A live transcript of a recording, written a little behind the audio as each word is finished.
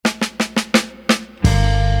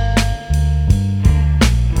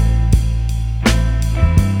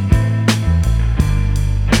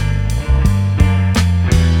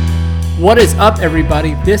What is up,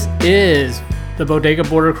 everybody? This is the Bodega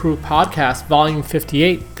Border Crew podcast, volume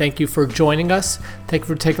 58. Thank you for joining us. Thank you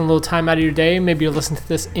for taking a little time out of your day. Maybe you're listening to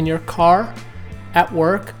this in your car, at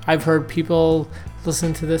work. I've heard people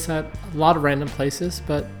listen to this at a lot of random places,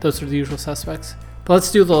 but those are the usual suspects. But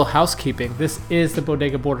let's do a little housekeeping. This is the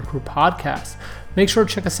Bodega Border Crew podcast. Make sure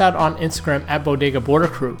to check us out on Instagram at Bodega Border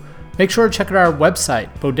Crew. Make sure to check out our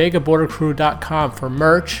website, bodegabordercrew.com, for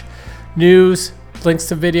merch, news, links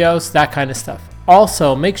to videos, that kind of stuff.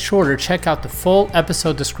 Also, make sure to check out the full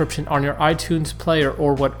episode description on your iTunes player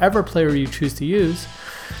or whatever player you choose to use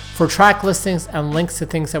for track listings and links to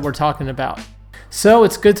things that we're talking about. So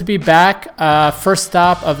it's good to be back. First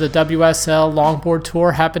stop of the WSL Longboard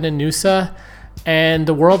Tour happened in Noosa, and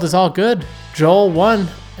the world is all good. Joel won,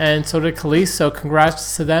 and so did Khalees, so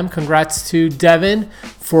congrats to them. Congrats to Devin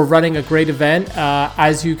for running a great event.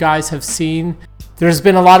 As you guys have seen, there's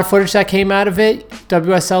been a lot of footage that came out of it.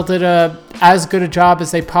 WSL did as good a job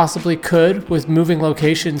as they possibly could with moving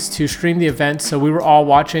locations to stream the event, so we were all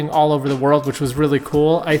watching all over the world, which was really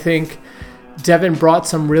cool. I think Devin brought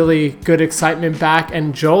some really good excitement back,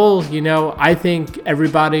 and Joel, I think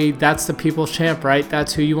everybody, that's the people's champ, right?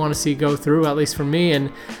 That's who you want to see go through, at least for me,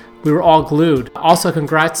 and we were all glued. Also,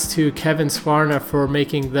 congrats to Kevin Skvarna for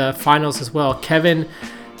making the finals as well. Kevin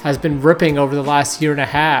has been ripping over the last year and a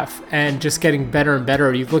half and just getting better and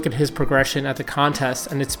better. You look at his progression at the contest,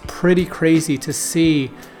 and it's pretty crazy to see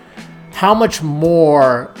how much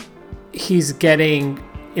more he's getting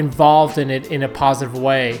involved in it in a positive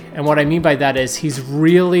way. And what I mean by that is he's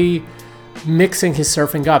really mixing his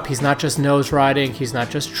surfing up. He's not just nose riding, he's not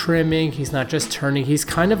just trimming, he's not just turning. He's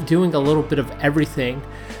kind of doing a little bit of everything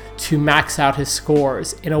to max out his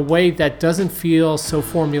scores in a way that doesn't feel so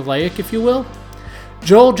formulaic, if you will.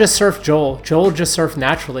 Joel just surfed Joel. Joel just surfed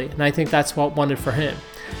naturally, and I think that's what won it for him.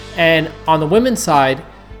 And on the women's side,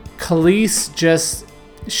 Khalees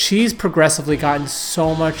she's progressively gotten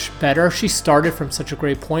so much better. She started from such a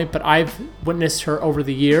great point, but I've witnessed her over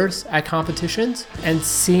the years at competitions and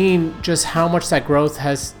seen just how much that growth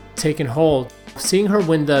has taken hold. Seeing her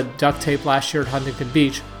win the duct tape last year at Huntington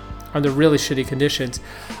Beach under really shitty conditions,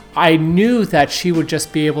 I knew that she would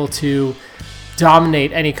just be able to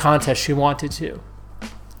dominate any contest she wanted to.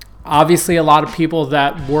 Obviously, a lot of people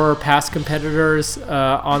that were past competitors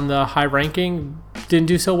on the high ranking didn't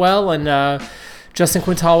do so well, and Justin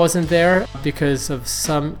Quintal wasn't there because of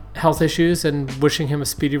some health issues, and wishing him a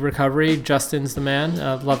speedy recovery. Justin's the man.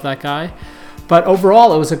 Love that guy. But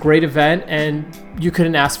overall, it was a great event, and you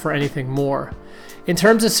couldn't ask for anything more. In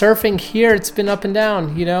terms of surfing here, it's been up and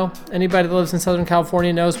down. Anybody that lives in Southern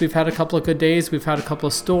California knows we've had a couple of good days. We've had a couple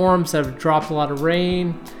of storms that have dropped a lot of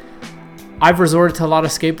rain. I've resorted to a lot of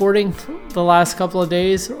skateboarding the last couple of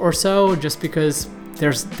days or so, just because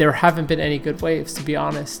there haven't been any good waves, to be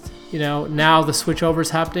honest. Now the switchover is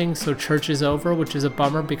happening, so church is over, which is a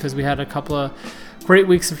bummer because we had a couple of great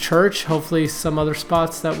weeks of church. Hopefully some other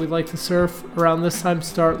spots that we'd like to surf around this time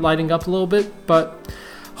start lighting up a little bit, but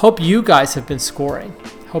hope you guys have been scoring.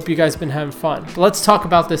 Hope you guys have been having fun. But let's talk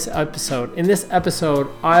about this episode. In this episode,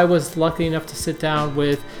 I was lucky enough to sit down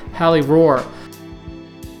with Hallie Rohr.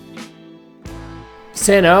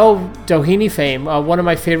 Sano, Doheny fame, one of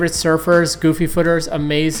my favorite surfers, goofy footers,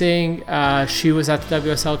 amazing. She was at the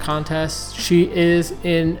WSL contest. She is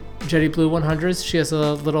in Jetty Blue 100s. She has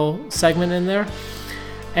a little segment in there.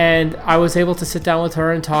 And I was able to sit down with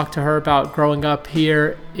her and talk to her about growing up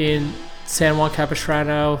here in San Juan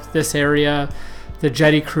Capistrano, this area, the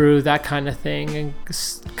Jetty crew, that kind of thing, and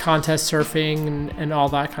contest surfing and all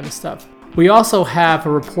that kind of stuff. We also have a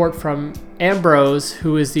report from Ambrose,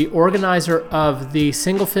 who is the organizer of the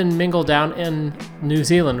Single Fin Mingle down in New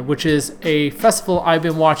Zealand, which is a festival I've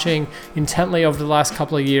been watching intently over the last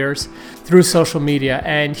couple of years through social media.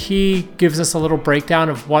 And he gives us a little breakdown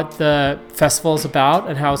of what the festival is about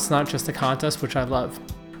and how it's not just a contest, which I love.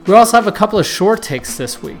 We also have a couple of short takes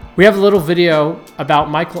this week. We have a little video about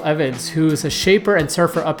Michael Evans, who is a shaper and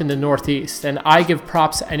surfer up in the Northeast. And I give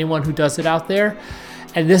props to anyone who does it out there.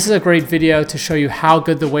 And this is a great video to show you how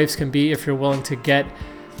good the waves can be if you're willing to get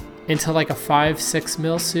into like a 5-6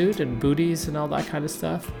 mil suit and booties and all that kind of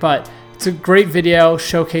stuff. But it's a great video,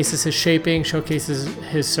 showcases his shaping, showcases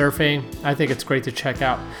his surfing. I think it's great to check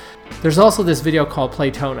out. There's also this video called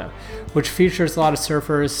Playtona, which features a lot of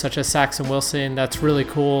surfers such as Saxon Wilson. That's really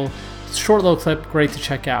cool. Short little clip, great to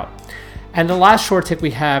check out. And the last short tip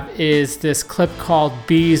we have is this clip called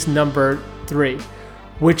Bees Number 3,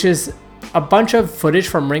 which is a bunch of footage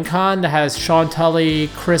from Rincon that has Sean Tully,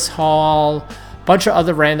 Chris Hall, a bunch of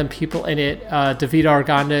other random people in it. David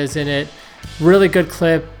Arganda is in it. Really good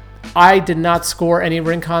clip. I did not score any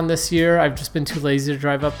Rincon this year. I've just been too lazy to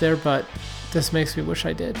drive up there, but this makes me wish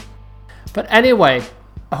I did. But anyway,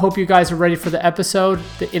 I hope you guys are ready for the episode,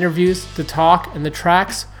 the interviews, the talk, and the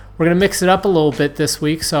tracks. We're going to mix it up a little bit this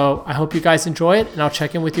week, so I hope you guys enjoy it, and I'll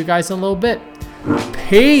check in with you guys in a little bit.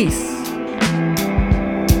 Peace!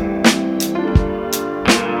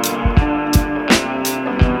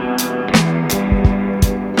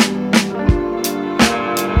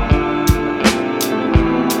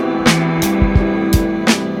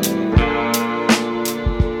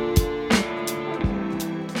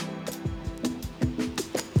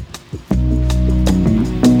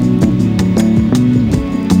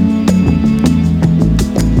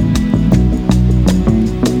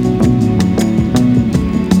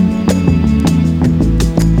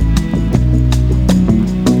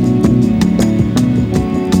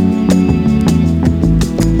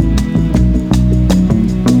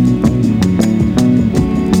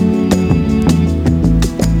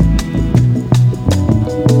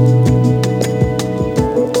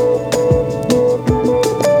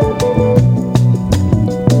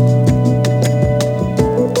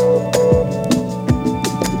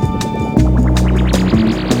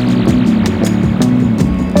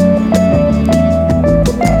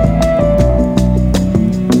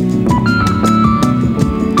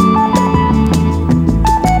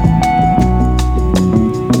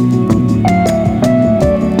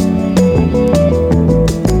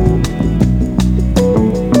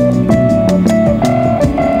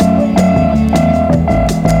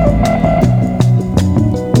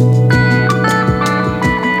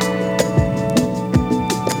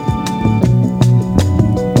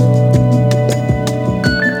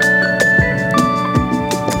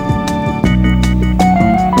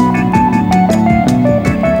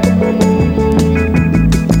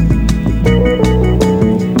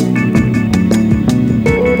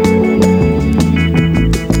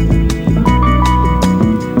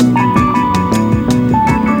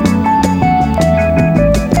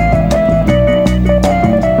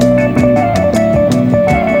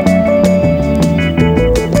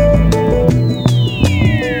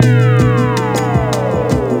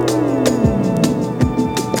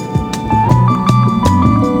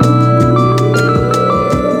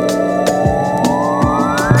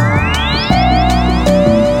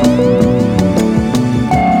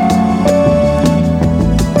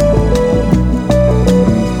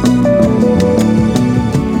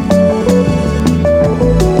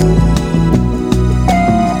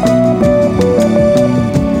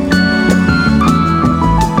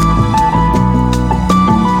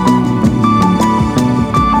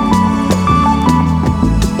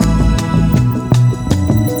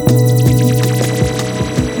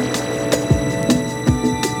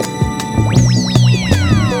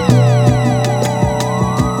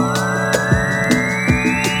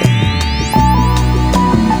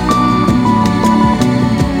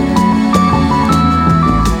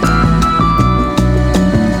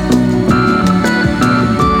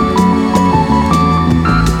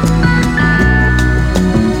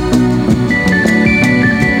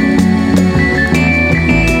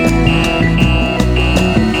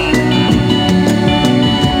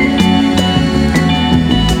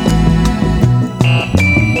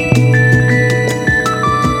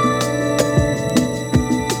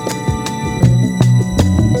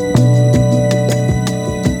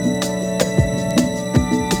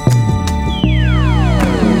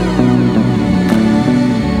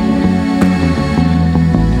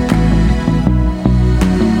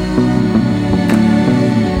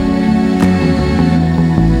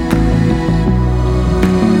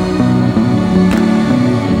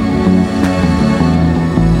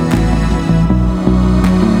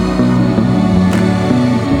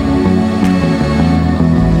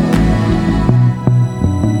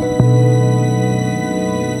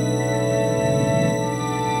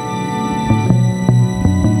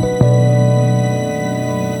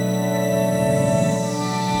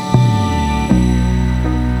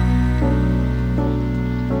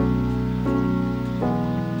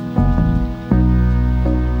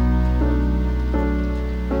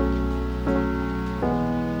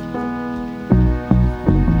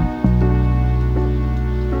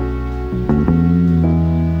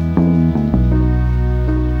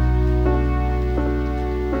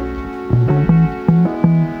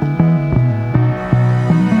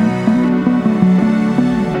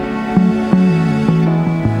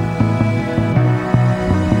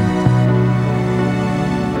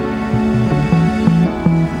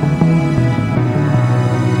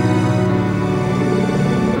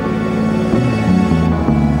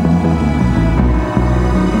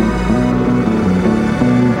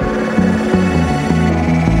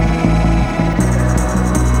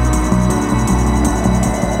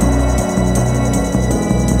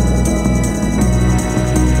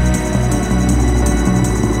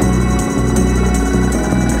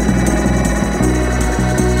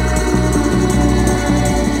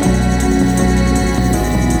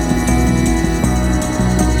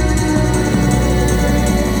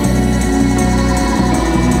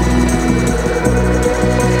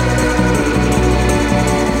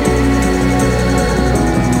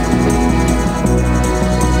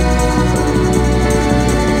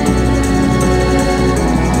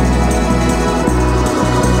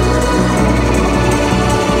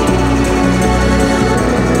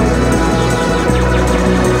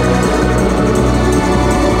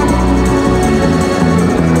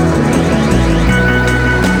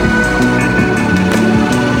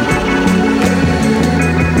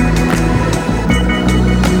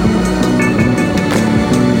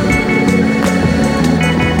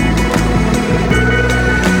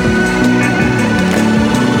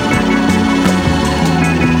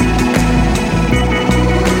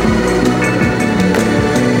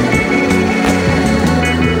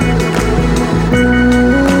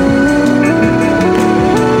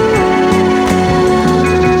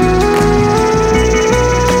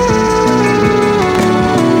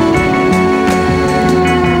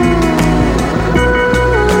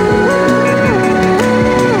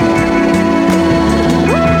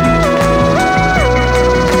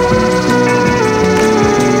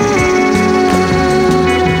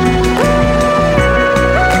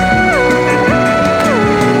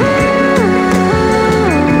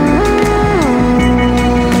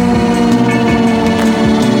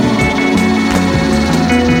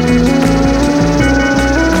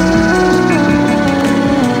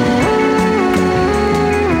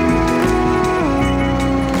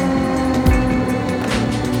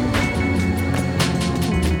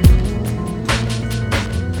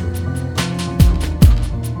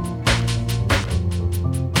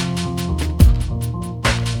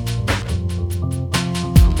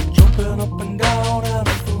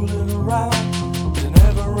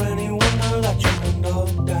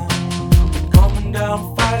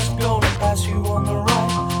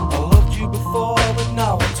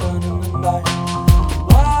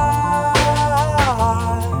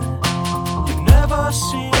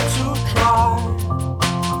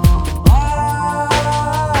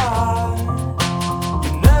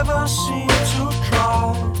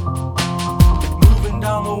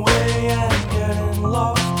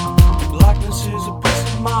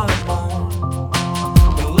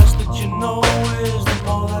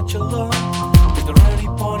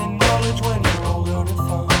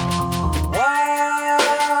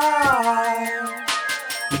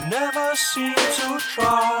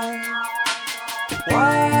 try.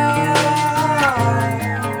 Why you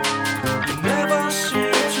never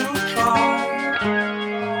seem to try.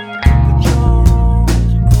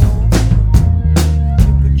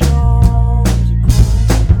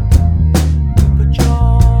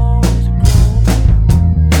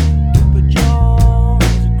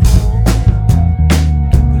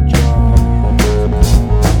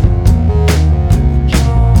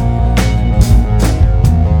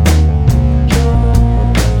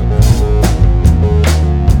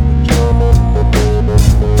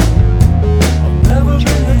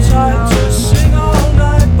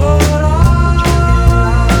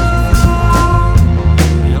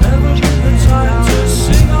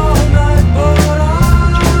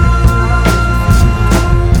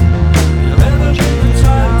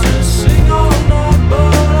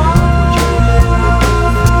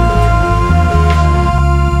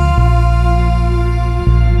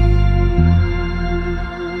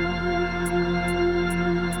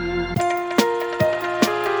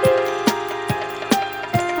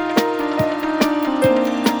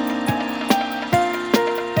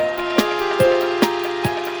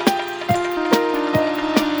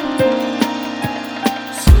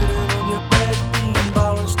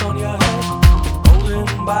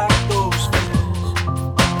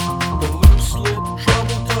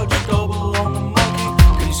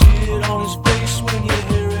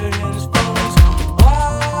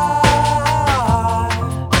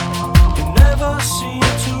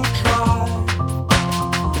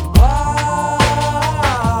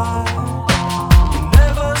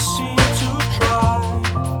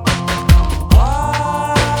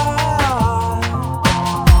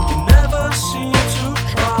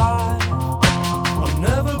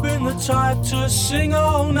 Type to sing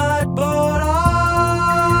all night, but I've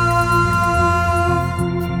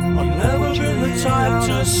never been the type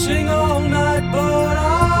to sing all night, but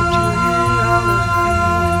I've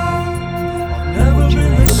never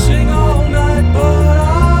been the sing all night, but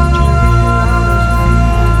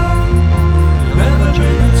I've never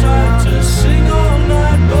been the type to sing all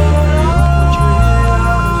night, but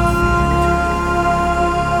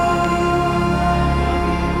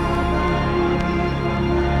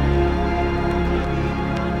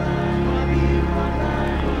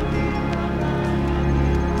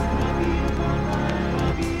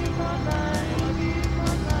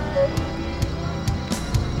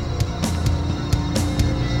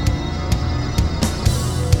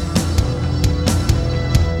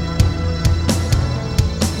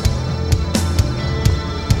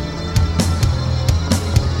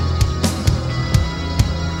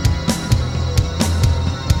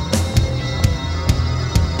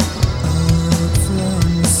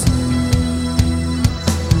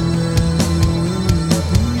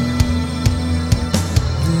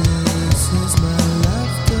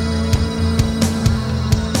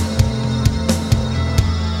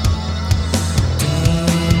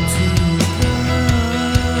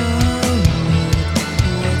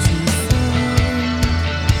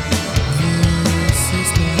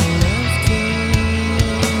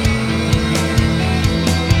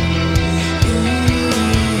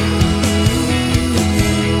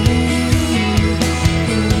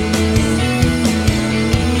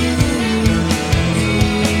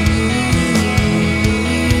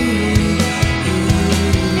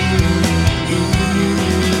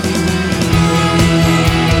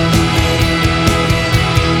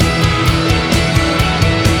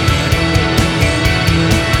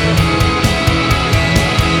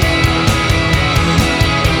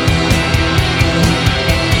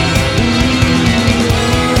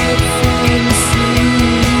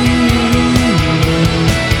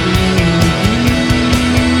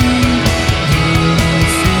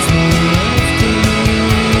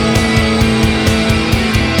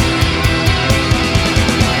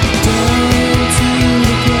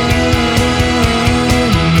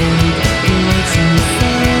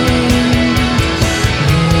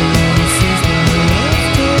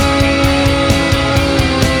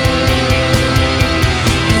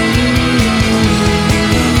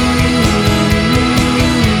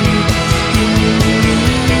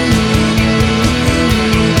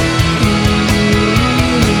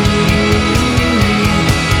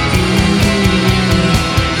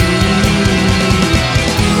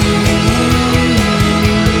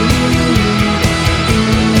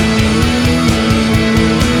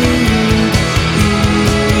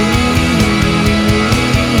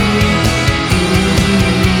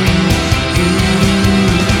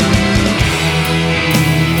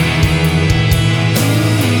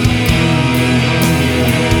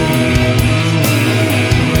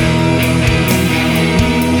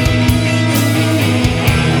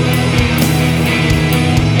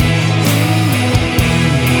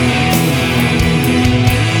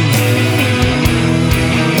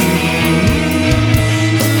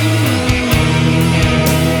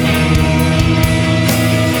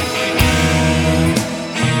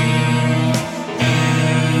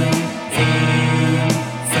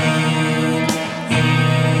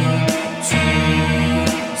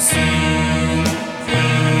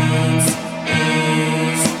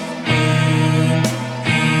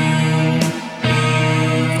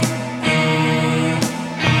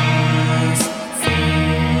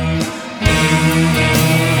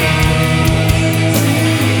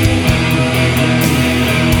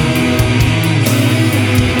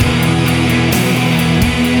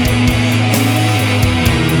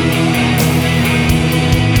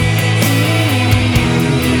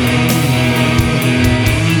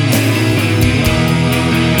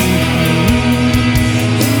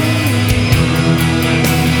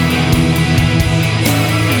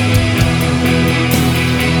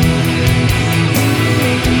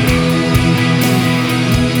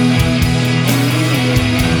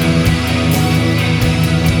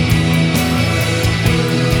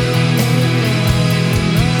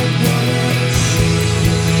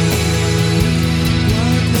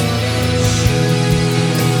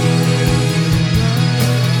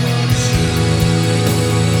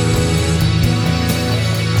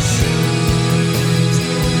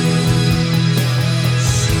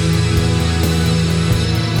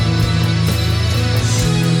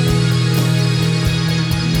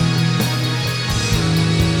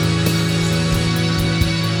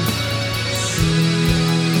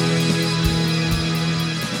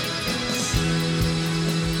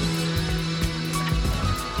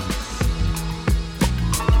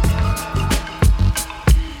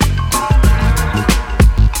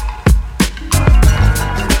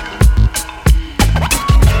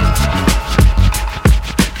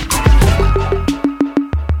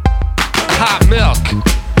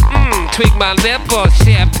my nipple.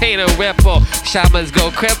 Champagne and ripple, shamans go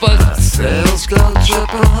cripple. Sales go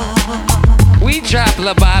triple. We drop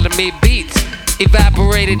lobotomy beats,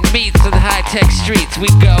 evaporated meats on high-tech streets. We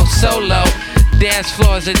go solo, dance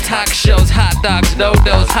floors and talk shows, hot dogs,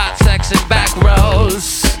 no-dos, hot sex and back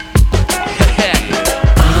rows.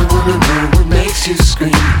 I wanna know what makes you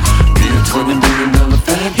scream. Be a $20 million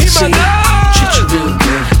fantasy. Treat you real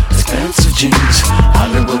good, expensive jeans.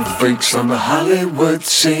 Hollywood freaks on the Hollywood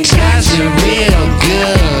scene. Guys, you're real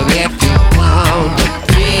good if you want the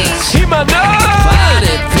peace.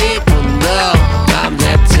 Body people know I'm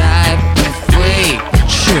that type of freak.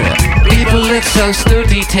 People live so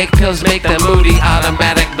snooty, take pills, make them moody.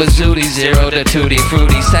 Automatic bazooty, 0 to tutti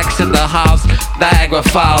fruity. Sex in the halls, Niagara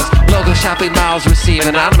Falls. Local shopping malls receive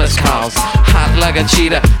anonymous calls. Hot like a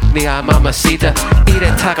cheetah, neon mamacita. Eat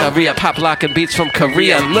a taqueria, pop locking beats from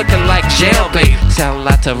Korea. Looking like jailbait, sound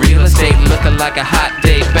lots of real estate. Looking like a hot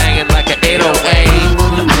date, banging like an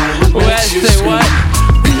 808. What? Say what?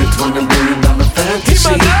 Be a $20 million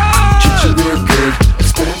fantasy. Treat you real good,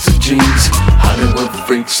 expensive jeans. Hollywood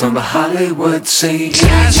freaks on the Hollywood scene.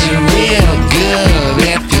 Guys, you're real good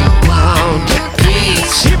if you want the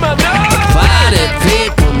peace. Body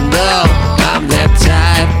people know I'm that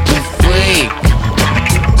type of freak.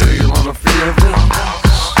 Do you wanna feel this?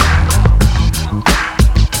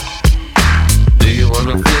 Do you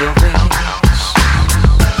wanna feel this?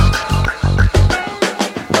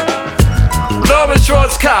 Norman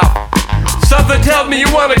Schwarzkopf, something tells me you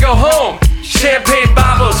wanna go home. Champagne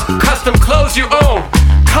bottles, custom clothes you own.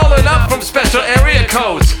 Calling up from special area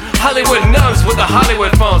codes. Hollywood nuns with the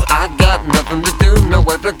Hollywood phones. I got nothing to do,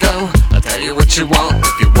 nowhere to go. I'll tell you what you want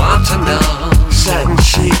if you want to know. Satin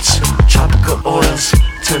sheets, tropical oils.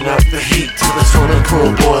 Turn up the heat till the swimming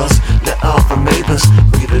pool boils. Let all the neighbors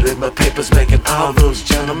read it in my papers, making all those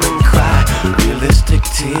gentlemen cry. Realistic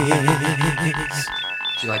tears.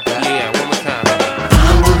 You like that? Yeah, one more time.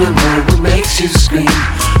 I wanna know what makes you scream.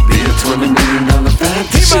 Be a $20 million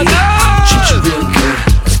fantasy. Treat you real good,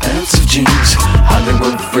 expensive jeans.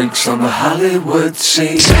 Hollywood freaks on the Hollywood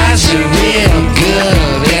scene. Guys, you're real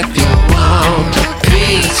good if you want the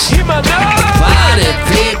peace. Body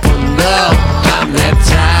people know I'm that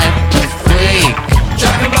type of freak.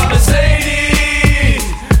 Talking about Mercedes,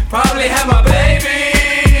 probably have my baby.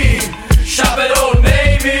 Shop at Old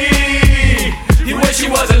Navy, he wish he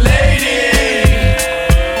was a lady.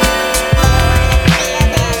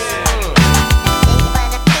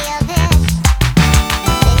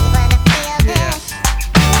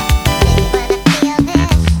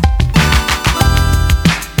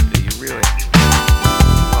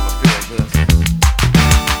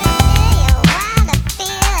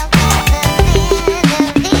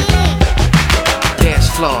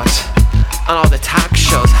 On all the talk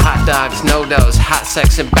shows, hot dogs, no-dos, hot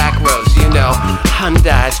sex and back rows. You know,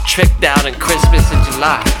 Hyundai's tricked out in Christmas in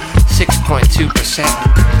July, 6.2%.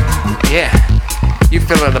 Yeah, you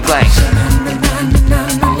fill in the blanks.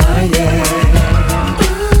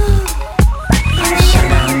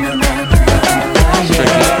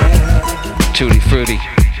 Strictly tutti fruity,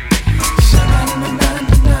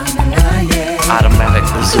 automatic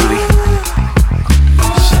bazooty.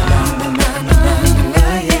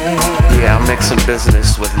 Yeah, I'm mixing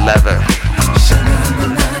business with leather.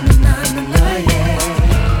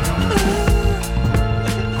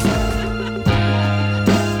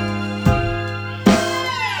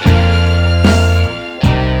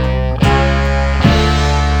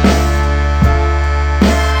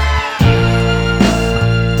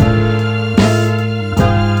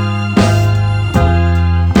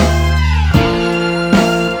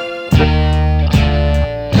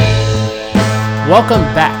 Welcome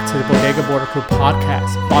back to the Bodega Border Crew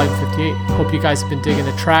Podcast, Volume 58. Hope you guys have been digging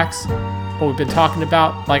the tracks, what we've been talking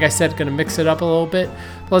about. Like I said, going to mix it up a little bit,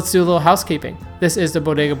 but let's do a little housekeeping. This is the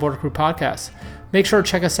Bodega Border Crew Podcast. Make sure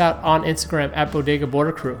to check us out on Instagram at Bodega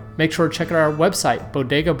Border Crew. Make sure to check out our website,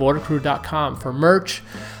 bodegabordercrew.com, for merch,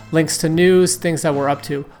 links to news, things that we're up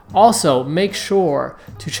to. Also, make sure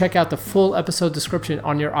to check out the full episode description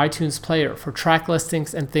on your iTunes player for track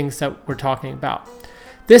listings and things that we're talking about.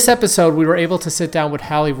 This episode, we were able to sit down with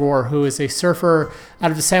Hallie Rohr, who is a surfer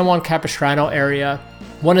out of the San Juan Capistrano area,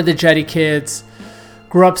 one of the Jetty kids,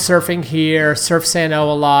 grew up surfing here, surfed Sano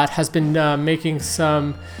a lot, has been making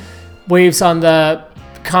some waves on the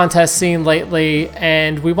contest scene lately,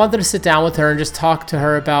 and we wanted to sit down with her and just talk to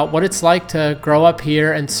her about what it's like to grow up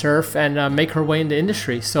here and surf and make her way into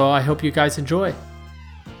industry. So I hope you guys enjoy.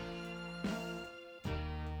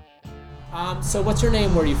 So what's your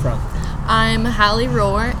name? Where are you from? I'm Hallie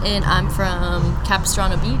Rohr, and I'm from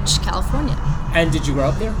Capistrano Beach, California. And did you grow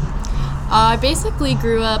up here? I basically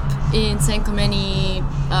grew up in San Clemente,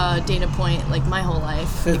 Dana Point, like my whole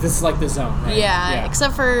life. This is like the zone, right? Yeah,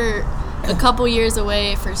 except for a couple years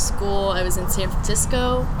away for school. I was in San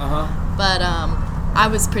Francisco. But I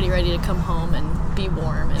was pretty ready to come home and be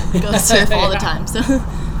warm and go surf all the time. So,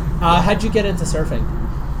 how'd you get into surfing?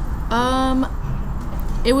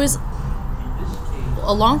 It was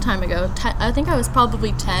a long time ago. I think I was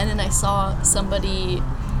probably 10, and I saw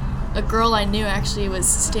a girl I knew actually was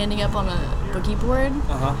standing up on a boogie board,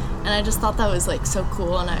 and I just thought that was like so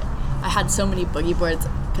cool. And I had so many boogie boards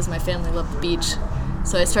because my family loved the beach,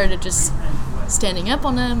 so I started just standing up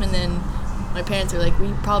on them, and then my parents were like,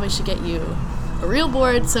 we probably should get you a real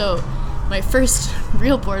board. So my first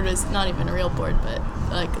real board was not even a real board, but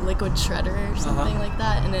like a liquid shredder or something like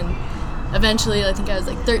that. And then eventually, I think I was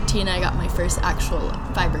like 13, I got my first actual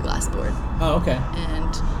fiberglass board. Oh, okay.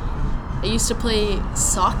 And I used to play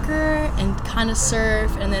soccer and kind of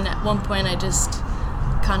surf, and then at one point I just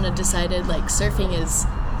kind of decided like surfing is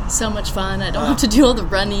so much fun. I don't have to do all the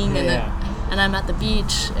running, and I'm at the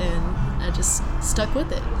beach, and I just stuck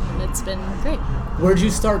with it, and it's been great. Where'd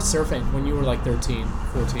you start surfing when you were like 13,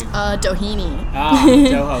 14? Doheny.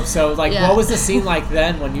 Doho. So like, what was the scene like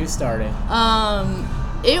then when you started? I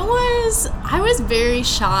was very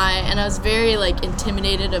shy, and I was very like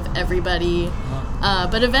intimidated of everybody.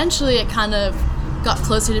 But eventually it kind of got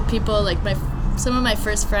closer to people. Like some of my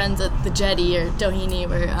first friends at the Jetty or Doheny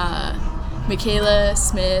were Michaela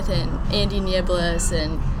Smith and Andy Nieblas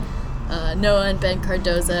and Noah and Ben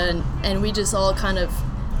Cardoza, and we just all kind of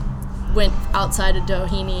went outside of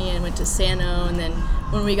Doheny and went to Sano, and then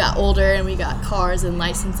when we got older and we got cars and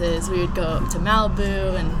licenses, we would go up to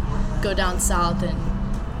Malibu and go down south, and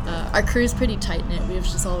our crew's pretty tight-knit. We've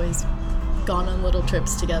just always gone on little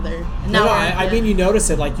trips together. And now I mean, you notice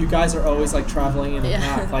it, like you guys are always like traveling in a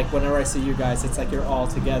pack. Like whenever I see you guys, it's like you're all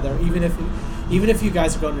together. Even if you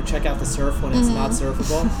guys are going to check out the surf when it's not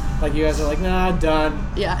surfable, like you guys are like, nah, done.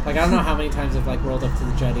 Yeah. Like I don't know how many times I've like rolled up to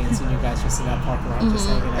the Jetty and seen you guys just in that park around just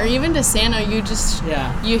hanging out. Or even to Sano, you just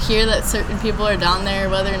you hear that certain people are down there,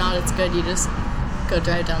 whether or not it's good, you just go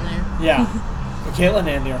drive down there. Yeah. Michaela and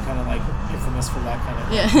Andy are kind of like infamous for that kind of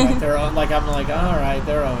thing. Like they're like, I'm like, all right,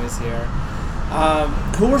 they're always here.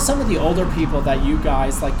 Who are some of the older people that you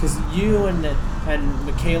guys like? Because you and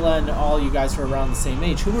Michaela and all you guys were around the same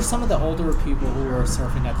age. Who were some of the older people who were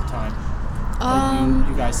surfing at the time that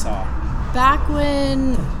you guys saw?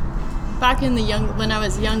 When I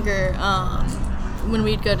was younger, when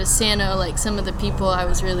we'd go to Sano, like some of the people I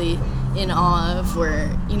was really in awe of were,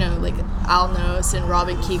 like Alnos and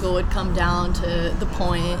Robin Kegel would come down to the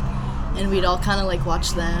point, and we'd all kind of like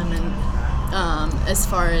watch them. And as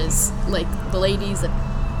far as like the ladies,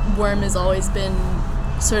 Worm has always been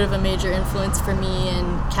sort of a major influence for me,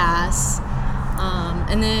 and Cass.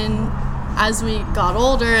 And then as we got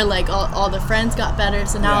older, like all the friends got better,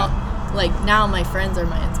 so now now my friends are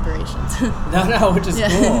my inspirations. which is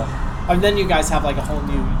cool. And then you guys have like a whole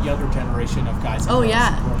new younger generation of guys. Oh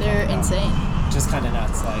yeah, they're insane. Just kind of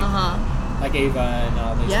nuts, like Ava and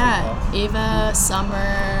all these people. Ava,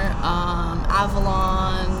 Summer,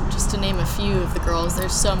 Avalon, just to name a few of the girls.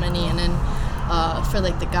 There's so many. And then for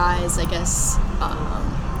like the guys, I guess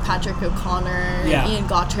Patrick O'Connor, Ian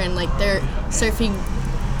Gautran, like they're surfing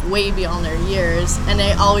way beyond their years, and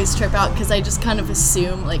I always trip out because I just kind of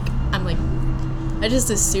assume I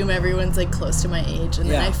just assume everyone's like close to my age, and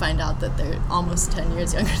then I find out that they're almost 10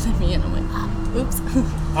 years younger than me, and I'm like, oops.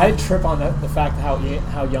 I trip on the fact how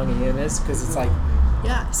young Ian is, because it's like,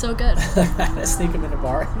 so good. I sneak him in a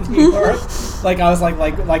bar in New York. Like I was like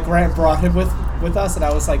Grant brought him with us, and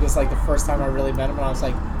I was like, it was like the first time I really met him, and I was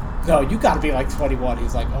like, no, you got to be like 21.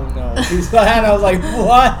 He's like, oh no. And I was like,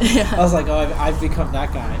 what? I was like, oh, I've become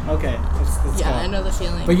that guy. Okay, let's go. I know the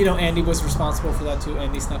feeling. But Andy was responsible for that too.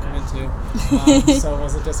 Andy snuck him in too. So it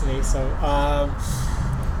wasn't just me. So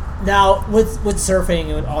now with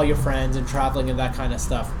surfing and all your friends and traveling and that kind of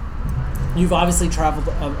stuff, you've obviously traveled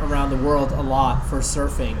around the world a lot for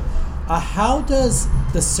surfing. How does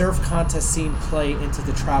the surf contest scene play into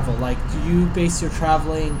the travel? Like, do you base your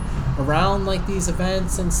traveling around like these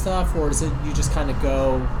events and stuff, or is it you just kind of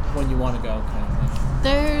go when you want to go kind of thing?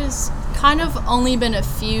 There's kind of only been a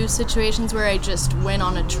few situations where I just went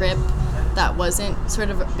on a trip that wasn't sort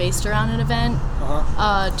of based around an event.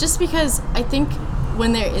 Just because I think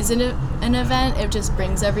when there isn't an event, it just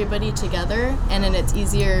brings everybody together, and then it's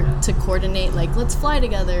easier to coordinate, like, let's fly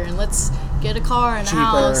together and let's get a car and a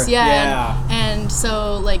house. And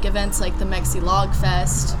so like events like the Mexi Log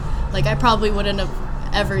Fest, like I probably wouldn't have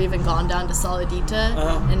ever even gone down to Saladita,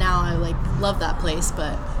 and now I like love that place,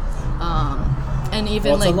 but and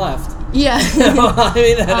even left. Yeah. I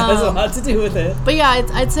mean, that has a lot to do with it. But yeah,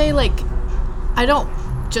 I'd say like I don't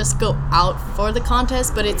just go out for the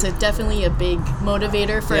contest, but it's definitely a big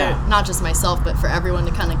motivator for not just myself, but for everyone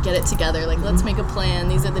to kind of get it together. Like, let's make a plan.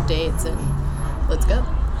 These are the dates, and let's go.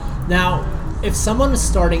 Now, if someone is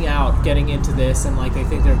starting out getting into this and like they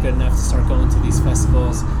think they're good enough to start going to these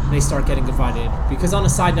festivals, and they start getting invited, because on a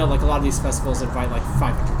side note, like a lot of these festivals invite like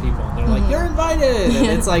 500 people, and they're like, you're invited, and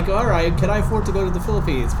it's like, all right, can I afford to go to the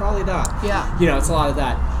Philippines? Probably not. Yeah. You know, it's a lot of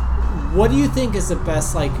that. What do you think is the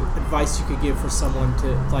best like advice you could give for someone to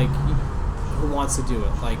like who wants to do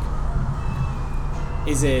it? Like,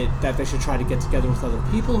 is it that they should try to get together with other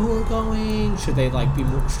people who are going? Should they like be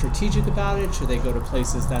more strategic about it? Should they go to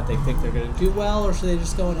places that they think they're going to do well, or should they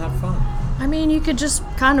just go and have fun? I mean, you could just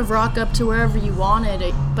kind of rock up to wherever you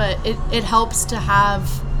wanted, but it helps to have,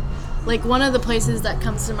 like, one of the places that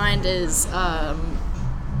comes to mind is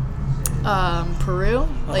Peru.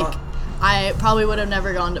 Like, I probably would have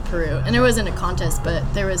never gone to Peru, and there wasn't a contest, but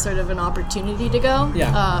there was sort of an opportunity to go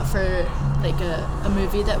for like a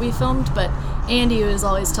movie that we filmed. But Andy was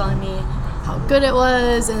always telling me how good it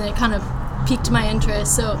was, and it kind of piqued my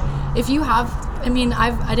interest. So if you have, I mean,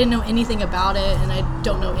 I didn't know anything about it, and I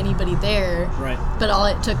don't know anybody there. Right. But all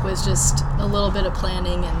it took was just a little bit of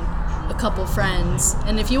planning and a couple friends.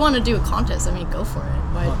 And if you want to do a contest, I mean, go for it.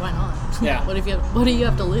 Why not? Yeah. What do you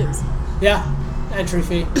have to lose? Yeah. Entry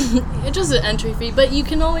fee. It's just an entry fee, but you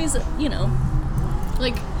can always, you know,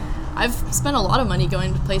 like, I've spent a lot of money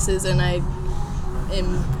going to places, and I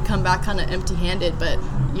come back kind of empty-handed, but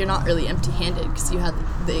you're not really empty-handed because you had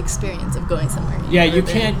the experience of going somewhere. Yeah, you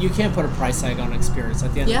can't put a price tag on experience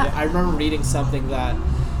at the end of the day. I remember reading something that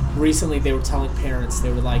recently they were telling parents,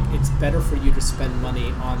 they were like, it's better for you to spend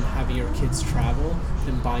money on having your kids travel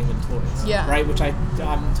than buying them toys. Yeah. Right? Which I'm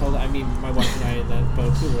told, I mean, my wife and I in that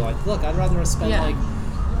boat too, were like, look, I'd rather spend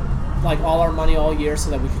like all our money all year so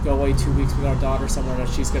that we could go away 2 weeks with our daughter somewhere that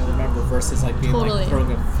she's going to remember, versus like being like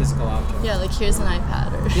throwing a physical object. Yeah, like here's an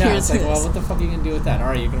iPad or yeah, here's it's like, this. well, what the fuck are you going to do with that? All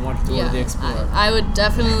right, you're going to watch Dora the Explorer. I would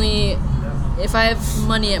definitely, if I have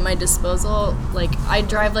money at my disposal, like, I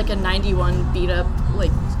drive like a 91 beat up,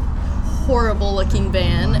 like, horrible looking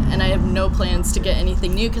van, and I have no plans to get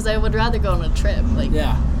anything new because I would rather go on a trip. Like,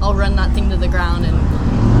 I'll run that thing to the ground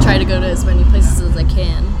and try to go to as many places as I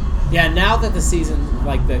can. Yeah, now that the season,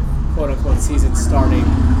 like the quote-unquote season starting,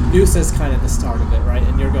 Noosa's kind of the start of it, right?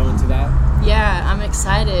 And you're going to that? Yeah, I'm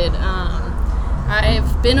excited.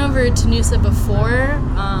 I've been over to Noosa before.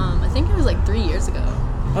 I think it was like 3 years ago.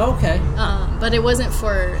 Oh, okay. But it wasn't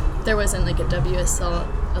there wasn't like a WSL,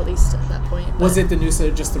 at least at that point. Was it the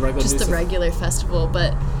Noosa, just the regular Just Noosa? the regular festival,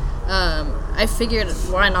 but I figured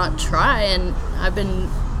why not try, and I've been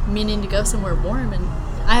meaning to go somewhere warm, and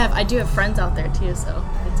I do have friends out there too, so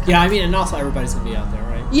it's I mean, and also everybody's gonna be out there,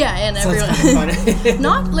 right? Yeah, and so everyone. It's kind of funny.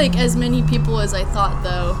 Not like as many people as I thought,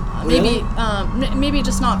 though. Really? Maybe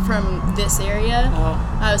just not from this area.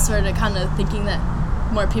 I was sort of kind of thinking that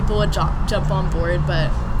more people would jump on board, but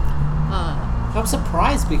I'm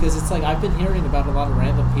surprised because it's like I've been hearing about a lot of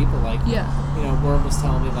random people, like you know, Worm was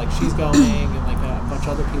telling me like she's going, and like a bunch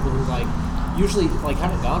of other people who like usually like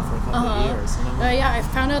haven't gone for a couple of years. And like, I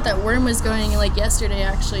found out that Worm was going like yesterday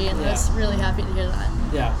actually, and I was really happy to hear that.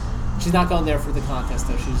 Yeah. She's not going there for the contest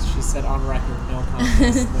though. She said on record, no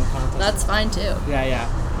contest, no contest. That's fine too. Yeah.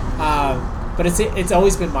 But it's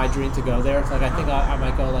always been my dream to go there. Like I think I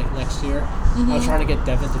might go like next year. I was trying to get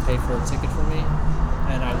Devin to pay for a ticket for me,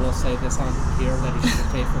 and I will say this on here that he should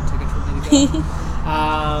have paid for a ticket for me to go.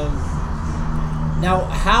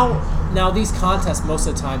 Now these contests, most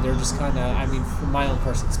of the time they're just kind of, I mean, from my own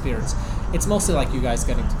personal experience, it's mostly like you guys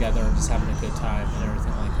getting together and just having a good time and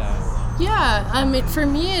everything like that. Yeah, I mean, for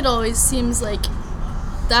me it always seems like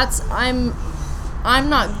I'm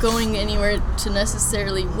not going anywhere to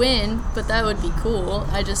necessarily win, but that would be cool.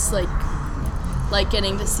 I just like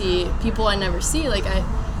getting to see people I never see. Like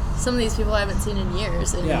some of these people I haven't seen in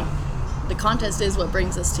years, and the contest is what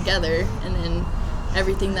brings us together, and then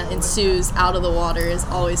everything that ensues out of the water is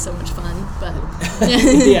always so much fun. But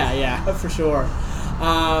yeah, for sure.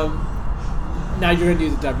 Now you're gonna do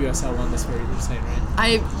the WSL one this year, you're saying, right?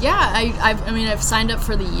 I mean, I've signed up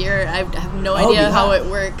for the year. I have no idea how it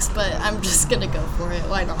works, but I'm just gonna go for it.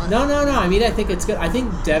 Why not? No. I mean, I think it's good. I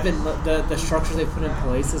think Devin, the structure they put in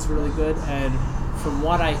place is really good, and from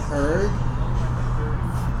what I heard,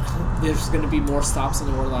 there's going to be more stops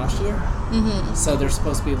than there were last year. Mm-hmm. So there's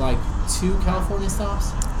supposed to be like 2 California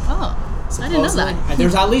stops. Oh, supposedly. I didn't know that. And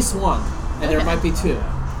there's at least one, and there might be 2.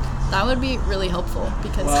 That would be really helpful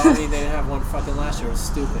because. Well, I mean, they didn't have one fucking last year. It was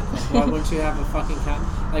stupid. Like, why wouldn't you have a fucking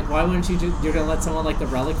like, why wouldn't you you're gonna let someone like the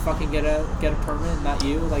Relic fucking get a permit, and not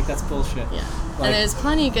you? Like, that's bullshit. Yeah. Like, and there's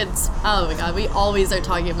plenty of good. Oh my god, we always are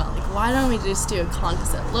talking about like, why don't we just do a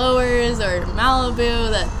contest at Lowers or Malibu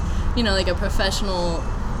that, like a professional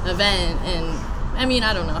event? And I mean,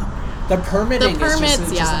 I don't know. The permitting permits, is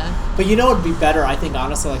just, yeah. But you know what would be better? I think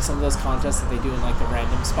honestly, like some of those contests that they do in like the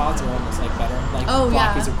random spots are almost like better, like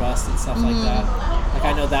Blockies or Bust and stuff like that. Like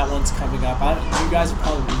I know that one's coming up. You guys will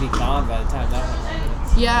probably be gone by the time that one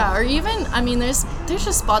happens. Yeah, or even I mean, there's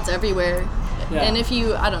just spots everywhere. Yeah. And if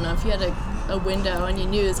you, I don't know, if you had a window and you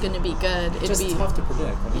knew it was going to be good, it'd just be tough to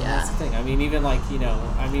predict. I mean, that's the thing. I mean, even like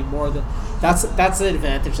more than that's the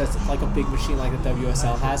advantage that's like a big machine like the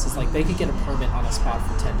WSL has is like they could get a permit on a spot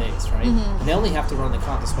for 10 days, right? And they only have to run the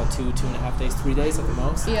contest about 2.5 days, 3 days at the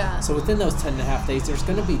most. Yeah. So within those 10.5 days, there's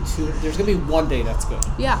gonna be 1 day that's good.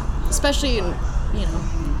 Yeah, especially in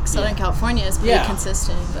Southern California is pretty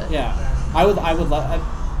consistent. But I would love.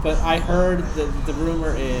 But I heard the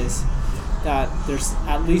rumor is that there's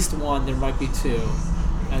at least one. There might be two,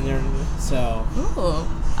 and they're so. Ooh,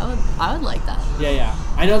 I would like that. Yeah.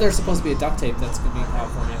 I know there's supposed to be a duct tape that's gonna be in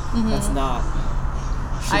California. That's not.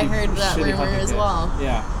 I heard that rumor as well.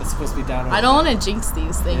 Yeah, it's supposed to be down. I don't want to jinx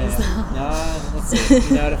these things. No, let's see.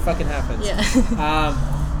 It fucking happens. Yeah.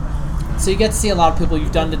 So you get to see a lot of people.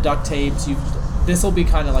 You've done the duct tapes. This will be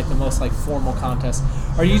kind of like the most like formal contest.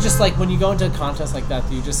 Are you just like when you go into a contest like that?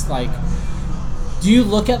 Do you just like? Do you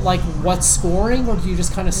look at like what's scoring, or do you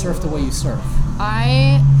just kind of surf the way you surf?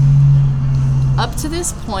 Up to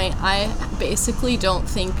this point, I basically don't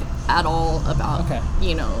think at all about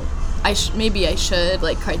maybe I should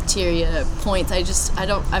like criteria points.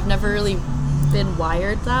 I've never really been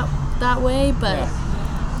wired that way, but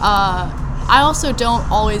I also don't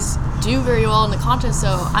always do very well in the contest,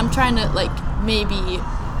 so I'm trying to like maybe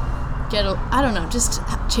just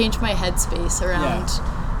change my headspace around.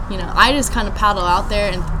 I just kind of paddle out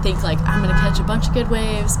there and think like I'm gonna catch a bunch of good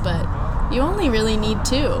waves, but you only really need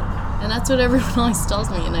 2, and that's what everyone always tells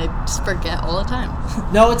me, and I just forget all the time.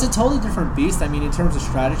 No, it's a totally different beast. I mean, in terms of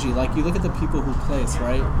strategy, like you look at the people who place,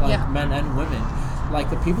 right? Like men and women. Like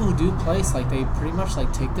the people who do place, like they pretty much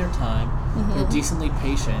like take their time. They're decently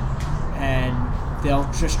patient, and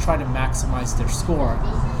they'll just try to maximize their score.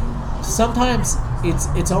 Sometimes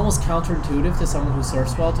it's almost counterintuitive to someone who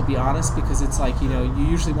surfs well, to be honest, because it's like, you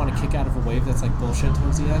usually want to kick out of a wave that's like bullshit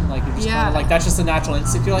towards the end. Like you're just kind of like, that's just a natural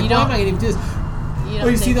instinct. You're like, why am I going to do this?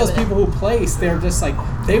 You see those people who place, they're just like,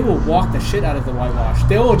 they will walk the shit out of the whitewash.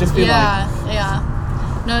 They will just be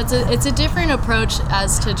Yeah. No, it's a different approach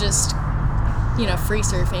as to just, free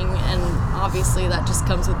surfing, and obviously that just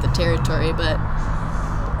comes with the territory. But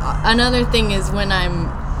another thing is when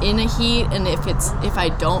I'm in a heat, and if I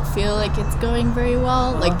don't feel like it's going very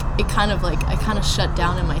well, like I kind of shut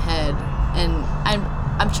down in my head, and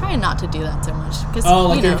I'm trying not to do that so much. Cause,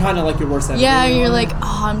 you're kind of like your worst enemy. Yeah, you're like,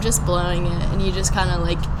 I'm just blowing it, and you just kind of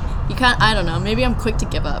like, I don't know, maybe I'm quick to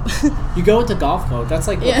give up. You go into golf mode. That's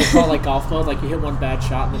like what they call like golf mode. Like you hit one bad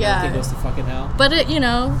shot and then everything goes to fucking hell. But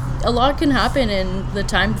a lot can happen in the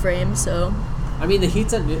time frame, so. I mean, the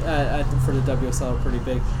heats for the WSL are pretty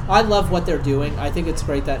big. I love what they're doing. I think it's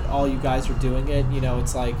great that all you guys are doing it.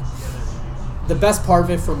 It's like the best part of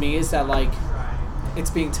it for me is that like it's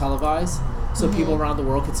being televised, so people around the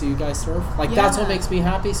world can see you guys surf. Like that's what makes me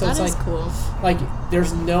happy. So that it's is like cool. Like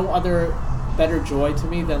there's no other better joy to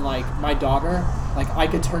me than like my daughter. Like I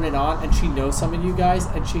could turn it on and she knows some of you guys,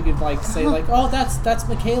 and she could like say like, oh, that's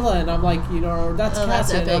Michaela, and I'm like, or that's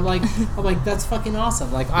Cassie, and I'm like that's fucking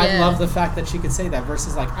awesome. Like I love the fact that she could say that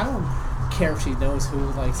versus like I don't care if she knows who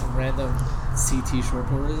like some random CT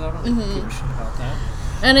shortboarder is. I don't give a shit about that.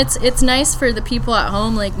 And it's nice for the people at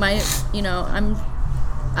home. Like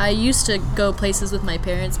I used to go places with my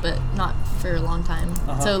parents, but not for a long time.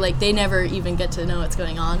 So like they never even get to know what's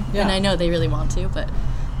going on, and I know they really want to, but.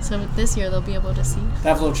 So this year they'll be able to see. They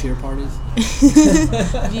have little cheer parties.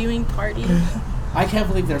 Viewing party. I can't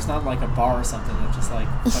believe there's not like a bar or something that just like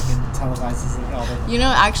fucking televises it all.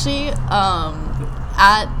 Actually,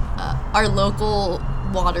 at our local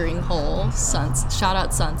watering hole, shout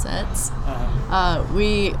out Sunsets.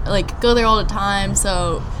 We like go there all the time,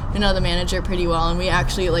 so we know the manager pretty well, and we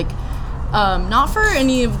actually like. Not for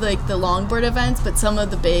any of like the longboard events, but some of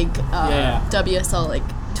the big WSL like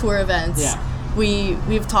tour events. Yeah.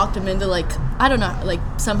 We've talked them into like, I don't know, like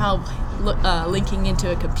somehow linking into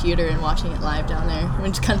a computer and watching it live down there. We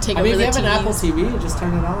just kind of take over the TVs. If you have an Apple TV, you just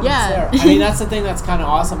turn it on. Yeah. It's there. I mean, that's the thing that's kind of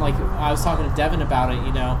awesome. Like I was talking to Devin about it.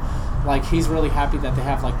 like he's really happy that they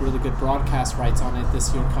have like really good broadcast rights on it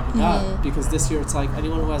this year coming up, because this year it's like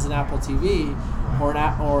anyone who has an Apple TV or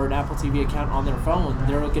an Apple TV account on their phone,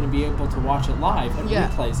 they're going to be able to watch it live and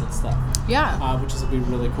replays and stuff. Which is going to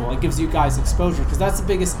be really cool. It gives you guys exposure, because that's the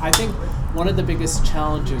biggest, I think one of the biggest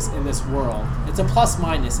challenges in this world, it's a plus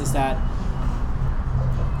minus, is that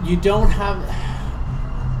you don't have,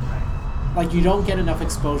 like, you don't get enough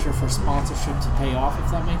exposure for sponsorship to pay off,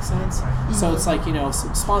 if that makes sense. So it's like, you know,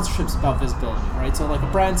 sponsorship's about visibility, right? So like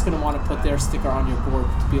a brand's going to want to put their sticker on your board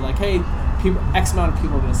to be like, hey, X amount of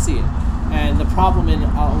people are going to see it. And the problem in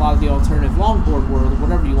a lot of the alternative longboard world,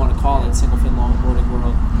 whatever you want to call it, single fin longboarding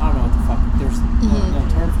world, I don't know what the fuck, there's no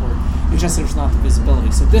term for it. It's just there's not the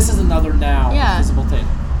visibility. So this is another visible thing.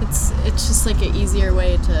 It's just like an easier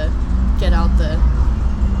way to get out the,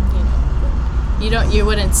 you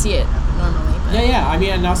wouldn't see it normally. But. Yeah. I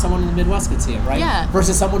mean, and now someone in the Midwest could see it, right? Yeah.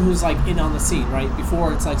 Versus someone who's like in on the scene, right?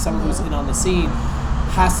 Before it's like someone who's in on the scene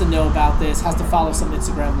has to know about this, has to follow some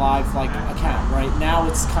Instagram Live like account, right? Now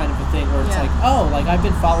it's kind of a thing where it's like, oh, like I've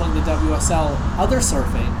been following the WSL other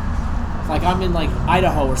surfing. Like I'm in like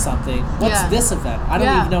Idaho or something. What's this event? I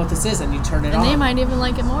don't even know what this is, and you turn it on. And they might even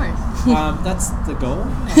like it more. That's the goal.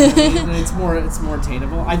 I mean, it's more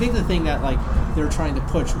attainable. I think the thing that like they're trying to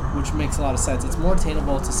push, which makes a lot of sense, it's more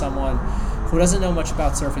attainable to someone who doesn't know much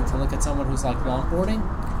about surfing to look at someone who's like longboarding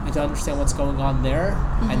and to understand what's going on there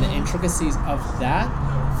and the intricacies of that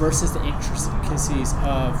versus the intricacies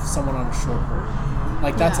of someone on a shortboard.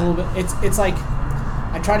 Like that's a little bit. It's like.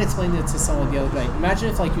 I tried to explain it to someone the other day. Imagine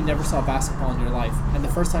if like you never saw basketball in your life, and the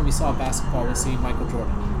first time you saw basketball was seeing Michael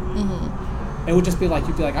Jordan. It would just be like,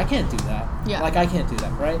 you'd be like, I can't do that. Like I can't do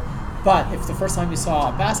that, right? But if the first time you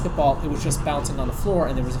saw a basketball, it was just bouncing on the floor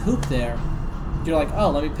and there was a hoop there, you're like, oh,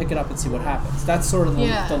 let me pick it up and see what happens. That's sort of the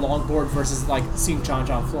longboard versus like seeing John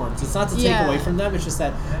Florence. It's not to take away from them. It's just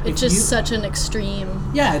that it's just such an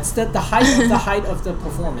extreme. Yeah, it's the height of the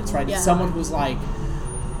performance, right? It's someone who's like,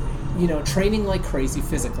 you know, training like crazy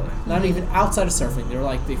physically. Not even outside of surfing. They're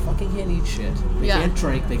like, they fucking can't eat shit. They can't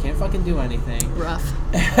drink. They can't fucking do anything. Rough.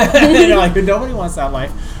 They're like, nobody wants that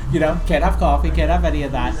life. You know, can't have coffee, can't have any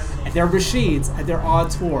of that. And they're machines, and they're on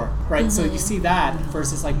tour, right? So you see that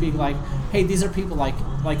versus like being like, hey, these are people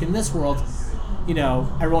like in this world, you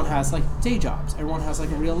know, everyone has like day jobs. Everyone has like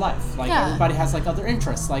a real life. Like everybody has like other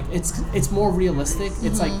interests. Like it's more realistic.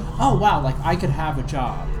 It's like, oh wow, like I could have a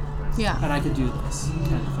job. And I could do this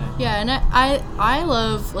kind of thing. Yeah, and I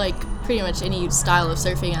love like pretty much any style of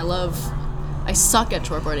surfing. I suck at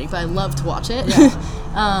shortboarding, but I love to watch it.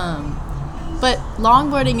 But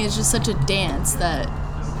longboarding is just such a dance that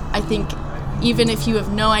I think even if you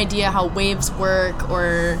have no idea how waves work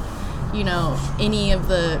or, you know, any of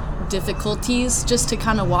the difficulties, just to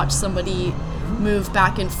kind of watch somebody move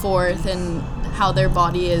back and forth and how their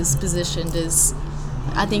body is positioned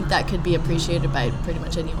I think that could be appreciated by pretty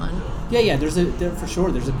much anyone. Yeah, for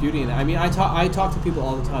sure there's a beauty in it. I mean, I talk to people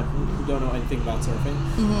all the time who don't know anything about surfing,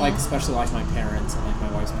 like especially like my parents and like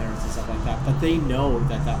my wife's parents and stuff like that. But they know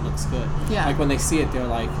that looks good. Yeah. Like when they see it, they're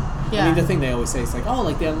like, I mean, the thing they always say is like, oh,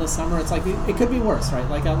 like the Endless Summer. It's like it could be worse, right?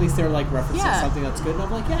 Like at least they're like referencing something that's good. And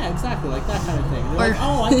I'm like, yeah, exactly, like that kind of thing. And they're like,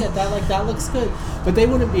 oh, I get that. Like that looks good. But they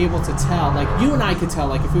wouldn't be able to tell. Like you and I could tell.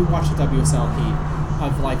 Like if we watched the WSL Heat.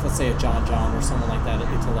 Of like, let's say a John or someone like that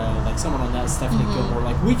at Italo, like someone on that, Stephanie Gilmore,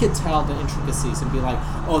 like we could tell the intricacies and be like,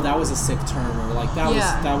 oh, that was a sick turn, or like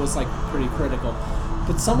that was like pretty critical.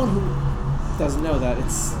 But someone who doesn't know that,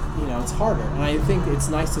 it's, you know, it's harder. And I think it's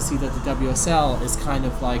nice to see that the WSL is kind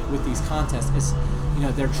of like with these contests, is, you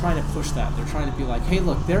know, they're trying to push that. They're trying to be like, hey,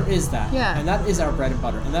 look, there is that, and that is our bread and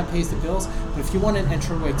butter, and that pays the bills. But if you want an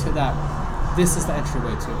entryway to that, this is the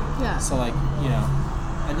entryway to it. Yeah. So like, you know,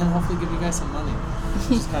 and then hopefully give you guys some money.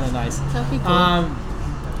 Which is kind of nice. That'd be cool.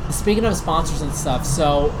 Speaking of sponsors and stuff,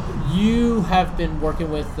 so you have been working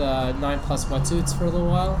with 9+ Wetsuits for a little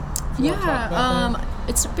while?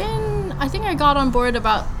 It's been, I think I got on board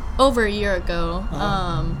about over a year ago.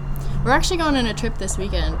 We're actually going on a trip this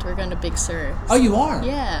weekend. We're going to Big Sur. Oh, you are?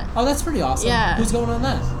 Yeah. Oh, that's pretty awesome. Yeah. Who's going on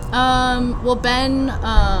that? Well, Ben,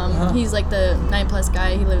 he's like the 9+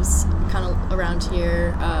 guy. He lives kind of around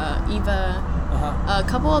here. Eva, a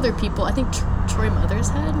couple other people. I think Troy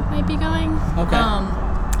Mothershead might be going. Okay.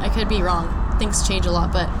 I could be wrong. Things change a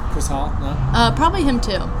lot, but... Chris Hall? No? Probably him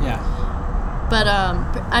too. Yeah. But,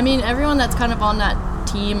 I mean, everyone that's kind of on that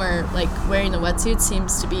team or, like, wearing the wetsuits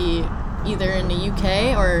seems to be either in the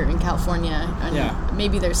UK or in California. And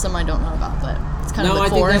maybe there's some I don't know about, but it's kind of the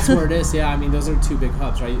core. No, I think that's where it is. Yeah, I mean, those are two big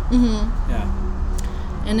hubs, right? Yeah.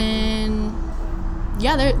 And then,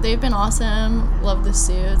 they've been awesome. Love the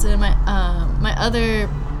suits. And my other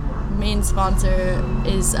main sponsor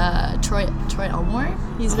is Troy Elmore.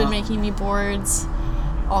 He's been making me boards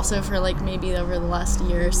also for like maybe over the last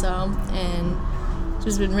year or so, and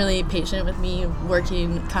just been really patient with me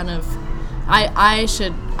working kind of. I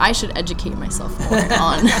should educate myself more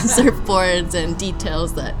on surfboards and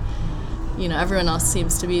details that everyone else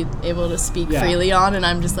seems to be able to speak freely on, and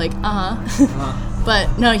I'm just like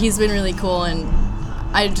But no, he's been really cool, and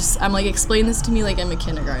I'm like, explain this to me like I'm a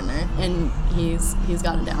kindergartner, and he's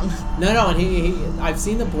got it down. No, and he I've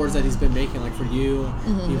seen the boards that he's been making, like for you,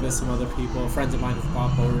 even some other people, friends of mine who've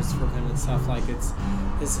bought boards from him and stuff. Like it's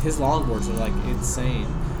his longboards are like insane.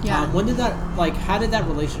 Yeah. When did that how did that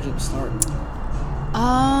relationship start?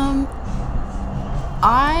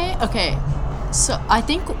 So I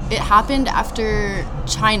think it happened after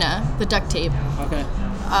China, the duct tape. Okay.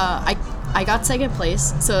 I got second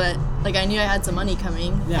place, so that, like, I knew I had some money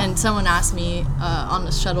coming, and someone asked me on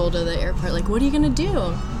the shuttle to the airport, like, what are you gonna do?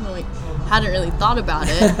 And I hadn't really thought about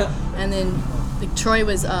it. And then like, Troy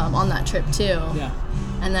was on that trip too. Yeah.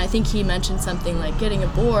 And I think he mentioned something like getting a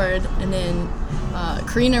board, and then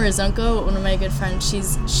Karina Razunko, one of my good friends,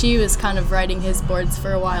 she was kind of riding his boards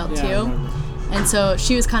for a while too, and so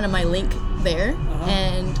she was kind of my link there.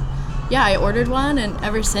 And I ordered one, and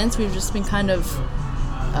ever since we've just been kind of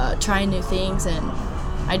trying new things, and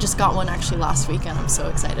I just got one actually last week, and I'm so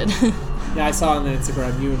excited. Yeah, I saw on the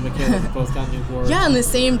Instagram you and Michaela both got new boards. Yeah, on the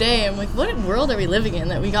same day. I'm like, what world are we living in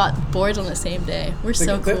that we got boards on the same day? We're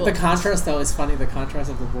so cool. The contrast, though, is funny. The contrast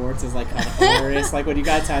of the boards is, like, kind of hilarious. Like, when you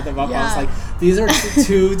guys had them up, I was like, these are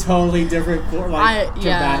two totally different boards, like,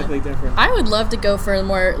 dramatically different. I would love to go for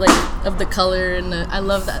more, like, of the color, and I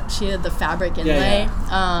love that she had the fabric inlay.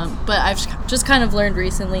 But I've just kind of learned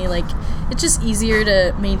recently, like, it's just easier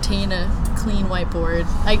to maintain a clean whiteboard.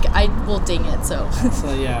 I will ding it, so. So,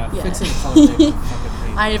 fixing the color thing.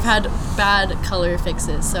 I've had bad color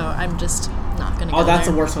fixes, so I'm just not going to go Oh, that's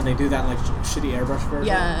there. the worst when they do that, like, shitty airbrush version.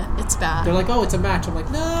 Yeah, it's bad. They're like, oh, it's a match. I'm like,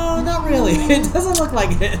 no, not really. It doesn't look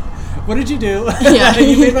like it. What did you do? Yeah.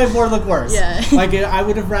 You made my board look worse. Yeah. Like, I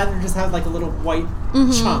would have rather just had, like, a little white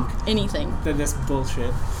chunk. Anything. Than this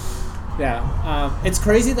bullshit. Yeah. It's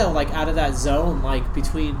crazy, though, like, out of that zone, like,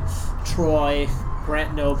 between Troy,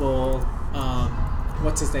 Grant Noble,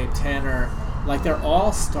 what's his name, Tanner, like, they're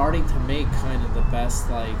all starting to make kind of the best,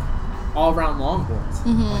 like, all-around longboards.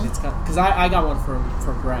 Like, it's because I got one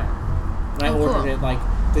from Grant, and I ordered it, like,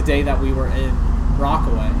 the day that we were in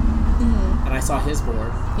Rockaway, and I saw his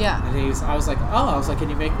board. Yeah. And I was like, can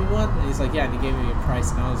you make me one? And he's like, yeah, and he gave me a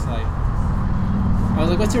price, and I was like,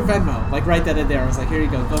 what's your Venmo? Like, right then and there, I was like, here you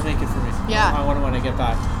go make it for me. Yeah. I want to when I get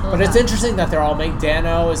back. But it's interesting that they're all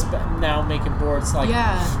Dano is now making boards, like,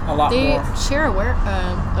 a lot more. They share a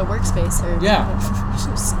workspace, or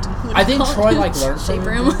I think Troy like learned from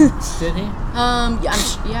him, didn't he?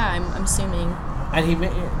 I'm assuming. And he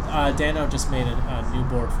Dano just made a new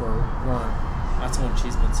board for Worm. That's when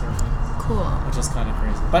she's been surfing. Cool. Which is kind of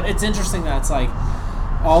crazy. But it's interesting that it's like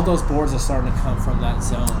all those boards are starting to come from that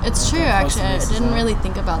zone. It's true, actually. I didn't really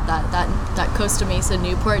think about that. That Costa Mesa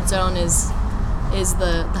Newport zone is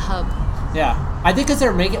the hub. Yeah, I think because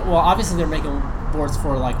they're making obviously they're making boards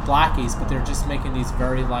for like blackies, but they're just making these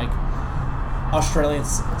very like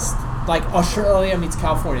Australians, like Australia meets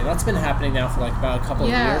California. That's been happening now for like about a couple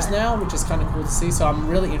of years now, which is kind of cool to see. So I'm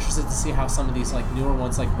really interested to see how some of these like newer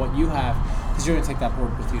ones, like what you have, because you're gonna take that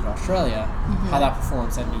board with you to Australia, how that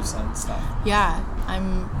performs at Noosa and stuff. Yeah,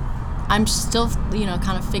 I'm still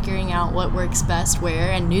kind of figuring out what works best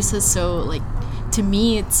where, and Noosa's so like, to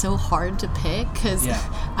me it's so hard to pick because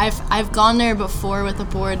I've gone there before with a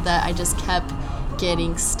board that I just kept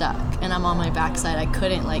getting stuck, and I'm on my backside. I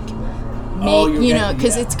couldn't like make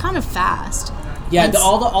because it's kind of fast. Yeah,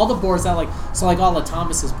 all the boards that like all of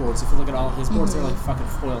Thomas's boards. If you look at all of his boards, they're like fucking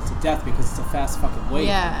foiled to death because it's a fast fucking wave.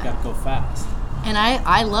 Yeah. You gotta go fast. And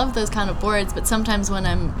I love those kind of boards, but sometimes when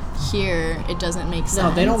I'm here, it doesn't make sense.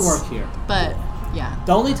 No, they don't work here. But yeah,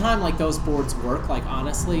 the only time like those boards work, like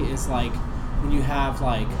honestly, is like when you have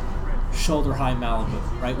like shoulder high Malibu,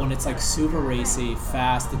 right? When it's like super racy,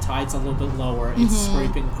 fast, the tide's a little bit lower, it's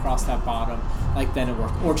scraping across that bottom, like then it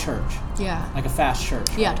works. Or church. Yeah. Like a fast church.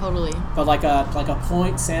 Right? Yeah, totally. But like a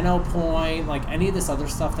point, Sano Point, like any of this other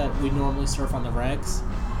stuff that we normally surf on the regs.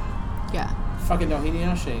 Yeah. Fucking Doheny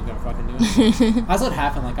Ashe ain't gonna fucking do it. That's what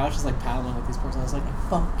happened. Like I was just like paddling with these boards and I was like, I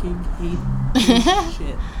fucking hate this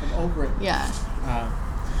shit. I'm over it. Yeah.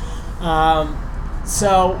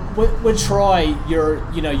 So with Troy, you're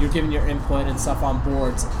giving your input and stuff on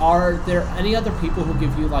boards. Are there any other people who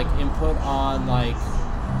give you like input on like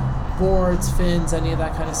boards, fins, any of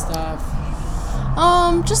that kind of stuff?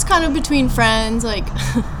 Just kind of between friends. Like,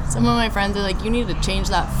 some of my friends are like, you need to change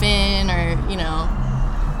that fin, or, you know,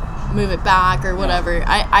 move it back, or whatever.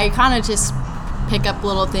 Yeah. I kind of just pick up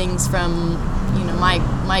little things from, you know,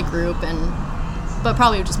 my group, but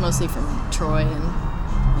probably just mostly from Troy. And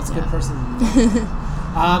That's a good person.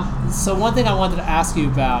 So one thing I wanted to ask you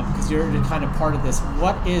about, because you're kind of part of this,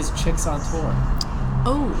 what is Chicks on Tour?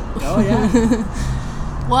 Oh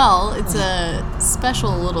yeah. Well, it's a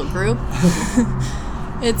special little group.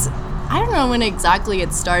 I don't know when exactly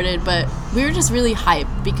it started, but we were just really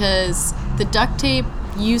hyped because the Duct Tape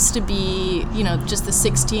used to be, you know, just the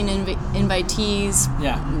 16 invitees.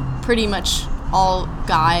 Yeah. Pretty much all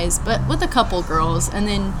guys, but with a couple girls. And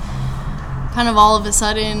then kind of all of a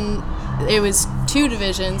sudden, it was 2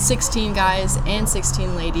 divisions, 16 guys and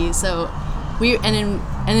 16 ladies. So and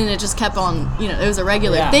then it just kept on, you know, it was a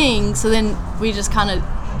regular thing. So then we just kind of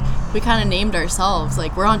named ourselves,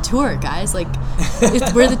 like, we're on tour, guys. Like,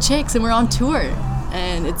 we're the Chicks and we're on tour.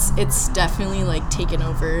 And it's definitely, like, taken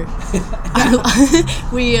over.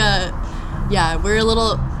 We're a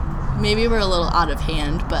little out of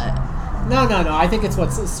hand, but No. I think it's what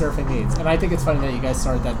surfing needs, and I think it's funny that you guys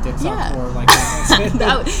started that Dicks on Tour. Like,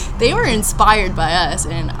 they were inspired by us,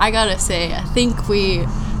 and I gotta say, I think we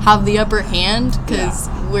have the upper hand because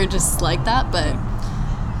we're just like that. But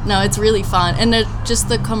no, it's really fun, and just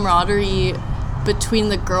the camaraderie between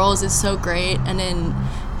the girls is so great, and then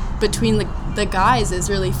between the guys is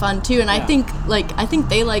really fun too. And I think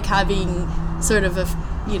they like having sort of a,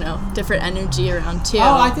 you know, different energy around too.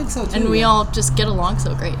 Oh, I think so too. And we all just get along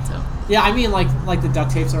so great. So yeah, I mean, like the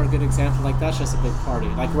Duct Tapes are a good example. Like, that's just a big party.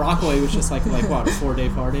 Like, Rockaway was just like what, a 4-day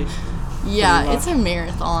party? Yeah, it's a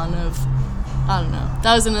marathon of, I don't know.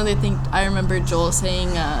 That was another thing I remember Joel saying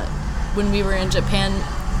when we were in Japan.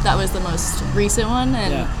 That was the most recent one,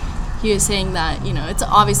 and he was saying that, you know, it's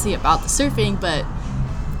obviously about the surfing, but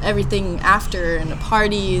everything after, and the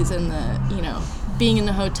parties, and the, you know, being in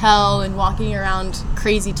the hotel and walking around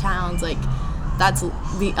crazy towns, like, that's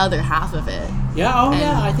the other half of it. Yeah,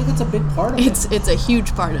 I think it's a big part of it. It's a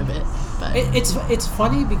huge part of it. But it's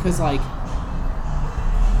funny because, like,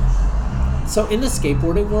 so in the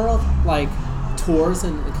skateboarding world, like, tours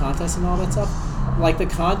and the contests and all that stuff, like, the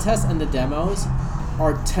contests and the demos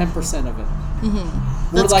are 10% of it.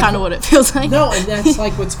 Mm-hmm. That's kind of what it feels like. No, and that's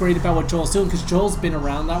like what's great about what Joel's doing, because Joel's been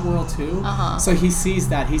around that world too. So he sees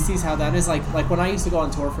that. He sees how that is. Like when I used to go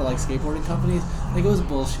on tour for, like, skateboarding companies, like, it was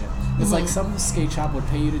bullshit. It's like some skate shop would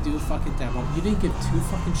pay you to do a fucking demo. You didn't give 2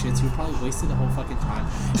 fucking shits. You probably wasted the whole fucking time.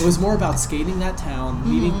 It was more about skating that town,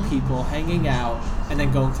 meeting people, hanging out, and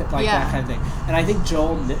then going to, like, that kind of thing. And I think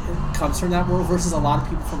Joel comes from that world, versus a lot of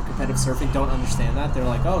people from competitive surfing don't understand that. They're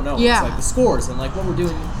like, oh no, it's like the scores and, like, what we're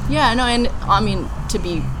doing. Yeah, no, and I mean, to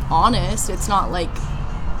be honest, it's not like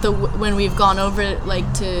when we've gone over,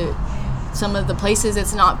 like, to some of the places,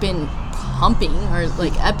 it's not been pumping or,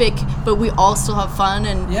 like, epic, but we all still have fun.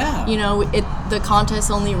 And you know, the contest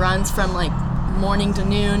only runs from, like, morning to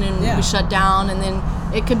noon, and we shut down, and then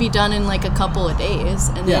it could be done in, like, a couple of days,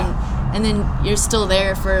 and then you're still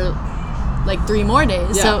there for, like, 3 more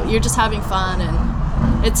days. So you're just having fun,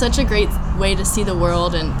 and it's such a great way to see the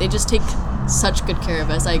world, and they just take such good care of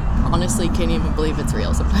us. I honestly can't even believe it's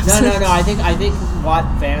real sometimes. No. I think what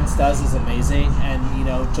Vance does is amazing, and, you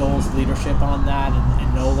know, Joel's leadership on that,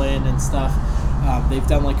 and Nolan and stuff. They've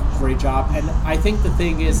done, like, a great job. And I think the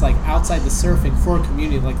thing is, like, outside the surfing, for a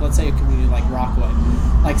community, like, let's say a community like Rockaway,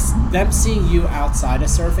 like, them seeing you outside of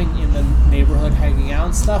surfing in the neighborhood hanging out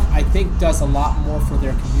and stuff, I think does a lot more for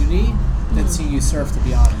their community than seeing you surf, to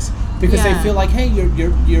be honest. Because they feel like, hey,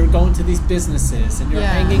 you're going to these businesses and you're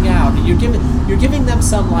hanging out, and you're giving them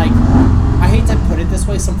some, like, I hate to put it this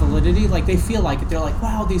way, some validity. Like, they feel like it. They're like,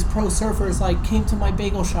 wow, these pro surfers, like, came to my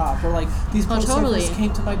bagel shop, or, like, these pro surfers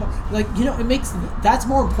came to my like, you know, that's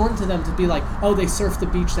more important to them to be like, oh, they surfed the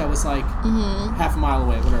beach that was, like, half a mile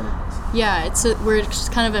away, whatever it is. Yeah, we're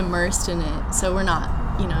just kind of immersed in it, so we're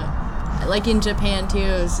not, you know, like in Japan too.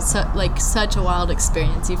 It was such a wild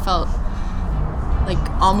experience. You felt like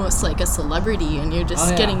almost like a celebrity, and you're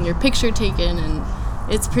just getting your picture taken, and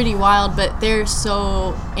it's pretty wild. But they're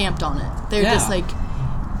so amped on it. They're just, like,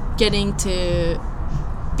 getting to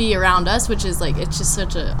be around us, which is, like, it's just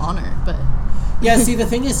such an honor. But yeah, see, the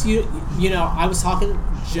thing is, you know, I was talking,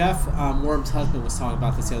 Jeff Worm's husband was talking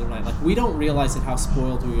about this the other night. Like, we don't realize how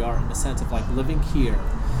spoiled we are in the sense of, like, living here.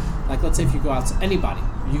 Like, let's say if you go out, anybody,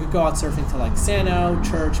 you could go out surfing to, like, Sano,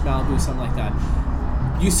 Church, Malibu, something like that.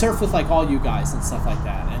 You surf with, like, all you guys and stuff like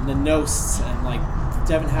that, and the Nosts and, like,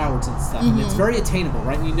 Devin Howards and stuff. And it's very attainable,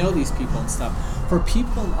 right? And you know these people and stuff. For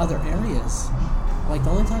people in other areas, like,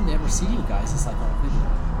 the only time they ever see you guys is, like, on video.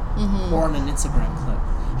 or on an Instagram clip.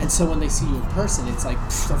 And so when they see you in person, it's like,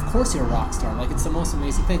 pfft, of course you're a rock star. Like, it's the most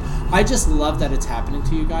amazing thing. I just love that it's happening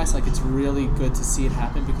to you guys. Like, it's really good to see it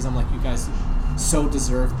happen because I'm like, you guys so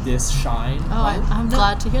deserve this shine. Oh, I'm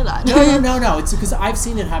glad to hear that. No. It's because I've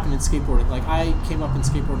seen it happen in skateboarding. Like, I came up in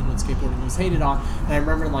skateboarding when skateboarding was hated on. And I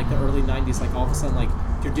remember in, like, the early 90s, like, all of a sudden, like,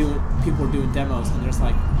 people are doing demos and there's,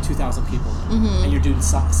 like, 2,000 people there. And you're doing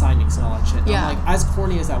signings and all that shit. And Yeah. I'm like, as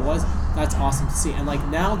corny as that was, that's awesome to see. And like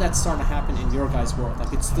now that's starting to happen in your guys' world.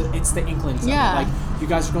 Like it's the inklings. Yeah. Of it. Like you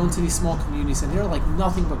guys are going to these small communities and they're like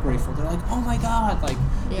nothing but grateful. They're like, oh my god, like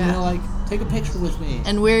Yeah. like take a picture with me.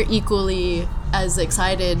 And we're equally as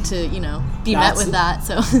excited to, be met with that.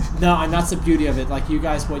 So No, and that's the beauty of it. Like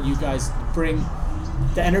what you guys bring,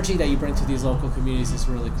 the energy that you bring to these local communities is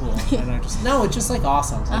really cool. And it's just like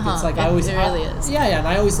awesome. Like it's like It really is. Yeah, and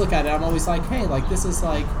I always look at it. I'm always like, hey, like this is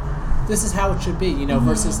how it should be,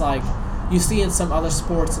 versus like you see in some other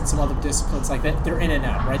sports and some other disciplines, like they're in and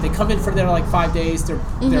out, right? They come in for their like 5 days, they're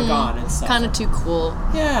gone and stuff. Kind of too cool.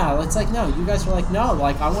 Yeah, it's like no, you guys are like no,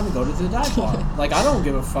 like I want to go to the dive bar. Like I don't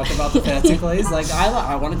give a fuck about the fancy place. Like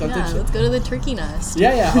I want to go to. Let's go to the Turkey Nest.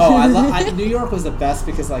 Yeah. Oh, New York was the best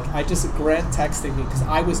because like Grant texting me because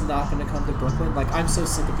I was not going to come to Brooklyn. Like I'm so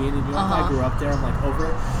sick of being in New York. I grew up there. I'm like over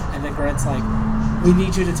it. And then Grant's like, we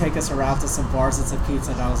need you to take us around to some bars and some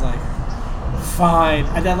pizza. And I was like, fine.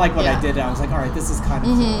 And then like when I did it, I was like, all right, this is kind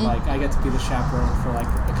of cool. Like I get to be the chaperone for like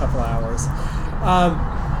a couple hours.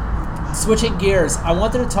 Switching gears, I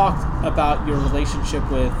wanted to talk about your relationship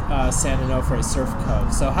with San Onofre Surf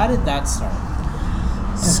Cove. So how did that start?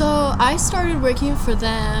 So I started working for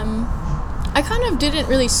them. I kind of didn't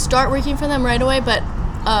really start working for them right away, but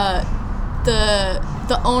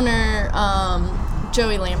the owner,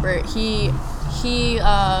 Joey Lambert, we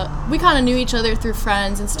kind of knew each other through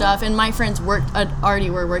friends and stuff, and my friends already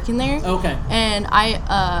were working there. Okay. And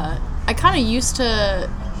I kind of used to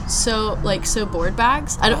sew board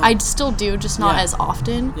bags. I still do, just not as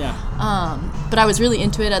often. Yeah. But I was really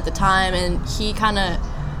into it at the time, and he kind of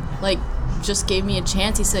like just gave me a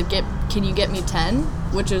chance. He said, "Can you get me 10?"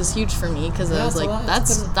 Which was huge for me because I was like,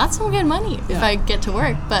 "That's some good money if I get to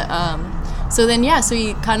work." But so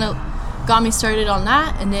he kind of got me started on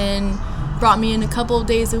that, and then brought me in a couple of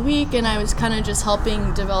days a week, and I was kind of just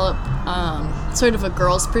helping develop sort of a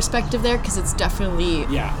girl's perspective there because it's definitely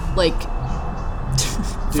like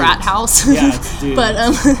frat house, but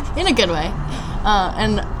in a good way.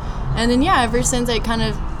 And then ever since I kind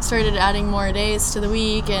of started adding more days to the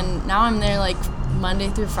week, and now I'm there like Monday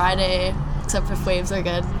through Friday, except if waves are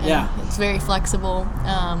good. And it's very flexible.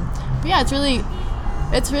 But yeah, it's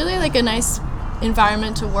really like a nice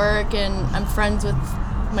environment to work, and I'm friends with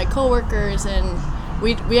my coworkers, and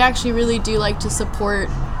we actually really do like to support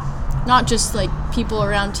not just like people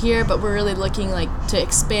around here, but we're really looking like to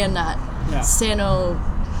expand that Sano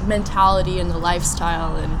mentality and the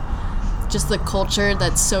lifestyle and just the culture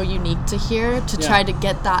that's so unique to here, to try to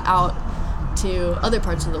get that out to other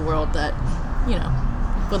parts of the world that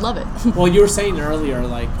would love it. Well, you were saying earlier,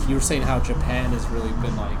 like you were saying how Japan has really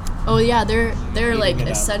been like they're like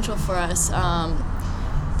essential for us.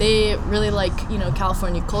 They really like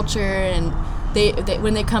California culture, and they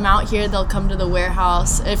when they come out here, they'll come to the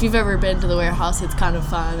warehouse. If you've ever been to the warehouse, it's kind of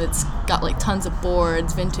fun. It's got like tons of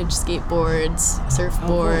boards, vintage skateboards,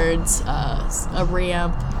 surfboards, a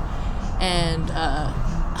ramp, and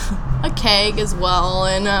a keg as well.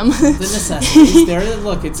 And the necessities there.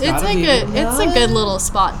 Look, it's a good little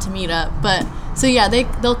spot to meet up. But so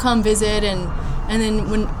they'll come visit, and then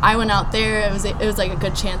when I went out there, it was like a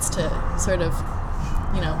good chance to sort of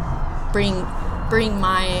bring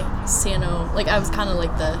my Sano, like I was kind of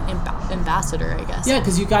like the ambassador, I guess. Yeah,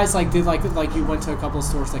 because you guys like did like you went to a couple of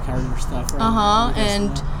stores that carried your stuff, right?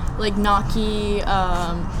 And like Naki,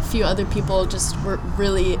 a few other people just were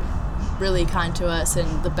really, really kind to us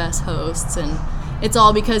and the best hosts, and it's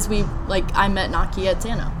all because I met Naki at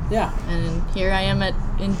Sano. Yeah. And here I am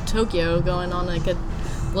in Tokyo going on like a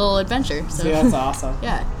little adventure. So that's awesome.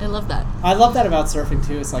 Yeah, I love that. I love that about surfing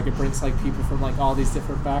too. It's like it brings like people from like all these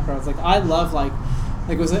different backgrounds. Like I love I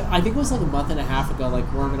think it was like a month and a half ago, like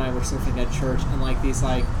Worm and I were surfing at church, and like these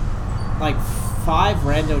like 5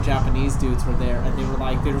 rando Japanese dudes were there, and they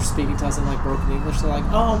were speaking to us in like broken English. They're like,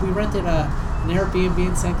 oh, we rented an Airbnb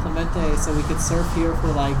in San Clemente so we could surf here for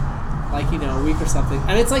like a week or something.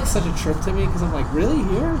 And it's like such a trip to me because I'm like, really,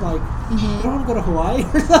 here? Like, you don't want to go to Hawaii?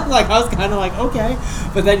 Like, I was kind of like, okay.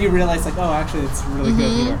 But then you realize like, oh, actually it's really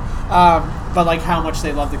good here. But like how much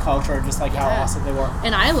they love the culture and just like how awesome they were.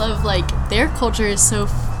 And I love like their culture is so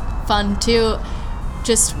fun too.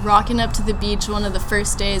 Just rocking up to the beach one of the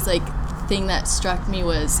first days, like the thing that struck me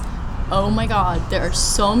was oh my God, there are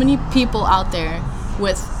so many people out there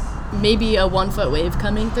with maybe a 1 foot wave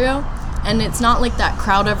coming through, and it's not like that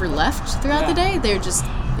crowd ever left throughout the day.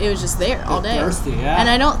 It was just there all day. Thirsty, yeah. And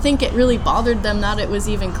I don't think it really bothered them that it was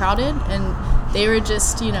even crowded, and they were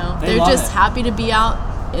just, they're just happy to be out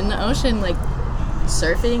in the ocean, like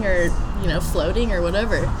surfing or, floating or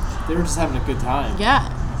whatever. They were just having a good time.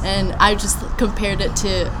 Yeah. And I just compared it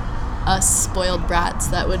to us spoiled brats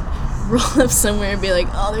that would roll up somewhere and be like,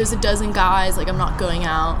 oh, there's a dozen guys, like, I'm not going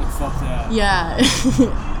out. Like, fuck that. Yeah.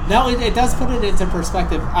 No, it does put it into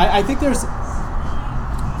perspective. I think there's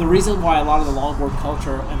the reason why a lot of the longboard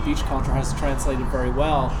culture and beach culture has translated very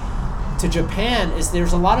well to Japan is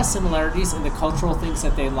there's a lot of similarities in the cultural things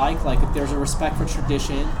that they like there's a respect for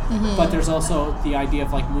tradition, but there's also the idea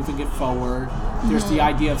of like moving it forward. There's the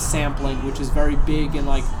idea of sampling, which is very big, and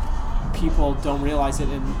like people don't realize it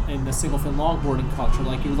in the single fin longboarding culture.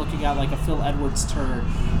 Like you're looking at like a Phil Edwards turn,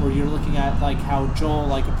 or you're looking at like how Joel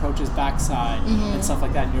like approaches backside and stuff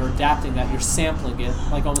like that, and you're adapting that, you're sampling it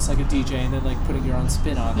like almost like a DJ, and then like putting your own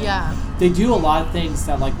spin on it. Yeah. They do a lot of things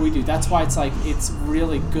that like we do. That's why it's like it's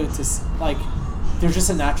really good to like there's just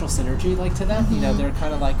a natural synergy like to them. They're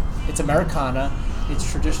kind of like it's Americana,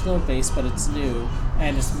 it's traditional based, but it's new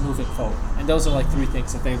and it's moving forward. And those are like three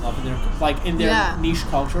things that they love in their like in their niche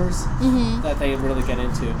cultures that they really get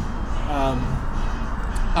into.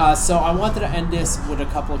 So I wanted to end this with a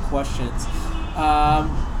couple of questions.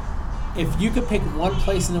 If you could pick one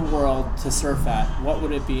place in the world to surf at, what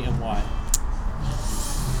would it be and why?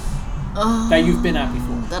 That you've been at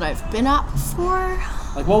before. That I've been at before?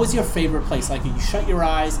 Like, what was your favorite place? Like, you shut your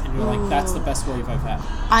eyes and you're like, that's the best wave I've had.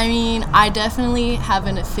 I mean, I definitely have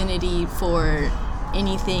an affinity for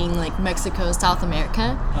anything like Mexico, South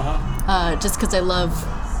America. Just because I love,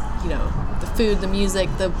 the food, the music,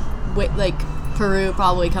 like Peru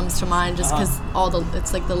probably comes to mind just because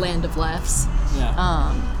it's like the land of lefts.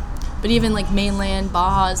 Yeah. But even like mainland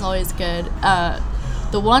Baja is always good.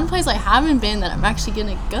 The one place I haven't been that I'm actually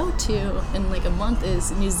gonna go to in like a month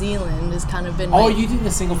is New Zealand. Has kind of been. Oh, you doing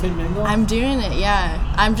the single fin mingle? I'm doing it.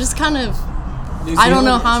 Yeah, I'm just kind of. I don't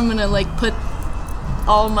know how I'm gonna like put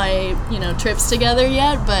all my trips together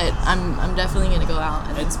yet, but I'm definitely gonna go out.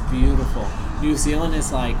 And it's beautiful. New Zealand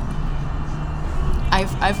is like.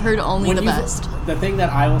 I've heard only the best. The thing that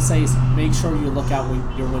I will say is make sure you look out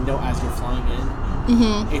your window as you're flying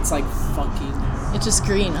in. It's like fucking. It's just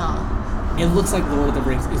green, huh? It looks like Lord of the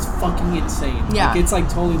Rings. It's fucking insane. Yeah. Like, it's like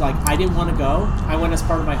totally like, I didn't want to go. I went as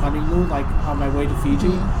part of my honeymoon, like on my way to Fiji.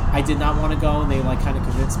 I did not want to go, and they like kind of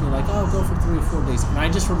convinced me, like, oh, go for 3 or 4 days. And I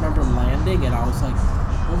just remember landing, and I was like,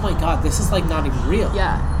 oh my God, this is like not even real.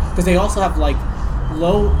 Yeah. Because they also have like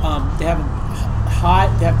low, they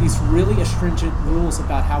have these really astringent rules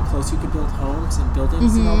about how close you can build homes and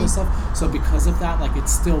buildings and all this stuff. So because of that, like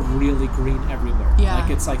it's still really green everywhere. Yeah. Like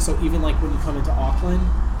it's like, so even like when you come into Auckland,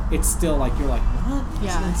 it's still like, you're like, what?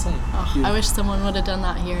 Yeah. It's insane. Oh, I wish someone would have done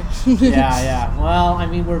that here. Yeah. Well, I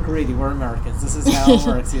mean, we're greedy. We're Americans. This is how it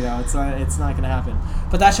works, It's not going to happen.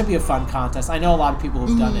 But that should be a fun contest. I know a lot of people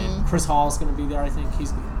who've done it. Chris Hall's going to be there. I think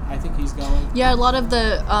he's going. Yeah, a lot of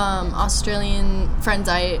the Australian friends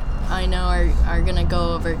I know are going to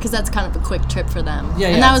go over because that's kind of a quick trip for them. Yeah,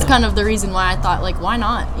 and that was kind of the reason why I thought, like, why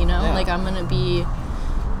not? Yeah. Like I'm going to be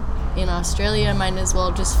in Australia, I might as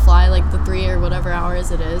well just fly like the 3 or whatever hours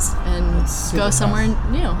it is and go somewhere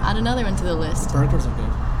new. Add another one to the list. The burgers are good.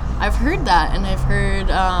 I've heard that, and I've heard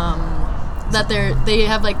that they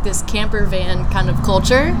have like this camper van kind of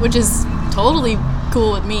culture, which is totally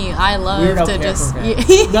cool with me. I love Weirdo to just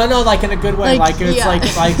no, like in a good way. Like it's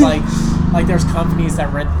like there's companies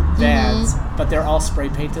that rent vans, but they're all spray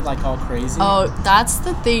painted like all crazy. Oh, that's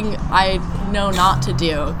the thing I know not to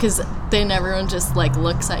do, because then everyone just like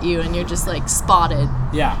looks at you and you're just like spotted.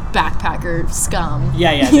 Yeah. Backpacker scum.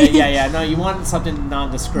 Yeah. No, you want something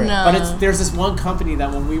nondescript. No. But there's this one company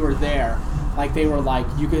that when we were there, like they were like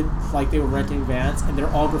they were renting vans and they're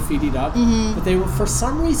all graffitied up, but they were for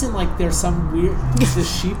some reason like there's some weird the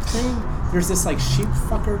sheep thing. There's this like sheep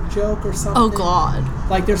fucker joke or something. Oh God.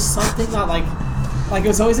 Like there's something that like it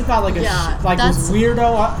was always about like this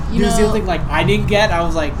weirdo New Zealand thing. Like I didn't get. I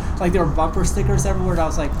was like there were bumper stickers everywhere. And I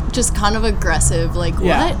was like just kind of aggressive. Like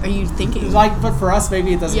what are you thinking? Like, but for us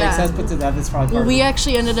maybe it doesn't make sense. But to them it's probably. Well, we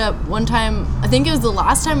actually ended up one time. I think it was the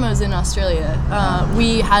last time I was in Australia.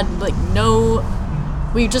 We had like no.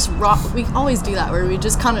 We just we always do that where we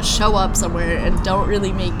just kind of show up somewhere and don't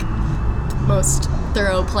really make most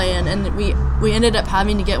thorough plan, and we ended up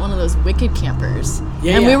having to get one of those Wicked campers.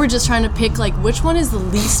 Yeah, and yeah. we were just trying to pick like which one is the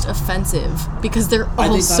least offensive because they're I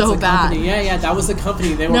all think that's so the bad. company. Yeah, that was the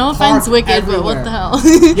company. They were No offense, parked Wicked, but everywhere. what the hell?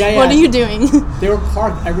 Yeah. What are you doing? They were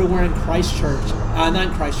parked everywhere in Christchurch. Not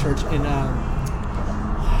in Christchurch, in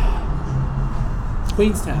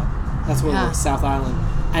Queenstown. That's where we Yeah. were, South Island.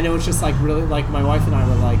 And it was just like really, like my wife and I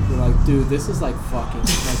were like, dude, this is like fucking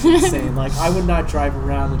like insane. Like I would not drive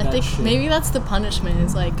around in I that think shit. maybe that's the punishment.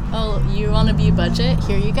 Is like, oh, you want to be budget?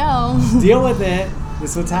 Here you go. Deal with it.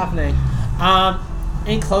 This is what's happening.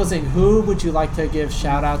 In closing, who would you like to give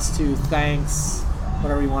shout outs to? Thanks,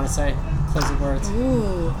 whatever you want to say. Closing words.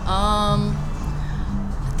 Ooh,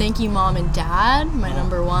 thank you, Mom and Dad, my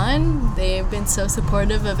number one. They've been so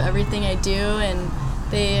supportive of everything I do, and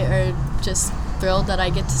they are just thrilled that I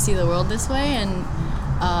get to see the world this way. And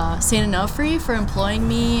San Onofre for employing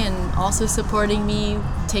me and also supporting me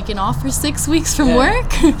taking off for 6 weeks from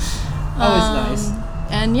work. Always nice.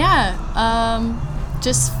 And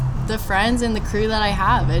just the friends and the crew that I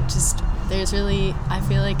have. I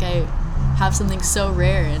feel like I have something so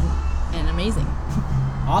rare and amazing.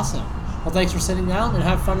 Awesome. Well, thanks for sitting down and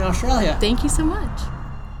have fun in Australia. Thank you so much.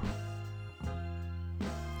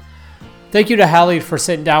 Thank you to Hallie for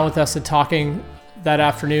sitting down with us and talking that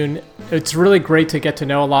afternoon. It's really great to get to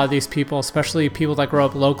know a lot of these people, especially people that grow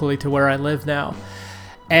up locally to where I live now.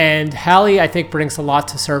 And Hallie, I think, brings a lot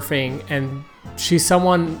to surfing, and she's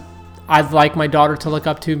someone I'd like my daughter to look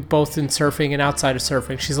up to, both in surfing and outside of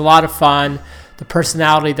surfing. She's a lot of fun. The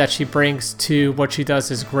personality that she brings to what she does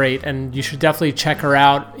is great, and you should definitely check her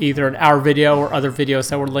out either in our video or other videos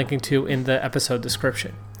that we're linking to in the episode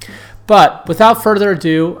description. But without further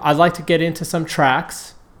ado, I'd like to get into some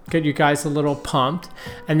tracks, get you guys a little pumped,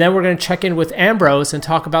 and then we're going to check in with Ambrose and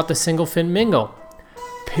talk about the Single Fin Mingle.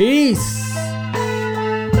 Peace!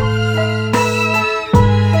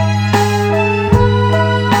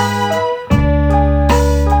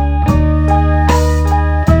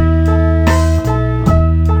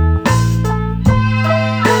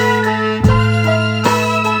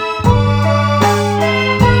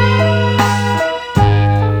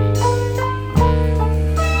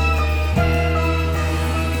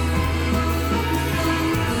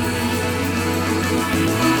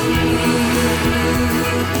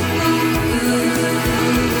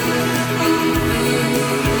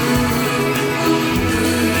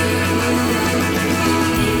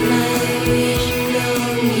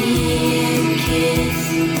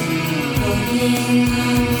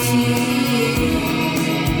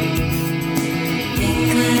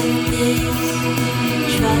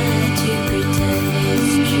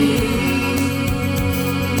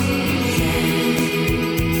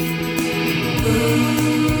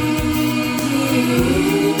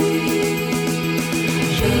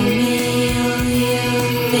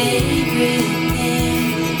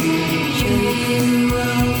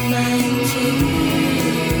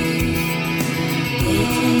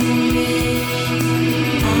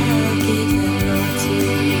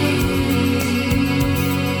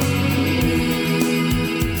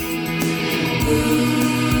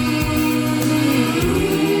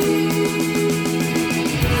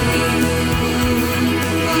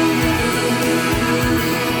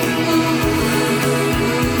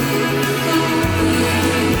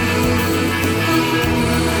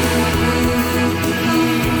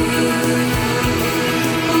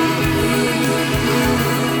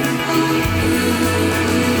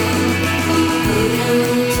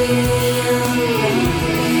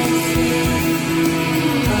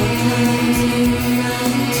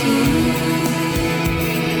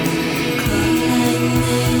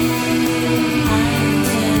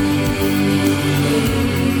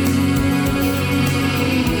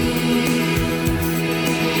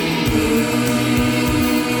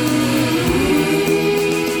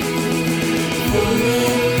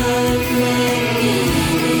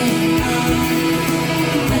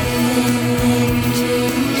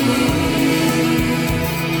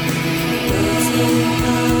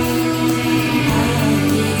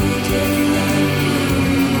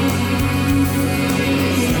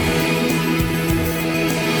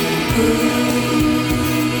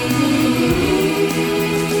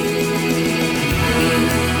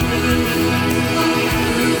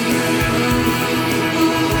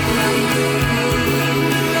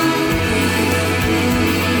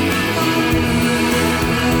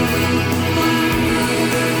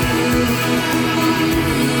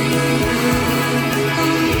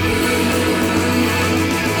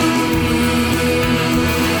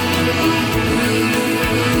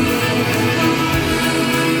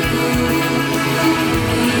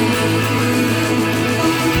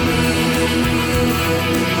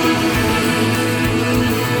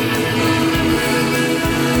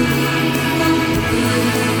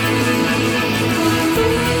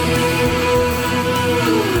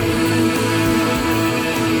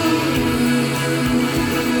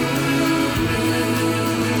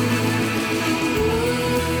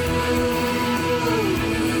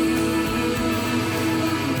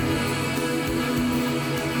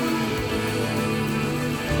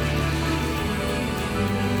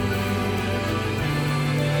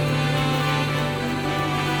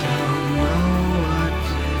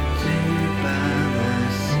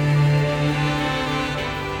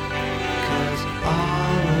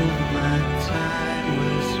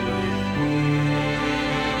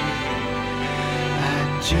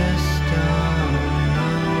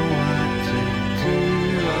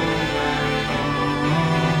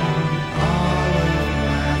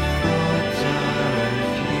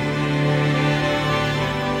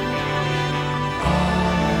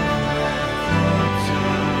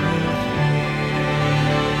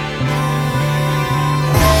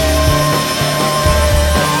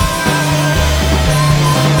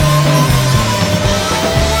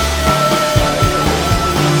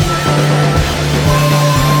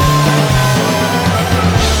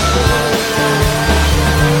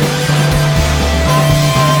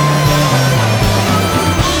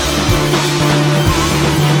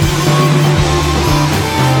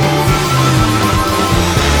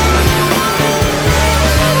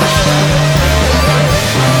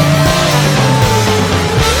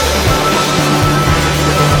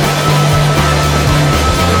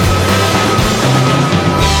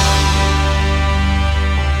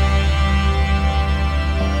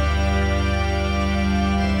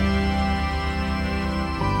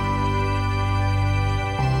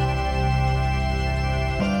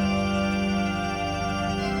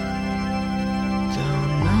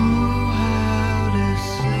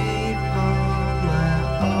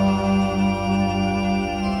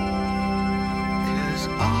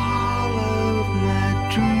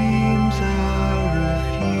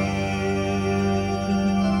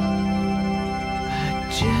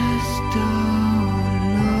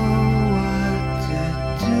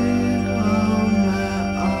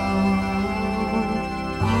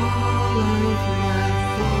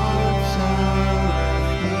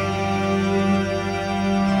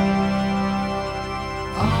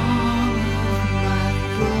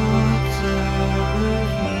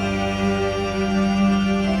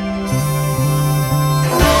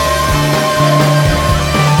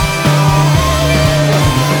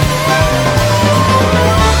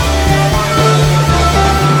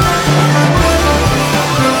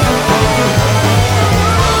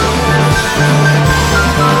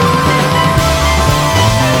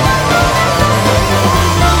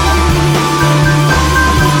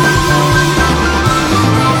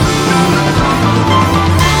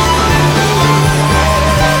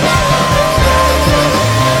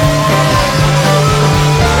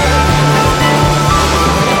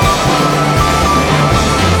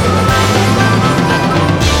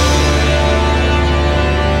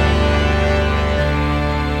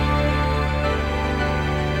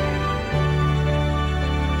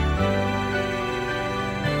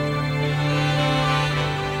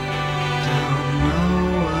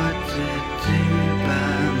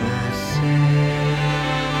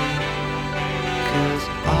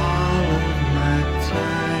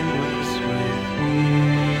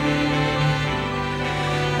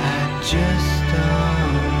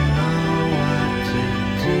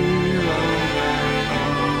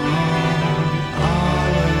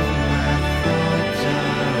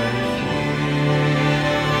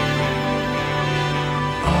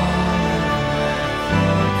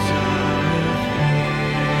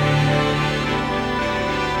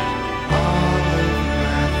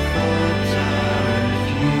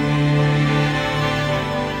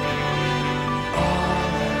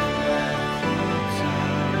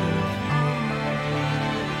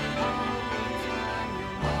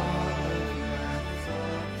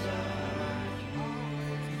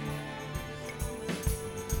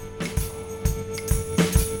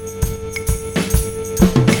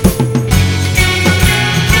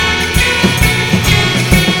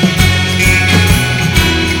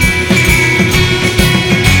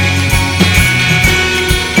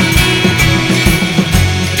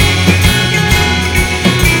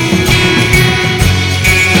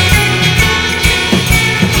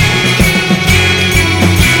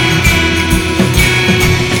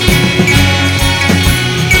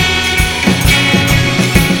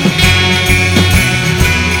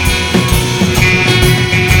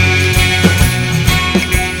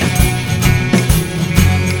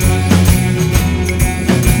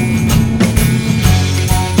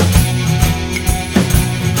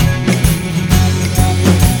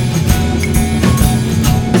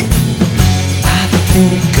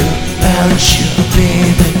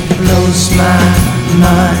 blows my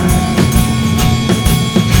mind.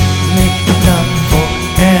 Make it up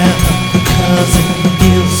forever, 'cause it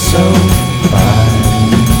feels so fine.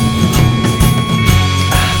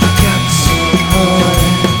 I've got some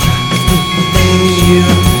honey, the things you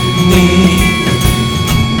need.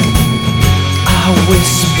 I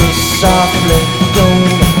whisper softly,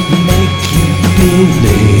 gonna make you believe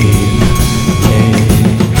me.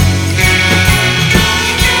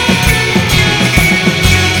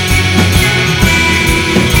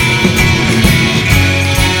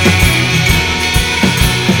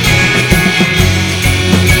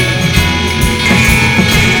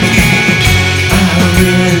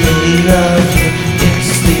 Love you,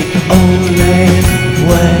 it's the only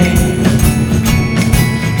way.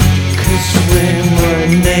 'Cause we were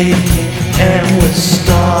naked and we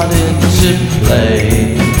started to play.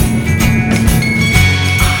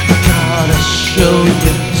 I gotta show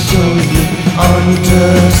you so you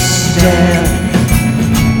understand.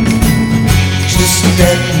 Just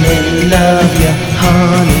let me love you,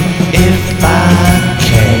 honey, if I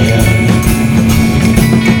can.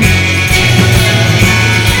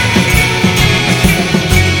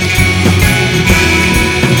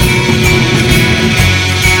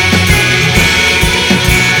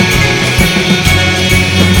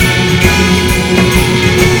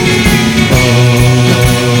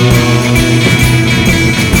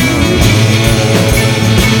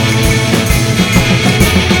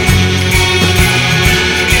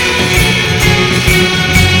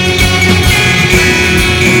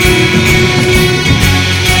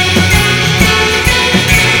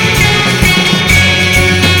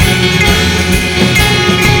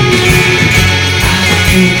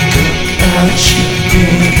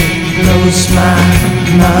 Blows my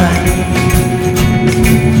mind.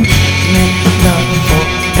 Make love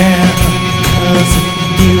forever, 'cause it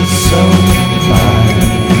feels so fine.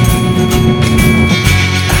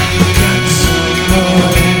 I've got some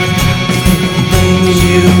honey, the things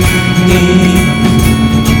you need.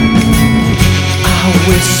 I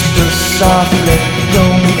whisper softly,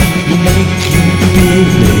 gonna make you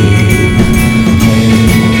believe me.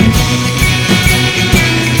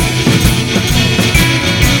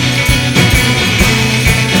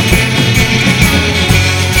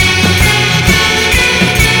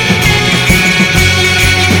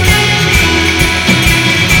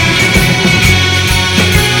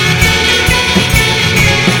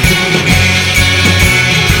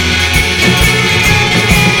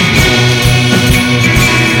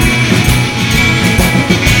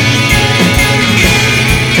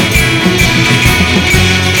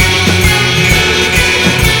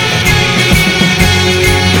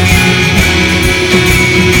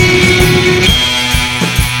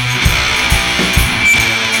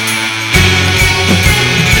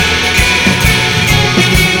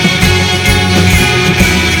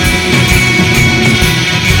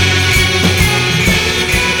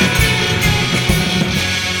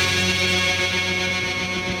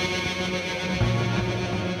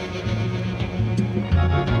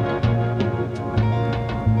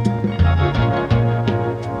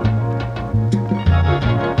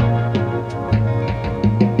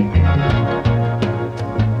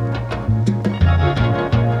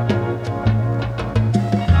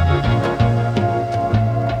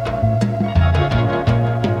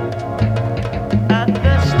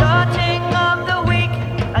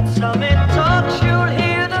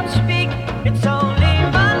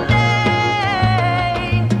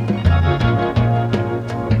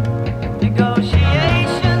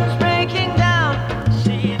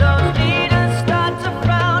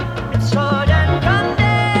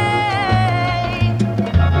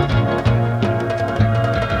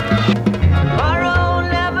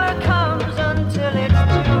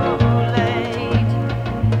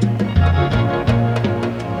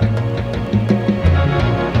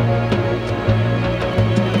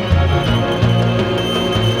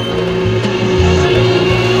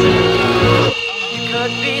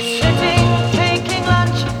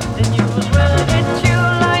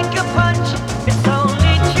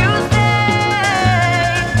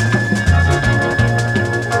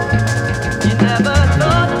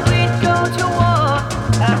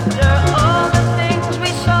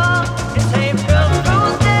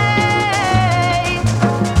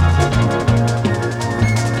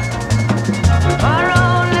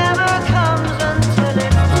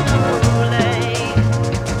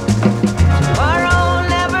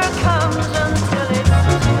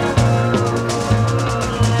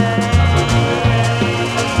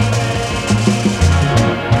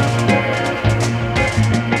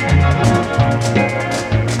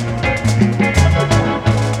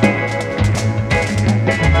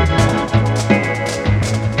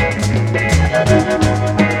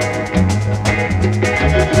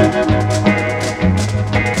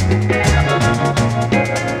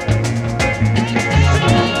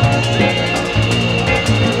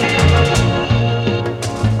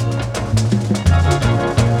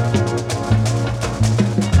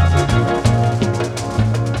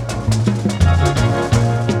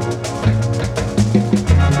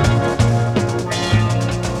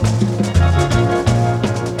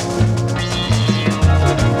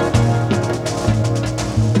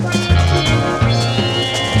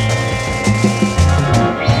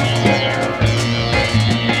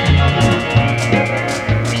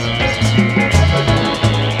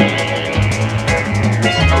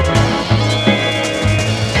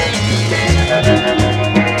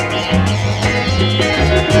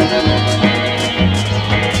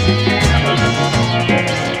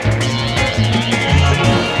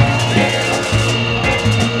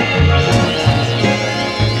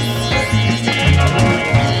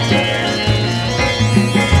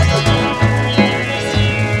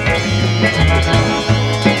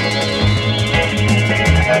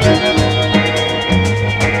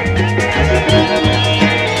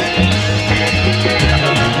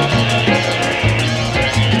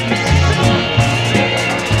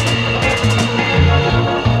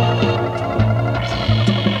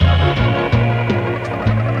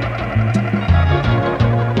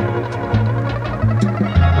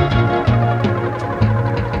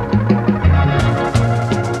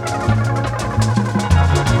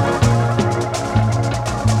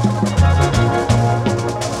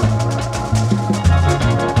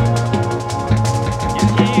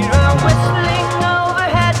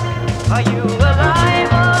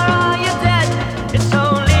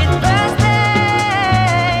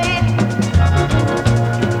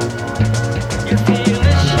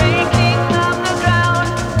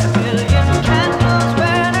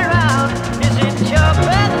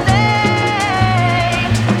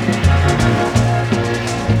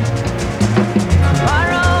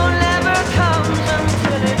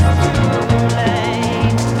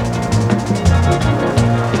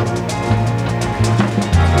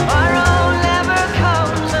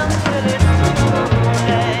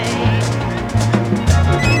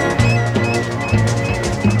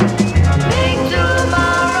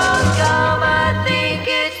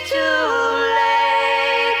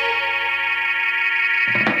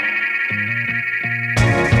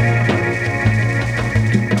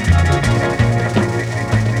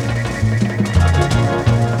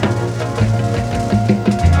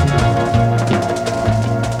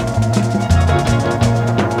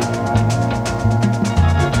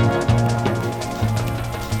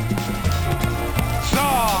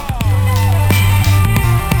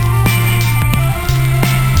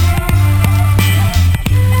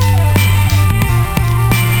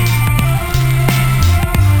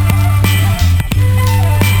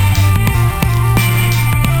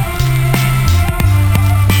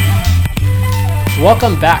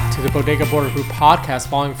 Welcome back to the Bodega Border Crew podcast,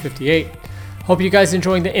 volume 58. Hope you guys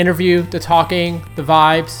enjoying the interview, the talking, the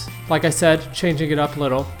vibes. Like I said, changing it up a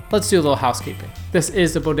little. Let's do a little housekeeping. This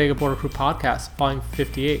is the Bodega Border Crew podcast, volume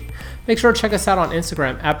 58. Make sure to check us out on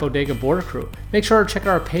Instagram at Bodega Border Crew. Make sure to check out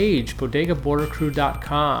our page,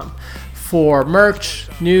 bodegabordercrew.com, for merch,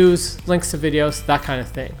 news, links to videos, that kind of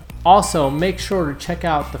thing. Also, make sure to check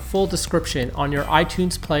out the full description on your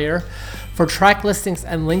iTunes player for track listings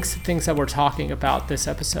and links to things that we're talking about this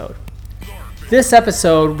episode. This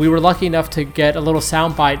episode, we were lucky enough to get a little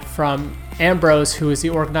soundbite from Ambrose, who is the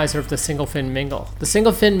organizer of the Single Fin Mingle. The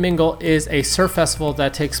Single Fin Mingle is a surf festival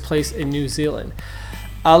that takes place in New Zealand.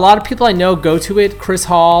 A lot of people I know go to it. Chris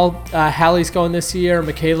Hall, Hallie's going this year,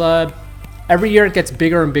 Michaela. Every year it gets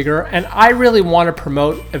bigger and bigger, and I really want to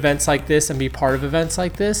promote events like this and be part of events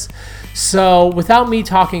like this. So without me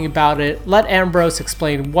talking about it, let Ambrose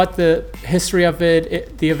explain what the history of the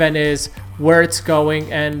event is, where it's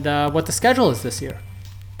going, and what the schedule is this year.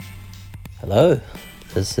 Hello,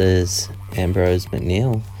 this is Ambrose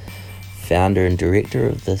McNeil, founder and director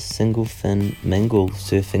of the Single Fin Mingle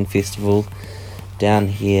Surfing Festival down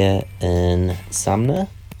here in Sumner,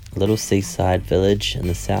 a little seaside village in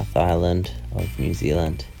the South Island of New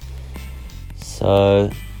Zealand.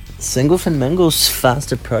 So, Single Fin Mingle's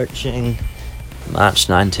fast approaching March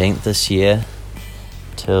 19th this year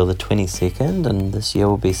till the 22nd, and this year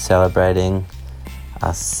we'll be celebrating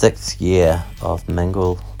our 6th year of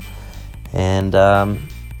Mingle, and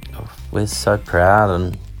we're so proud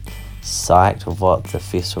and psyched of what the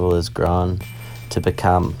festival has grown to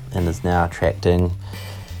become and is now attracting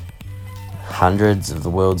hundreds of the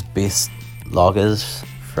world's best loggers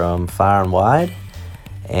from far and wide,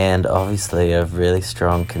 and obviously a really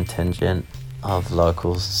strong contingent of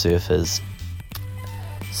local surfers.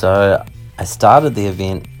 So I started the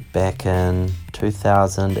event back in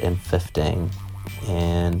 2015,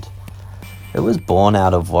 and it was born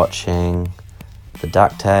out of watching the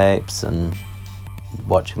duct tapes and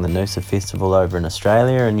watching the Noosa Festival over in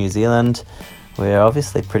Australia and New Zealand. We're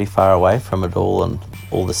obviously pretty far away from it all, and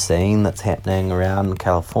all the scene that's happening around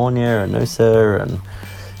California and Noosa and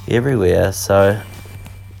everywhere. So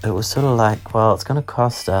it was sort of like, well, it's going to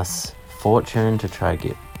cost us a fortune to try to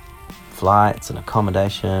get flights and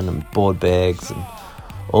accommodation and board bags and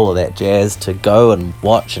all of that jazz to go and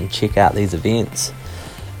watch and check out these events.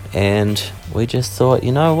 And we just thought,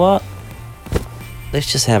 you know what?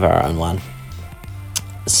 Let's just have our own one.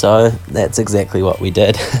 So that's exactly what we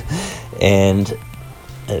did. And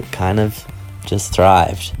it kind of just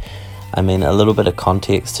thrived. I mean, a little bit of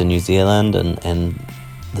context to New Zealand and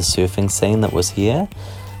the surfing scene that was here.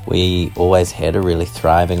 We always had a really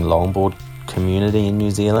thriving longboard community in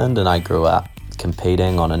New Zealand, and I grew up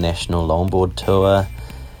competing on a national longboard tour,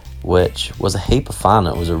 which was a heap of fun.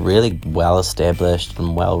 It was a really well-established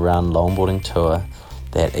and well-run longboarding tour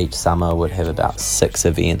that each summer would have about 6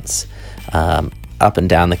 events up and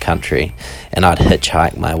down the country, and I'd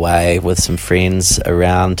hitchhike my way with some friends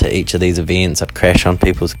around to each of these events. I'd crash on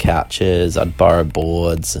people's couches, I'd borrow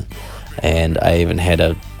boards, and I even had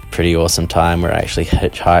a pretty awesome time where I actually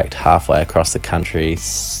hitchhiked halfway across the country,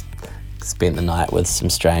 spent the night with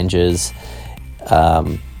some strangers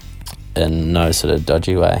in no sort of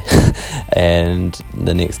dodgy way, and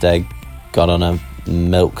the next day got on a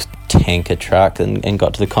milk tanker truck and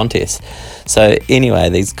got to the contest. So anyway,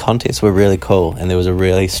 these contests were really cool, and there was a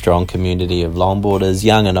really strong community of longboarders,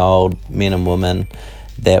 young and old, men and women,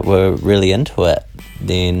 that were really into it.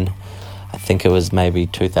 Then I think it was maybe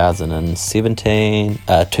 2013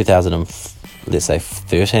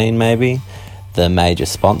 maybe, the major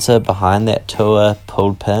sponsor behind that tour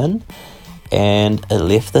pulled pin, and it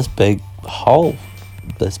left this big hole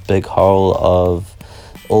of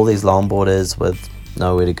all these longboarders with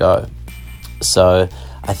nowhere to go. So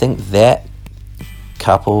I think that,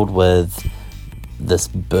 coupled with this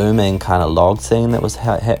booming kind of log scene that was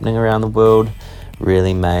happening around the world,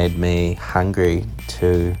 really made me hungry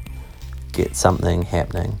to get something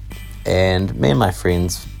happening. And me and my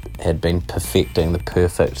friends had been perfecting the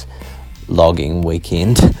perfect logging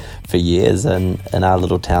weekend for years in our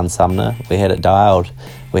little town Sumner. We had it dialed.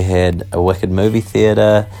 We had a wicked movie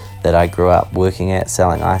theatre that I grew up working at,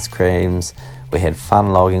 selling ice creams. We had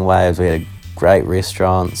fun logging waves. We had great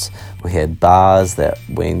restaurants. We had bars that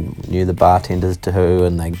we knew the bartenders to who,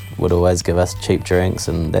 and they would always give us cheap drinks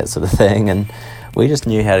and that sort of thing. And we just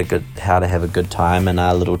knew how to have a good time in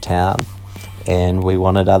our little town, and we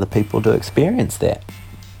wanted other people to experience that.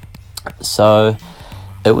 So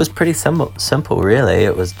it was pretty simple really.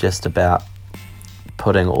 It was just about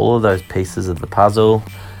putting all of those pieces of the puzzle,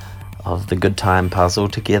 of the good time puzzle,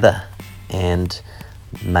 together and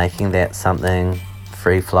making that something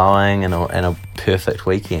free-flowing and a perfect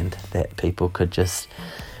weekend that people could just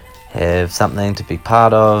have something to be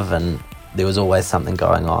part of, and there was always something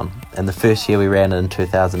going on. And the first year we ran it in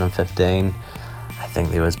 2015, I think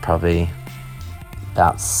there was probably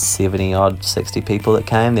about 60 people that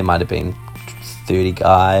came. There might have been 30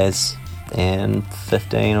 guys and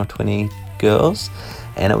 15 or 20 girls,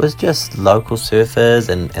 and it was just local surfers,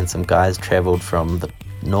 and some guys travelled from the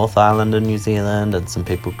North Island in New Zealand, and some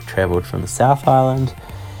people travelled from the South Island,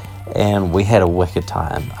 and we had a wicked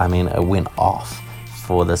time. I mean, it went off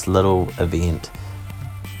for this little event.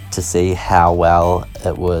 To see how well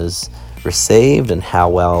it was received and how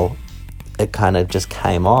well it kind of just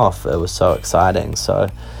came off, it was so exciting. So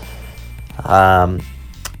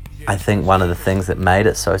I think one of the things that made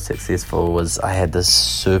it so successful was I had this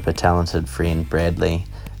super talented friend, Bradley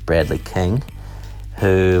King,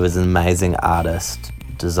 who was an amazing artist,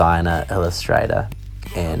 designer, illustrator,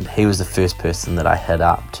 and he was the first person that I hit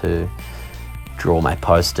up to draw my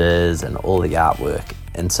posters and all the artwork.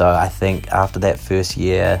 And so I think after that first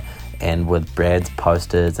year, and with Brad's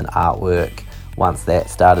posters and artwork, once that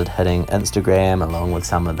started hitting Instagram, along with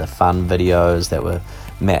some of the fun videos that were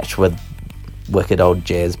matched with wicked old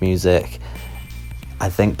jazz music, I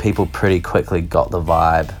think people pretty quickly got the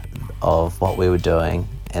vibe of what we were doing,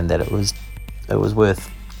 and that it was worth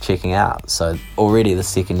checking out. So already the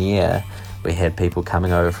second year, we had people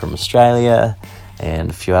coming over from Australia,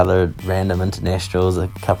 and a few other random internationals. A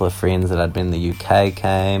couple of friends that I'd been in the UK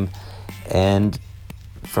came, and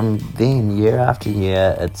from then, year after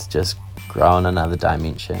year, it's just grown another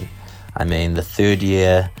dimension. I mean, the third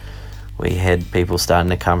year, we had people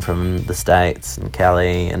starting to come from the States and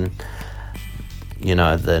Cali, and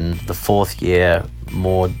then the fourth year,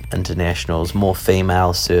 more internationals, more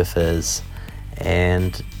female surfers,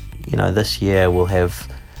 and this year we'll have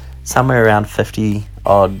somewhere around 50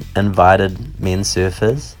 odd invited men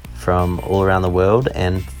surfers from all around the world,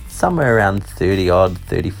 and somewhere around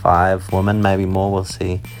 35 women, maybe more. We'll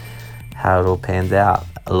see how it all pans out.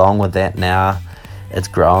 Along with that, now it's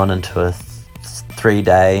grown into a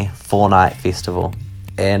 3-day, 4-night festival,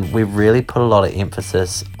 and we've really put a lot of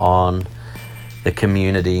emphasis on the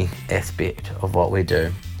community aspect of what we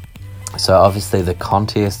do. So obviously the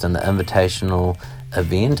contest and the invitational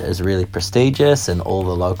event is really prestigious, and all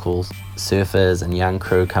the local surfers and young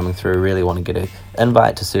crew coming through really want to get an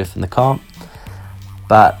invite to surf in the comp.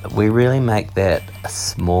 But we really make that a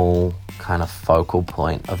small kind of focal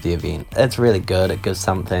point of the event. It's really good. It gives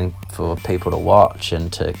something for people to watch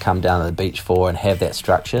and to come down to the beach for, and have that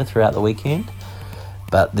structure throughout the weekend.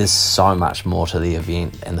 But there's so much more to the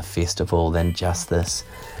event and the festival than just this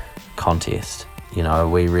contest.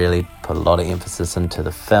 We really put a lot of emphasis into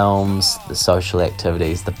the films, the social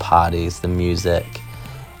activities, the parties, the music,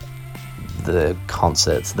 the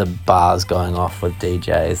concerts, the bars going off with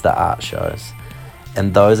DJs, the art shows.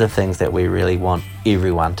 And those are things that we really want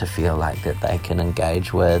everyone to feel like that they can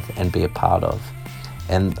engage with and be a part of.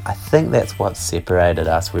 And I think that's what separated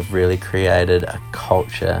us. We've really created a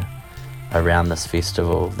culture around this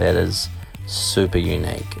festival that is super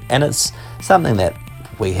unique. And it's something that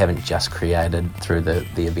we haven't just created through the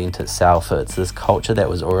event itself. It's this culture that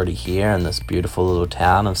was already here in this beautiful little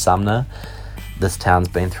town of Sumner. This town's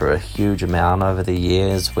been through a huge amount over the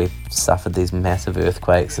years. We've suffered these massive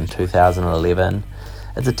earthquakes in 2011.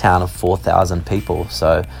 It's a town of 4,000 people,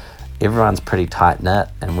 so everyone's pretty tight-knit,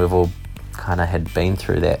 and we've all kind of had been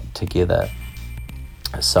through that together.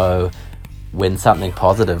 So when something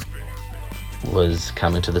positive was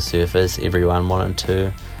coming to the surface, everyone wanted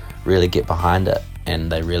to really get behind it,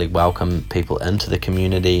 and they really welcome people into the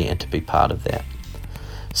community and to be part of that.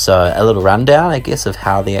 So a little rundown, I guess, of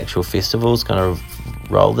how the actual festival is going to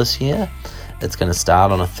roll this year. It's going to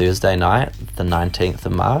start on a Thursday night, the 19th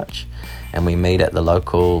of March, and we meet at the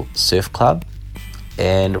local surf club,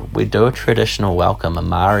 and we do a traditional welcome, a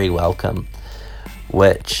Maori welcome,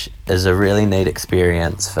 which is a really neat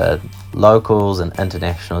experience for locals and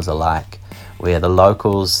internationals alike, where the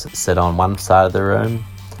locals sit on one side of the room,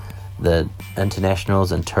 the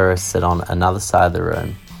internationals and tourists sit on another side of the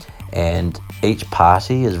room, and each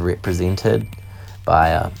party is represented by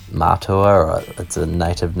a matua, or it's a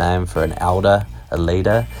native name for an elder, a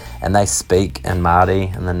leader, and they speak in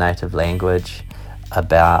Māori, in the native language,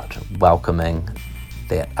 about welcoming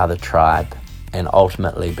that other tribe and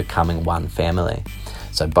ultimately becoming one family.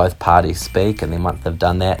 So both parties speak, and then once they've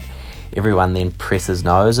done that, everyone then presses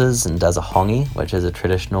noses and does a hongi, which is a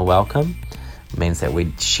traditional welcome. It means that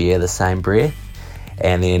we share the same breath,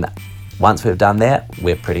 and then once we've done that,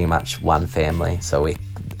 we're pretty much one family. So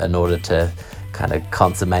in order to kind of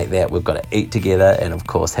consummate that, we've got to eat together and of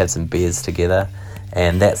course have some beers together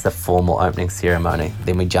and that's the formal opening ceremony.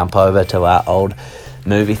 Then we jump over to our old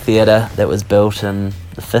movie theatre that was built in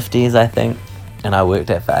the 50s, I think, and I worked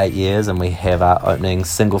at for 8 years, and we have our opening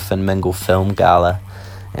Single Fin Mingle film gala,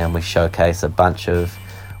 and we showcase a bunch of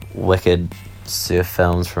wicked surf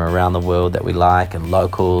films from around the world that we like, and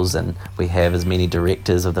locals, and we have as many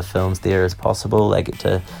directors of the films there as possible. They get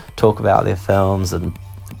to talk about their films, and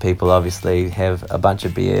people obviously have a bunch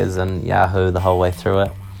of beers and Yahoo the whole way through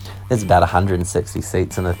it. There's about 160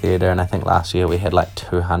 seats in the theatre, and I think last year we had like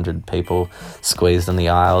 200 people squeezed in the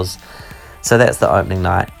aisles. So that's the opening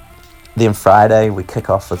night. Then Friday we kick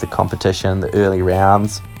off with the competition, the early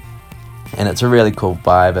rounds, and it's a really cool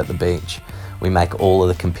vibe at the beach. We make all of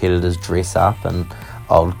the competitors dress up in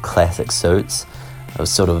old classic suits. I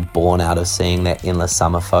was sort of born out of seeing that Endless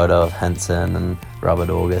Summer photo of Hinson and Robert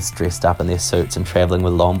August dressed up in their suits and travelling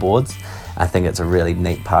with longboards. I think it's a really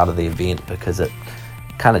neat part of the event because it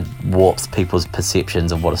kind of warps people's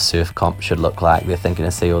perceptions of what a surf comp should look like. They're thinking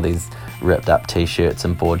to see all these ripped up t-shirts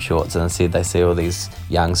and board shorts, and instead they see all these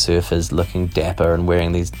young surfers looking dapper and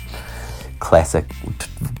wearing these classic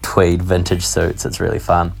tweed vintage suits. It's really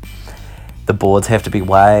fun. The boards have to be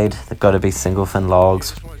weighed, they've got to be single fin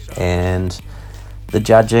logs, and the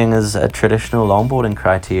judging is a traditional longboarding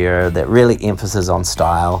criteria that really emphasizes on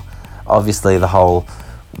style. Obviously the whole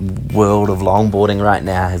world of longboarding right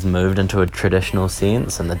now has moved into a traditional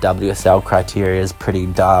sense, and the WSL criteria is pretty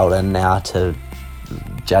dialed in now to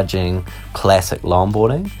judging classic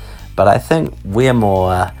longboarding, but I think we're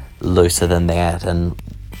more looser than that, and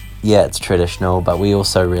yeah, it's traditional, but we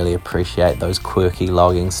also really appreciate those quirky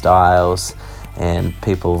logging styles and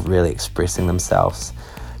people really expressing themselves.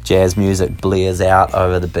 Jazz music blares out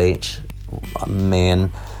over the beach.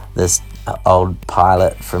 Man, this old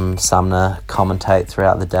pilot from Sumner commentate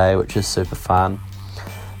throughout the day, which is super fun.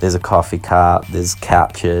 There's a coffee cart, there's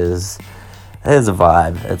couches, there's a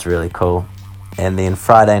vibe. It's really cool. And then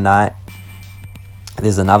Friday night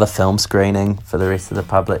there's another film screening for the rest of the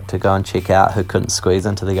public to go and check out who couldn't squeeze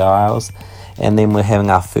into the aisles. And then we're having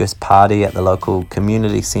our first party at the local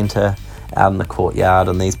community centre out in the courtyard,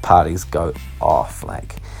 and these parties go off.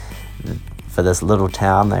 Like, for this little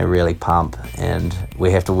town, they really pump, and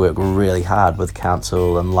we have to work really hard with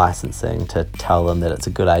council and licensing to tell them that it's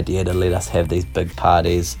a good idea to let us have these big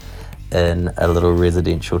parties in a little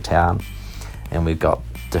residential town. And we've got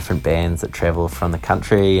different bands that travel from the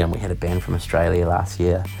country, and we had a band from Australia last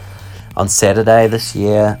year. On Saturday this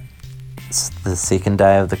year, it's the second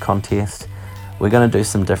day of the contest, we're going to do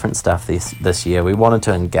some different stuff this year. We wanted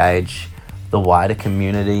to engage the wider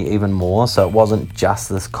community even more, so it wasn't just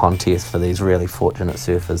this contest for these really fortunate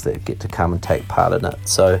surfers that get to come and take part in it.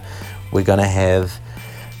 So we're going to have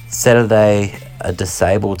Saturday a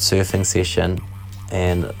disabled surfing session,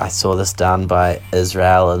 and I saw this done by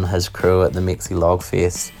Israel and his crew at the Mexi Log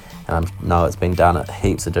Fest, and I know it's been done at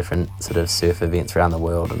heaps of different sort of surf events around the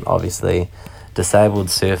world. And obviously disabled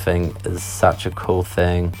surfing is such a cool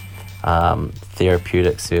thing,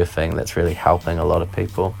 therapeutic surfing that's really helping a lot of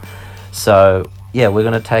people. So yeah, we're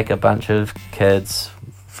going to take a bunch of kids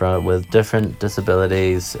with different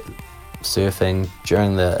disabilities surfing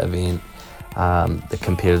during the event. The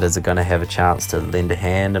competitors are going to have a chance to lend a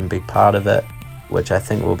hand and be part of it, which I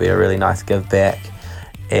think will be a really nice give back.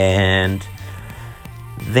 And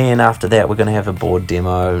then after that, we're going to have a board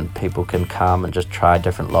demo, and people can come and just try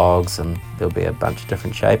different logs, and there'll be a bunch of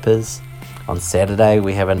different shapers. On Saturday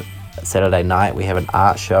night we have an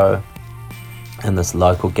art show in this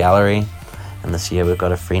local gallery, and this year we've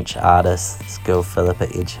got a French artist, Skill Philippa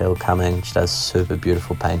Edgehill, coming. She does super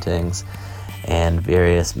beautiful paintings and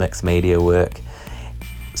various mixed media work.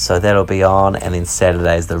 So that'll be on, and then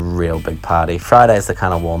Saturday's the real big party. Friday's the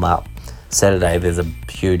kind of warm up. Saturday there's a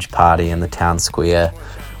huge party in the town square.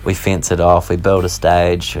 We fence it off, we build a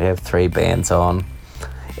stage, we have 3 bands on,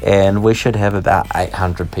 and we should have about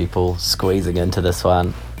 800 people squeezing into this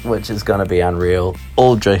one, which is going to be unreal.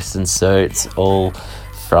 All dressed in suits, all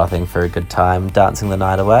frothing for a good time, dancing the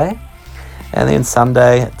night away. And then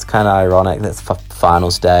Sunday, it's kind of ironic, that's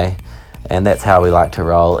finals day, and that's how we like to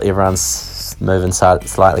roll. Everyone's moving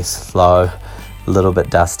slightly slow, a little bit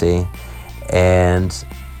dusty, and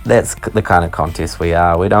that's the kind of contest we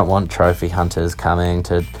are. We don't want trophy hunters coming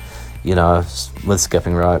to, with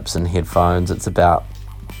skipping ropes and headphones. It's about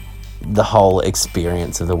the whole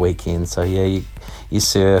experience of the weekend. So yeah, you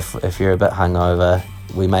surf. If you're a bit hungover,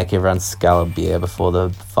 we make everyone scull a beer before the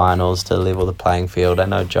finals to level the playing field. I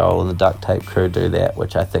know Joel and the Duct Tape crew do that,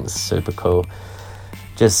 which I think is super cool.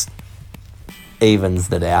 Just evens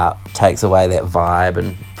that out, takes away that vibe,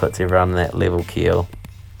 and puts everyone on that level keel.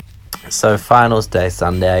 So finals day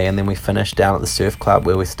Sunday, and then we finished down at the surf club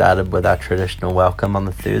where we started with our traditional welcome on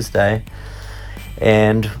the Thursday.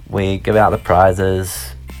 And we give out the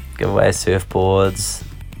prizes, give away surfboards,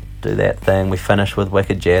 do that thing. We finish with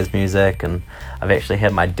wicked jazz music, and I've actually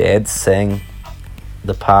had my dad sing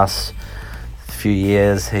the past few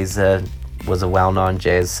years. He's was a well-known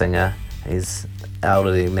jazz singer. He's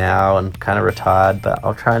elderly now and kind of retired, but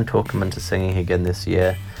I'll try and talk him into singing again this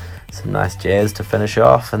year. Some nice jazz to finish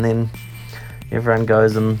off, and then everyone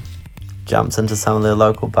goes and jumps into some of their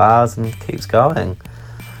local bars and keeps going.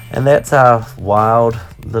 And that's our wild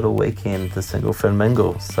little weekend, the Single Fin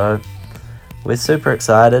Mingle. So we're super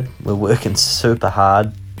excited. We're working super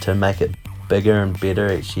hard to make it bigger and better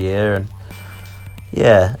each year. And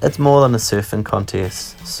yeah, it's more than a surfing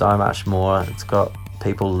contest, so much more. It's got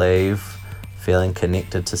people leave feeling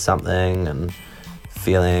connected to something and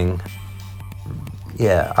feeling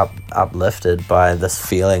uplifted by this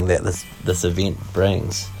feeling that this event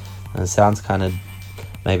brings. And it sounds kind of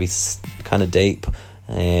deep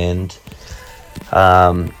and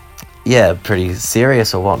pretty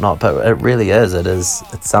serious or whatnot, but it really is.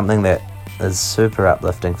 It's something that is super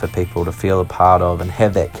uplifting for people to feel a part of and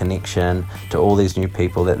have that connection to all these new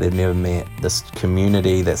people that they've never met, this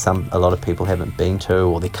community that a lot of people haven't been to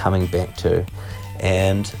or they're coming back to.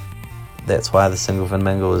 And that's why the Single Fin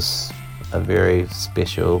Mingle is a very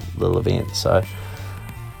special little event. So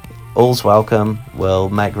all's welcome. We'll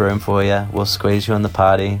make room for you. We'll squeeze you in the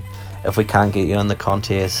party. If we can't get you in the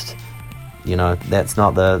contest, that's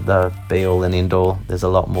not the be all and end all. There's a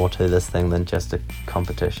lot more to this thing than just a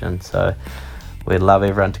competition. So we'd love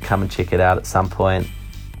everyone to come and check it out at some point.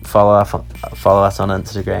 Follow us on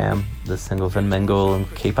Instagram, the Single Fin Mingle,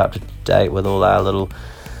 and keep up to date with all our little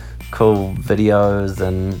cool videos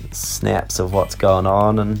and snaps of what's going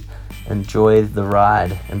on, and enjoy the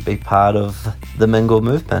ride and be part of the Mingle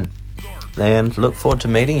movement. And look forward to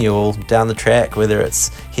meeting you all down the track, whether it's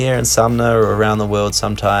here in Sumner or around the world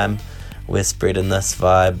sometime. We're spreading this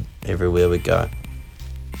vibe everywhere we go.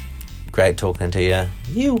 Great talking to you.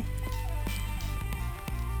 You.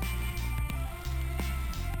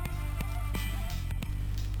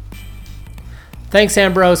 Thanks,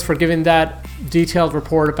 Ambrose, for giving that detailed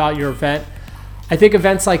report about your event. I think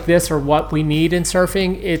events like this are what we need in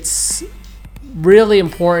surfing. It's really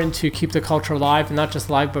important to keep the culture alive, and not just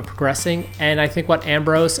alive, but progressing. And I think what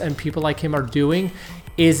Ambrose and people like him are doing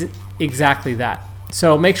is exactly that.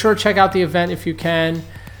 So make sure to check out the event if you can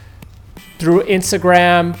through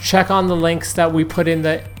Instagram. Check on the links that we put in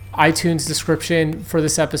the iTunes description for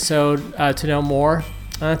this episode to know more.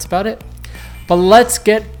 That's about it. But let's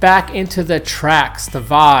get back into the tracks, the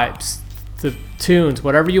vibes, the tunes,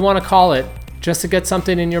 whatever you want to call it, just to get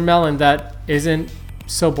something in your melon that isn't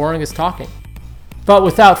so boring as talking. But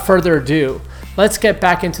without further ado, let's get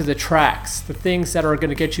back into the tracks, the things that are going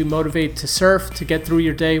to get you motivated to surf, to get through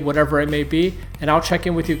your day, whatever it may be. And I'll check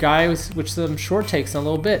in with you guys with some short takes in a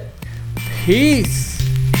little bit. Peace.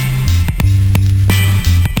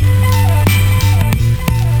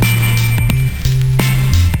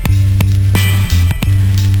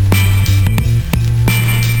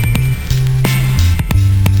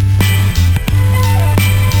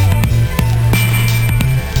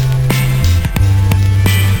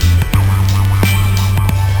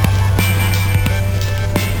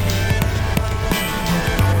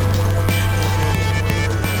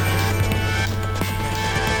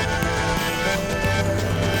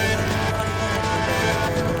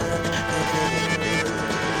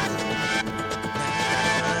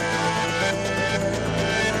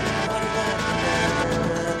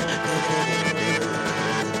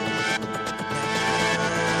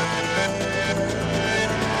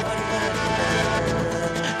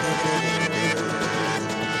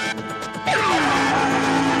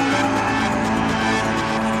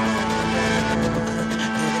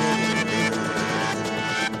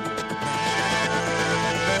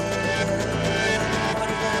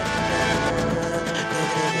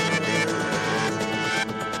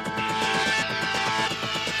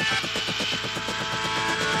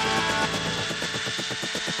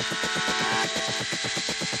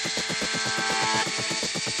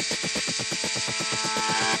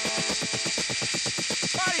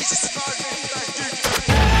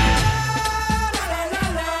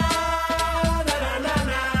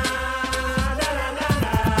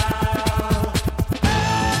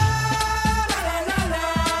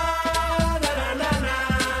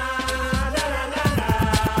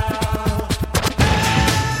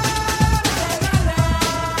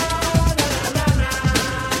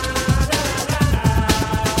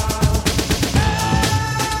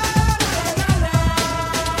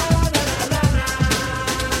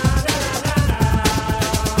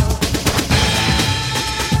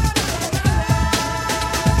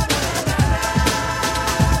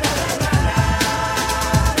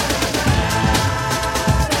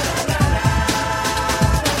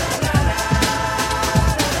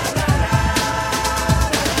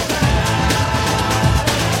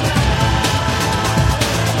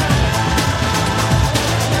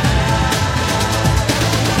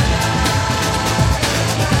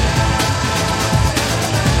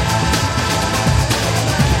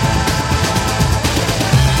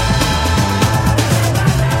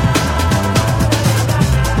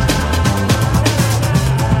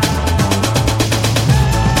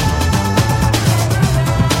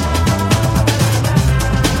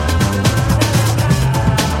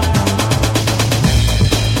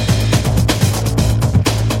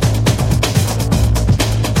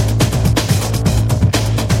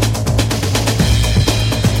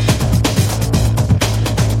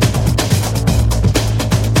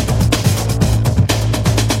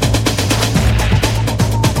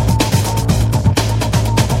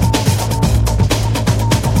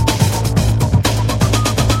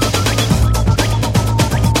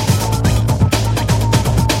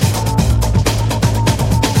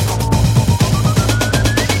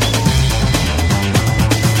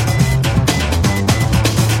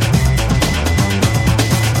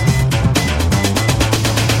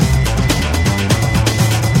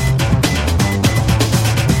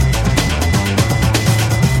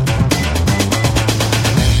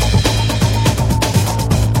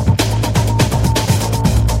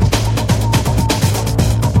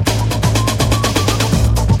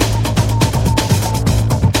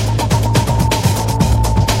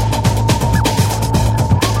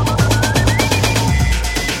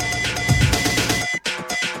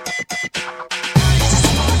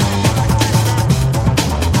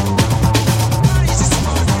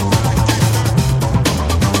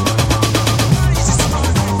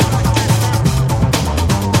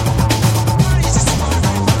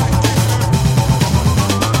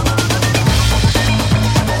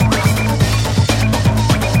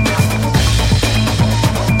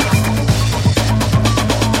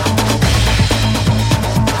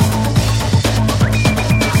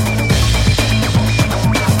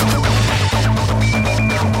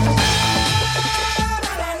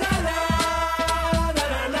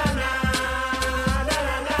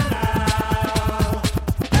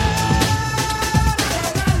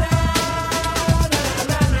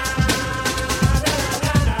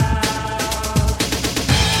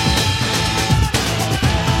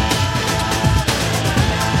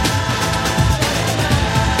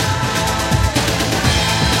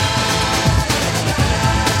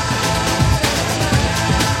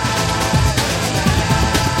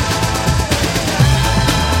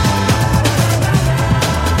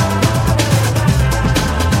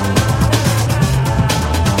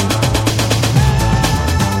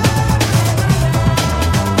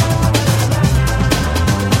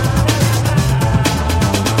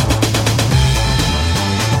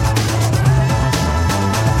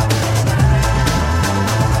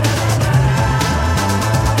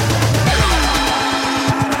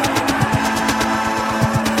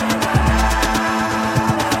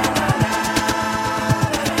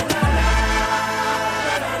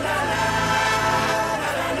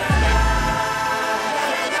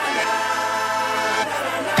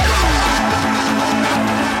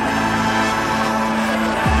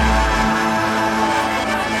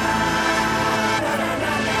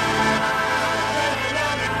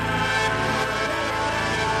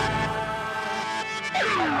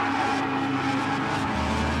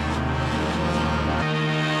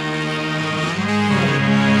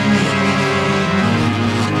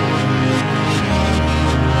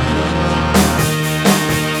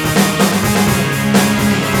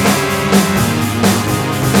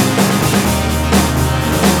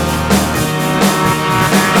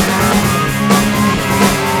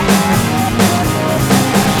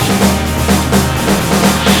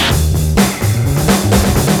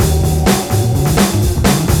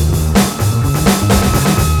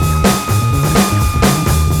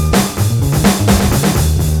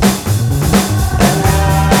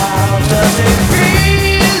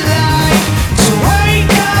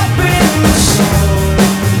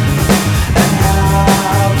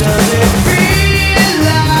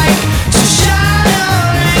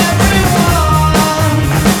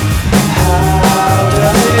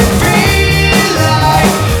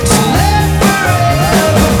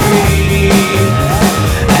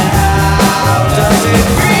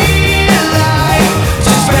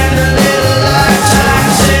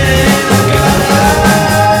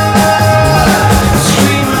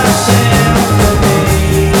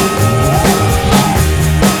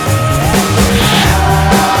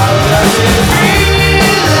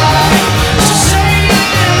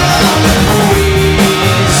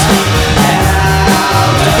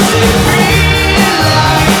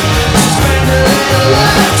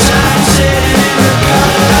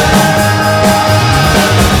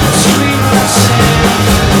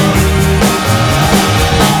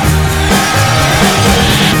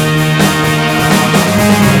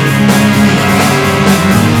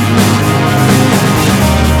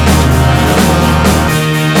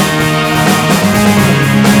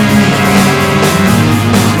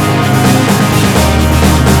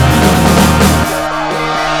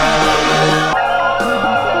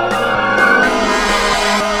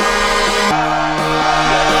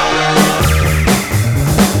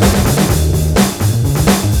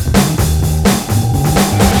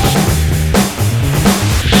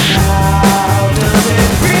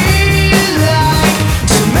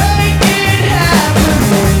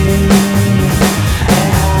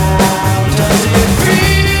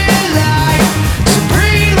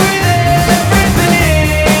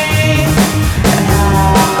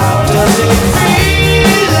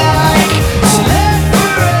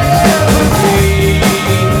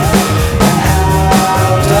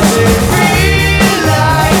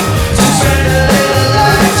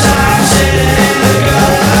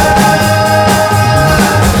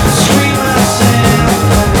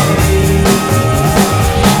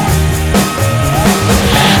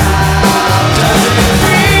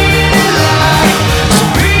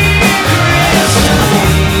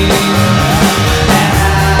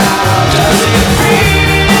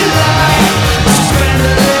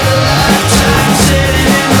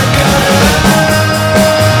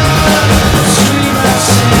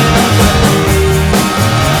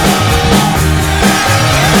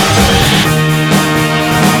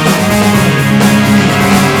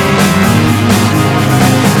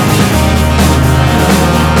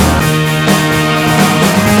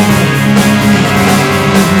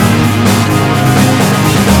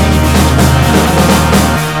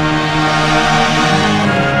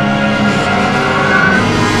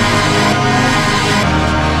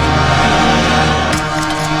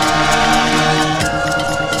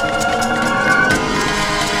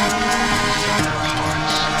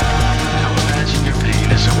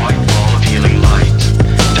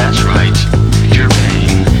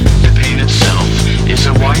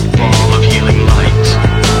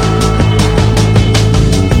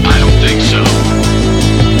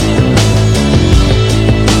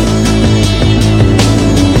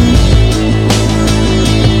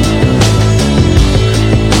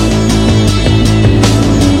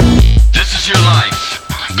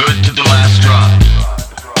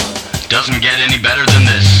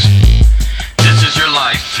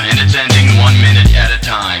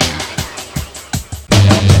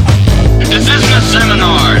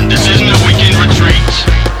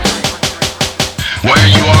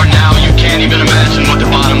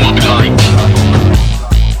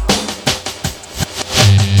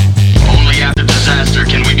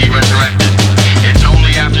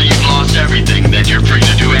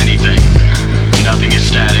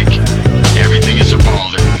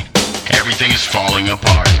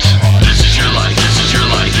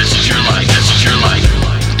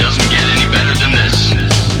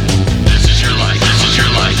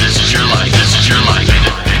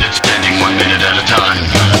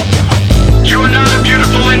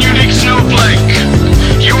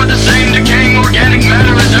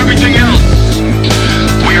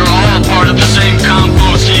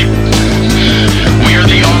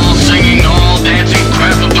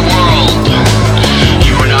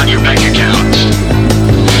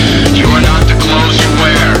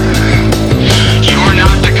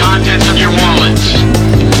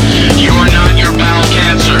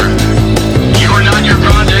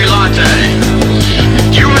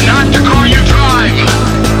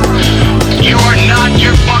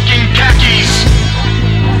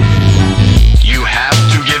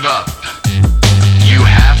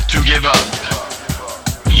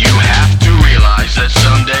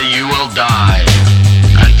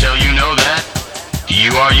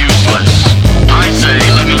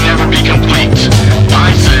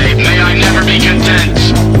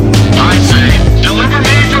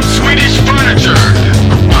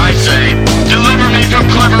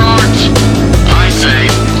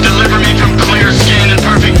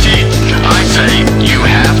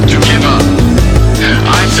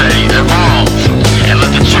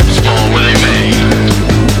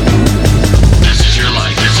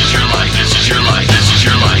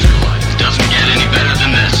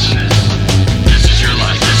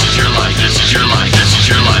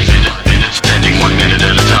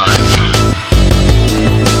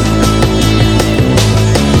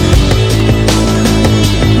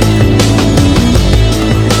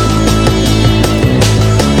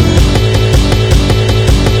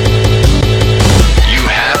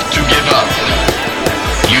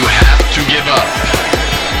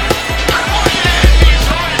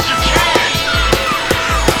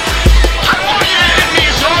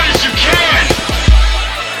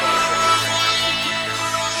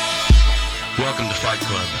 Welcome to Fight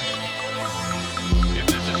Club. If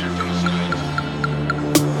this is your first time,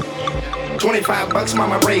 25 bucks,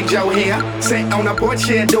 mama, braid your hair. Sit on the porch,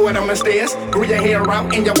 yeah, do it on the stairs. Grew your hair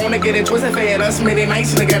out and you wanna get it twisted. Fed us many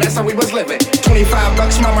nights, nigga, that's how we was living. 25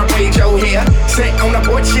 bucks, mama, braid your hair. Sit on the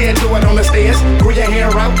porch, yeah, do it on the stairs. Grew your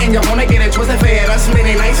hair out and you wanna get it twisted. Fed us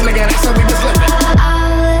many nights, nigga, that's how we was living. I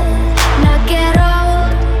would not get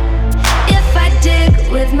old if I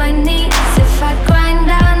dig with my knees, if I grind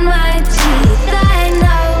down my teeth. I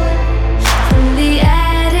know from the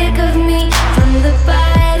attic of me, from the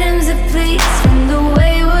bottoms of please, from the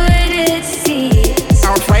wayward it seems.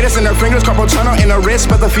 Arthritis in her fingers, carpal tunnel in her wrist.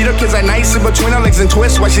 But the feed her kids at night, sit between her legs and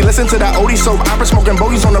twist. While she listen to that oldie soap opera, smoking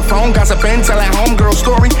bogeys on the phone, gossiping, telling homegirl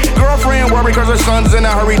story. Girlfriend worried cause her son's in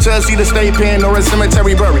a hurry to see the state pen or a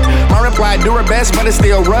cemetery buried. My reply, do her best, but it's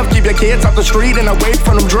still rough. Keep your kids off the street and away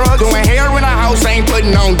from them drugs. Doing hair in her house, ain't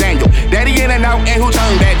putting on Daniel. Daddy in and out, and who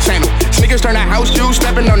turned that channel? Sneakers turn to house juice,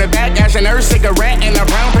 stepping on the back, ashing her cigarette in a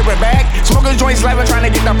brown paper bag. Smoking joints, slapping, trying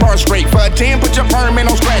to get the part straight. For a 10, put your permit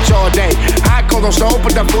on scratch all day. I close on stove,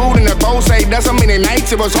 put the food in the bowl, say that's so many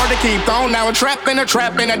nights it was hard to keep on. Now a trap in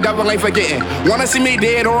a double ain't forgetting. Wanna see me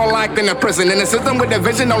dead or locked in a prison. In the system with the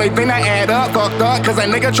vision, only thing I add up, fucked up, cause a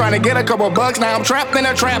nigga trying to get a couple bucks. Now I'm trapped in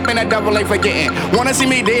a double ain't forgetting. Wanna see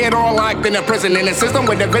me dead or locked in a prison. In the system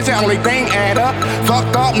with the vision, only thing add up,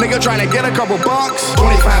 fucked up, nigga trying to get a couple bucks.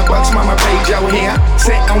 25 bucks, mama, braid your hair.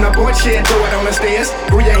 Sit on the porch, yeah, do it on the stairs.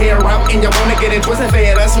 Grew your hair out and you wanna get it twisted.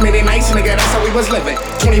 Fed us many nights, nigga, that's how we was living.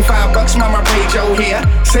 25 bucks, mama, braid your hair.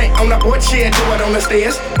 Sit on the porch, yeah, do it on the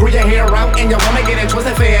stairs. Grew your hair out and you wanna get it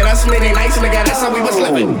twisted. Fed us many nights, nigga, that's how we was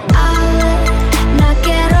living. I would not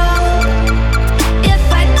get old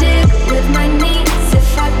if I dig with my knees,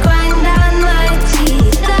 if I grind down my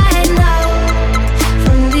teeth. I know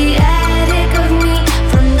from the attic of me,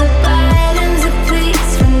 from the bottoms of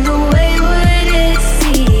please, from the wayward it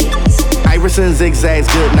seems. Iverson zigzags,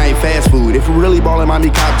 good night fast food. If you really ballin', mommy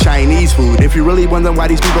cop Chinese food. If you really wondering why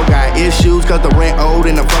these people got issues, cause the rent owed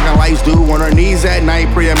and the fucking lights due. On her knees at night,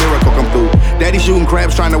 pray a miracle come through. Daddy shooting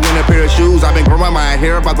craps, trying to win a pair of shoes. I've been growing my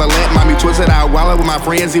hair, about to let mommy twist it out. While with my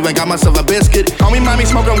friends, even got myself a biscuit. Call me mommy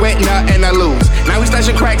smoking wet nut and I lose. Now we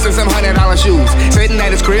stashing cracks in some $100 shoes. Sitting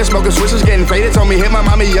at his crib, smoking switches, getting faded. Told me hit my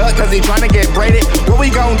mommy up, cause he trying to get braided. What we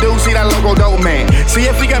gon' do? See that local dope man. See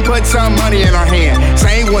if we can put some money in our hand.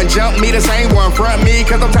 Same one jump me, the same one front me.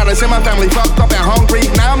 Cause I'm tired of seeing my family fucked up and hungry.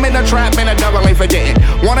 Now I'm in the trap and a double ain't forgetting.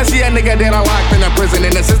 Wanna see a nigga that I locked in a prison.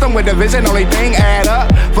 In the system with division, only thing add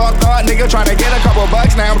up. Fucked up, nigga trying to get a couple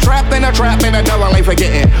bucks. Now I'm trapped in a double ain't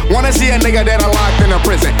forgetting. Wanna see a nigga that I locked in a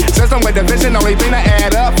prison. System with division, only thing that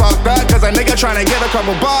add up. Fucked up, cause a nigga trying to get a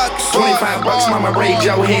couple bucks. 25 bucks, mama, braid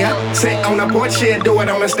your hair. Sit on the porch, yeah, do it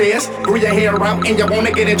on the stairs. Grew your hair out and you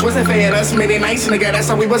wanna get it twisted. Fed us many nights, nigga, that's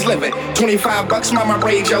how we was living. 25 bucks, mama,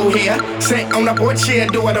 braid your hair. Sit on the porch, yeah,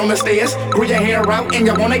 do it on the stairs. Grew your hair out and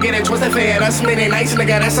you wanna get it twisted. Fed us many nights,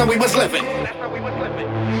 nigga, that's how we was living.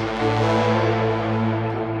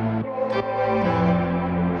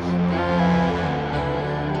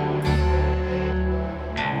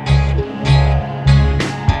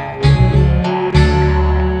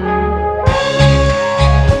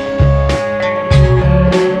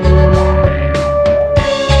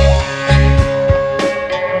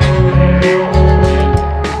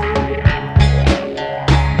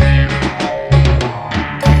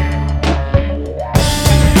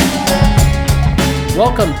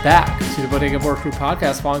 Welcome back to the Bodega Border Crew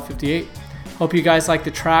Podcast, Volume 58. Hope you guys like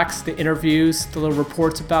the tracks, the interviews, the little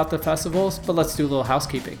reports about the festivals, but let's do a little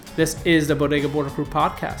housekeeping. This is the Bodega Border Crew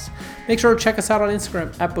Podcast. Make sure to check us out on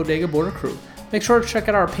Instagram at Bodega Border Crew. Make sure to check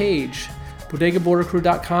out our page,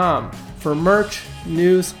 bodegabordercrew.com, for merch,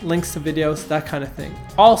 news, links to videos, that kind of thing.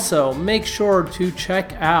 Also, make sure to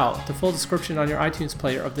check out the full description on your iTunes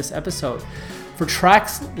player of this episode for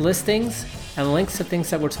tracks, listings, and links to things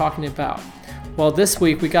that we're talking about. Well, this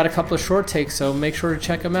week we got a couple of short takes, so make sure to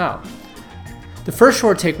check them out. The first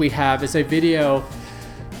short take we have is a video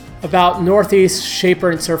about Northeast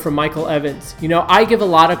shaper and surfer Michael Evans. You know, I give a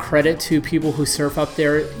lot of credit to people who surf up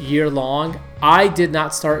there year long. I did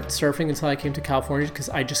not start surfing until I came to California because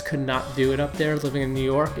I just could not do it up there living in New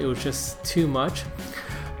York. It was just too much.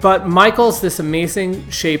 But Michael's this amazing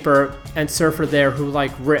shaper and surfer there who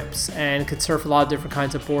like rips and can surf a lot of different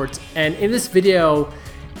kinds of boards. And in this video,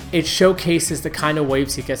 it showcases the kind of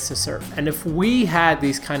waves he gets to surf. And if we had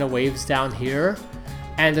these kind of waves down here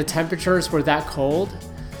and the temperatures were that cold,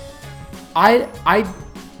 I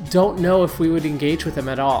don't know if we would engage with him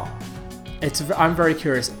at all. I'm very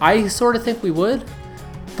curious. I sort of think we would,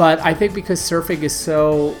 but I think because surfing is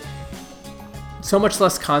so so much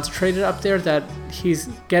less concentrated up there that he's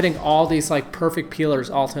getting all these like perfect peelers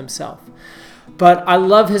all to himself. But I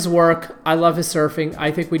love his work. I love his surfing. I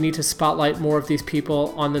think we need to spotlight more of these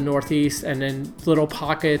people on the Northeast and in little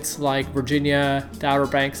pockets like Virginia, the Outer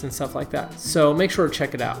Banks, and stuff like that. So make sure to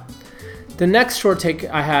check it out. The next short take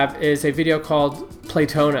I have is a video called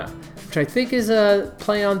Playtona, which I think is a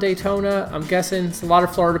play on Daytona. I'm guessing it's a lot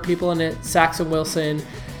of Florida people in it. Saxon Wilson.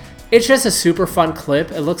 It's just a super fun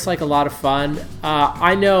clip. It looks like a lot of fun.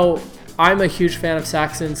 I know I'm a huge fan of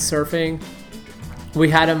Saxon's surfing. We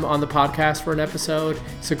had him on the podcast for an episode.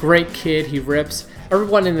 He's a great kid. He rips.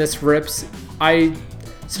 Everyone in this rips. I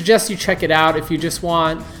suggest you check it out if you just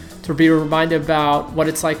want to be reminded about what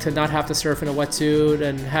it's like to not have to surf in a wetsuit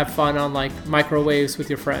and have fun on like microwaves with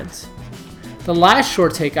your friends. The last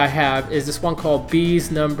short take I have is this one called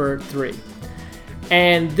Bees Number 3.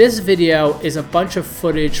 And this video is a bunch of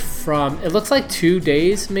footage from, it looks like 2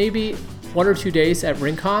 days, maybe 1 or 2 days at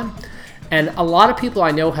Rincon. And a lot of people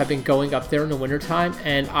I know have been going up there in the wintertime,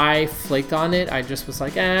 and I flaked on it. I just was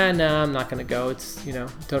like, no, I'm not gonna go. It's,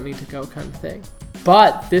 don't need to go kind of thing.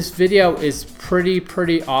 But this video is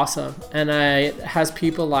pretty awesome. And it has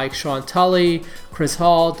people like Sean Tully, Chris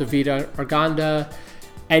Hall, Davida Arganda,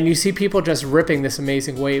 and you see people just ripping this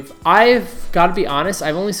amazing wave. I've got to be honest,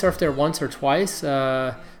 I've only surfed there once or twice,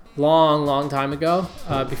 long time ago,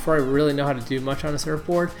 before I really know how to do much on a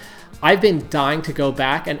surfboard. I've been dying to go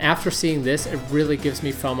back, and after seeing this, it really gives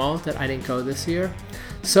me FOMO that I didn't go this year.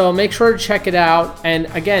 So make sure to check it out. And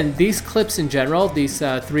again, these clips in general, these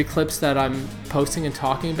 3 clips that I'm posting and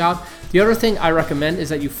talking about, the other thing I recommend is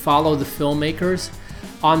that you follow the filmmakers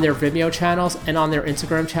on their Vimeo channels and on their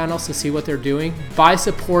Instagram channels to see what they're doing. By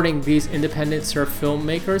supporting these independent surf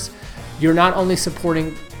filmmakers, you're not only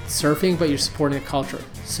supporting surfing, but you're supporting the culture.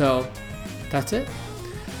 So that's it.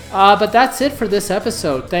 But that's it for this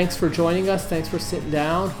episode. Thanks for joining us. Thanks for sitting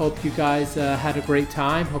down. Hope you guys had a great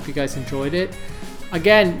time. Hope you guys enjoyed it.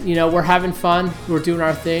 Again, we're having fun. We're doing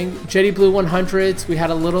our thing. Jetty Blue 100s, we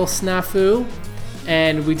had a little snafu,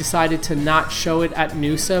 and we decided to not show it at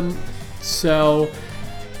Newsom. So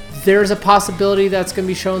there's a possibility that's going to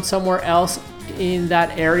be shown somewhere else in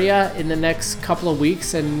that area in the next couple of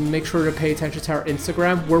weeks, and make sure to pay attention to our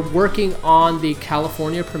Instagram. We're working on the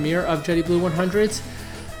California premiere of Jetty Blue 100s.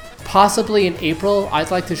 Possibly in April.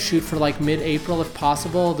 I'd like to shoot for like mid-April if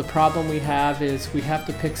possible. The problem we have is we have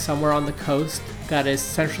to pick somewhere on the coast that is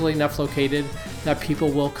centrally enough located that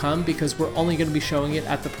people will come, because we're only going to be showing it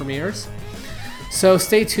at the premieres. So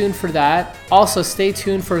stay tuned for that. Also, stay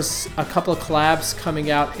tuned for a couple of collabs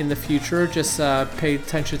coming out in the future. Just pay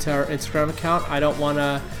attention to our Instagram account. I don't want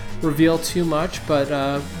to reveal too much, but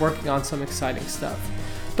working on some exciting stuff.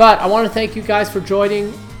 But I want to thank you guys for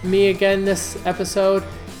joining me again this episode.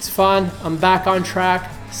 It's fun. I'm back on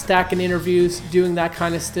track, stacking interviews, doing that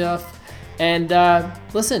kind of stuff. And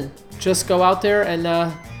listen, just go out there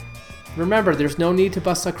and remember, there's no need to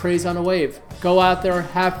bust a craze on a wave. Go out there,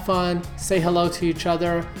 have fun, say hello to each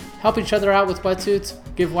other, help each other out with wetsuits,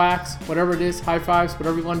 give wax, whatever it is, high fives,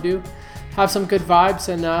 whatever you want to do. Have some good vibes,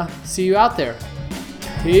 and see you out there.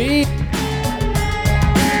 Peace.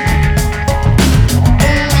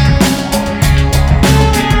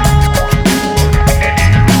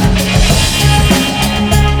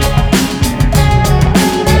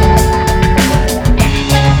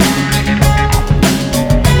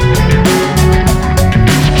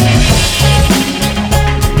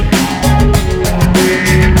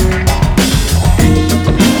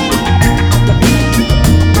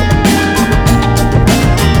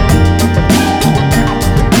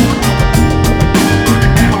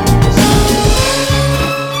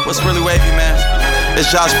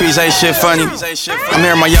 Josh Pease ain't shit funny. I'm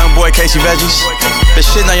here with my young boy Casey Veggies. Been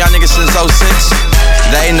shitting on y'all niggas since 06.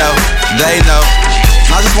 They know.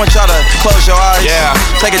 I just want y'all to close your eyes,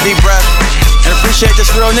 take a deep breath, and appreciate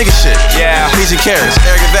this real nigga shit. Peasy carrots,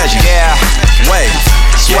 arrogant veggies. Wave,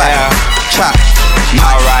 swag, chop.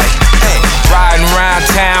 Alright. Hey. Riding around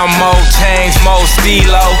town, more chains, more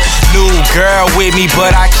stilo. New girl with me,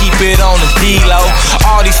 but I keep it on the D-low.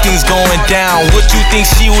 All these things going down, what you think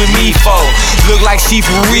she with me for? Look like she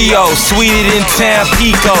from Rio, sweeter than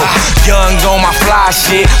Tampico. Young on my fly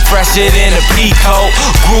shit, fresher than a peacoat.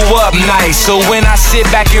 Grew up nice, so when I sit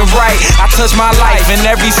back and write, I touch my life and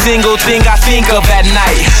every single thing I think of at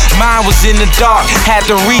night. Mine was in the dark, had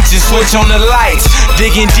to reach and switch on the lights.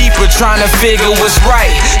 Digging deeper, trying to figure what's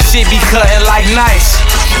right. Shit be cutting like nice,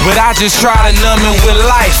 but I just try to numb it with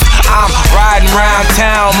life. I'm riding around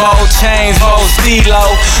town, more chains, more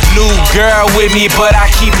stilo. New girl with me, but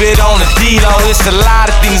I keep it on the D-Lo. It's a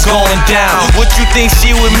lot of things going down. What you think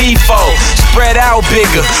she with me for? Spread out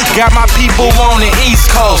bigger. Got my people on the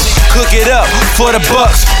East Coast. Cook it up for the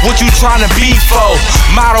bucks. What you tryna be for?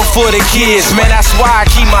 Model for the kids, man, that's why I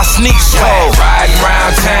keep my sneaks cold. Riding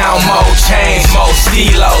round town, more chains, more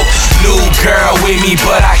stilo. New girl with me,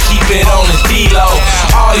 but I keep it on the D-Lo.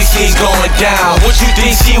 All these things going down. What you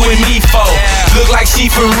think she with me for? Look like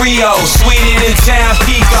she from Rio, sweeter than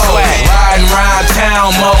Tampico. Riding round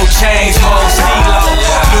town, more chains, more stilo.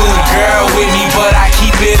 New girl with me, but I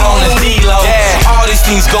keep it on the D-Lo. All these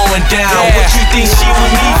things going down. What you think she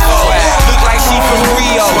with me for? Look like she from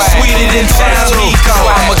Rio, sweeter than Tampico.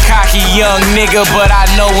 I'm a cocky young nigga, but I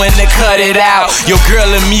know when to cut it out. Your girl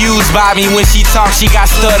amused by me when she talks, she got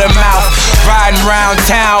stutter mouth. Riding round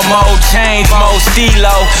town, more chains, more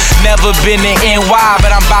stilo. Never been to NY, but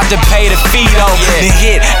I'm about to pay the fee though. Then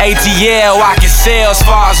hit ATL, I can sell as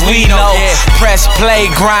far as we know. Press play,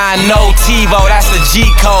 grind, no TiVo, that's the G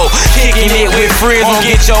code. Kicking it with friends, won't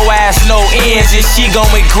get your ass no ends. And she gon'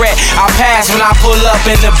 regret I pass when I pull up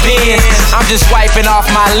in the Benz. I'm just wiping off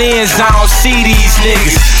my lens, I don't see these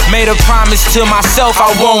niggas. Made a promise to myself I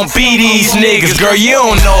won't be these niggas. Girl, you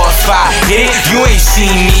don't know if I hit it, you ain't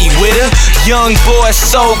seen me with her. Young boy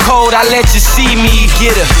so cold, I let you see me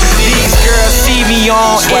get her. These girls see me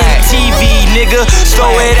on MTV, nigga.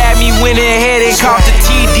 Throw it at me, went ahead and caught the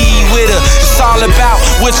TD with her. It's all about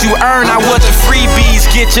what you earn, not what the freebies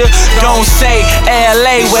get you. Don't say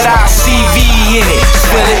LA without CV in it.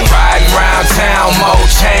 Feel it? Riding round town, more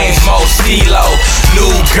chains, more stilo.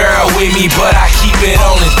 New girl with me, but I keep it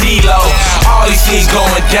on the D-Lo. All these things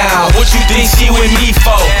going down. What you think she with me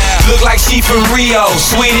for? Look like she from Rio,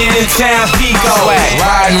 sweeter than Tampico.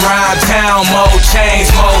 Riding round town, more chains,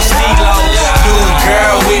 more stilo. New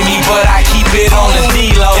girl with me, but I keep it on the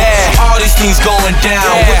D-Lo. All these things going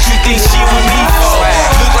down. What you think she with me for?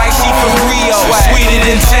 Look like she from Rio, sweeter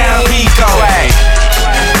than Tampico.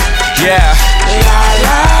 Yeah.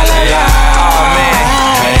 Oh man,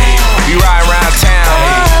 we ride around town,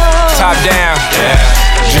 top down.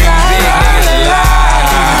 Dream big, niggas.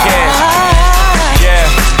 Easy cash.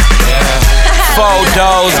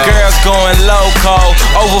 Photos, girls going loco,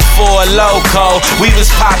 over for a loco. We was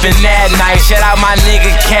popping that night. Shout out my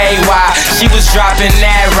nigga KY, she was dropping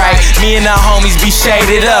that right. Me and the homies be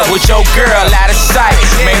shaded up with your girl out of sight.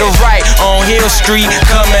 Made a right on Hill Street,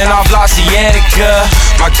 coming off La Cienega.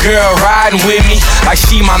 My girl riding with me like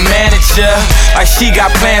she my manager, like she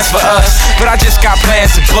got plans for us, but I just got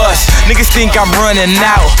plans to bust. Niggas think I'm running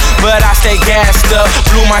out, but I stay gassed up.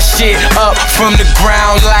 Blew my shit up from the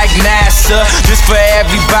ground like NASA. This for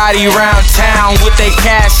everybody around town with they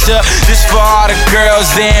cash up. This for all the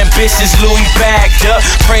girls, the ambitious Louis backed up.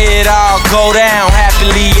 Pray it all go down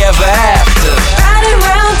happily ever after. Riding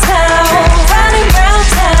round town, riding round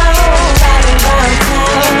town, riding round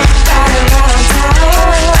town, riding round town,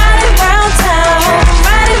 riding round town,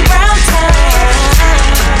 riding round town.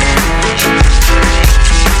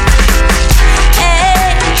 Hey,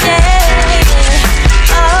 yeah,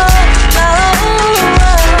 oh no,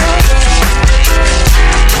 hey,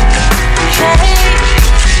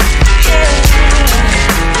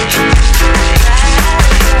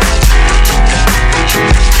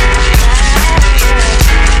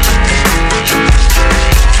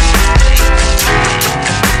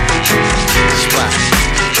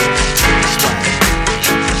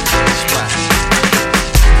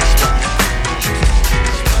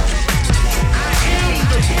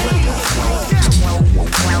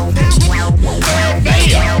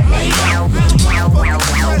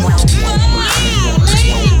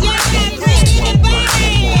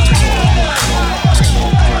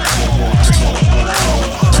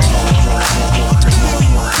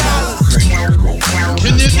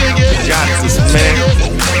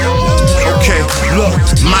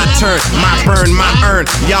 My burn, my earn,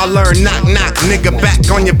 y'all learn, knock, knock, nigga back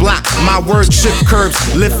on your block. My word shift curves,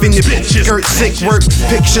 lifting your bitch, skirt, sick work.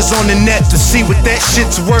 Pictures on the net to see what that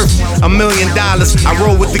shit's worth. $1 million, I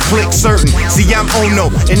roll with the click certain. See, I'm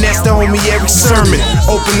Ono, and that's the homie every sermon.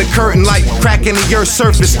 Open the curtain like cracking the earth's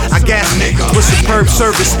surface. I gas with superb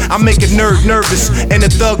service, I make a nerd nervous, and a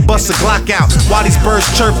thug bust a Glock out. While these birds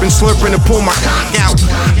chirping, slurping and pull my cock out.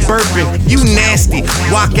 Burping, you nasty,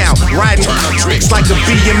 walk out, riding tricks like a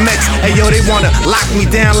BMX. Hey yo, they wanna lock me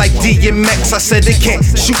down like DMX. I said they can't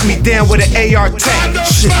shoot me down with an AR tech.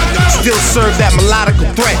 Shit, still serve that melodical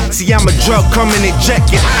threat. See, I'm a drug coming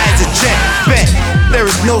ejected as a jet. Bet there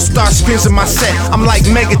is no star screens in my set. I'm like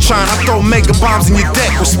Megatron, I throw mega bombs in your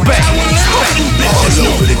deck. Respect. All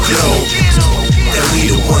over the globe, and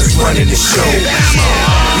we the ones running the show.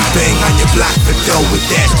 We bang on your block for dough with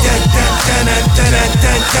that.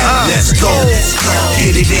 Let's go.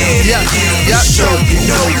 Get it in. Show you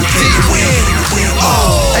know we can win.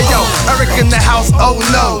 Hey yo, Eric in the house, oh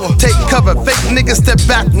no. Take cover, fake niggas step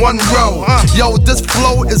back one row. Yo, this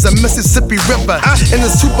flow is a Mississippi River. And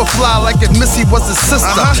it's super fly like if Missy was a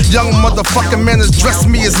sister. Young motherfucking man has dressed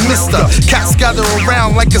me as Mister. Cats gather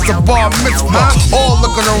around like it's a bar mitzvah. All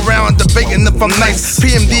looking around, debating if I'm nice.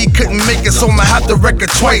 PMD couldn't make it, so I'ma have to wreck it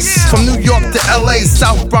twice. From New York to LA,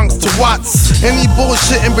 South Bronx to Watts. Any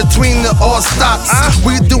bullshit in between it all stops.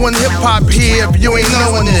 We doing hip hop here if you ain't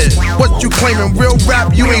knowing it. What you claiming, real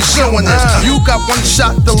rap, you ain't showing it. You got one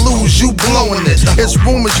shot to lose, you blowing it. It's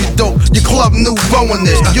rumors you dope, your club new rowing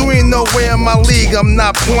it. You ain't nowhere in my league, I'm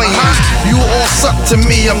not playing. You all suck to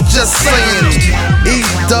me, I'm just saying.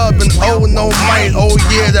 E-Dub and oh no might, oh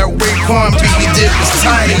yeah, that Raekwon beat we did was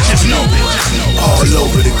tight. All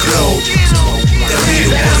over the globe, that we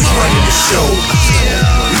the ones running the show.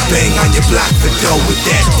 We bang on your block for dough with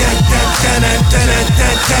that.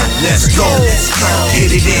 Let's go.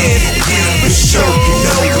 Get it in. For sure you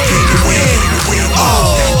know we can win.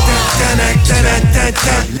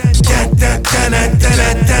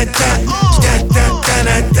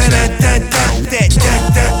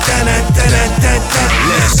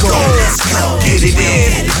 Let's go. Get it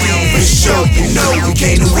in. For sure you know we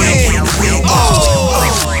can't win.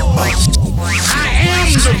 I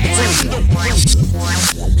am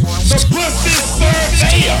the pussy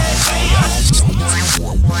surveyor.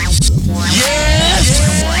 Yes.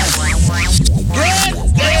 Great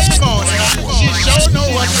damn on it. She sure know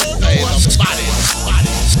what to say about it.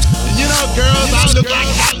 And you know, girls, I look like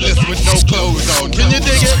Atlas with no clothes on. Can you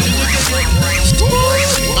dig it?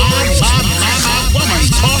 My woman,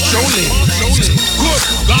 toss your legs. Good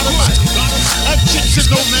God Almighty. That chick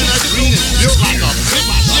sitting over there in that green is built like a big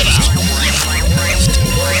shit out.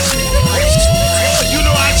 You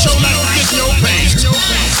know I sure like to get in your pants,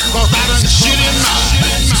 cause I done shit in mine.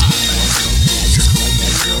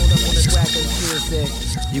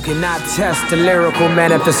 You cannot test the lyrical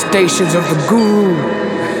manifestations of the guru.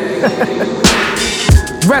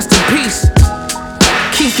 Rest in peace,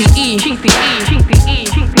 Keithy E.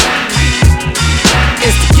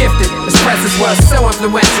 It's the gifted, his presence was so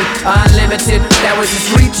influential. Unlimited, that was his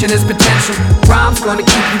reach and his potential. Rhymes gonna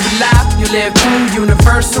keep you alive, you live through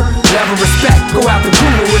universal. Love and respect, go out the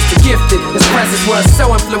guru. It's the gifted, his presence was so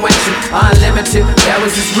influential. Unlimited, that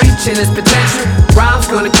was his reach and his potential. Rhymes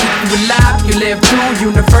gonna keep you alive, you live through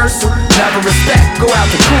universal. Love and respect, go out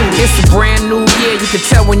the guru. It's a brand new year, you can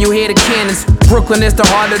tell when you hear the cannons. Brooklyn is the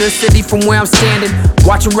heart of the city from where I'm standing.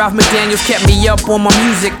 Watching Ralph McDaniels kept me up on my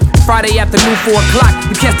music. Friday afternoon, 4 o'clock,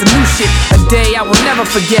 you catch the new shit. A day I will never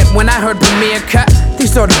forget when I heard Premier cut.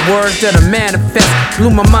 These are the words that are manifest.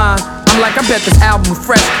 Blew my mind. I'm like, I bet this album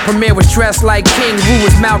fresh. Premier was dressed like King, Wu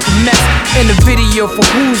was Malcolm X. In the video for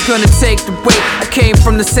Who's Gonna Take the Weight, I came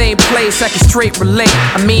from the same place, I can straight relate.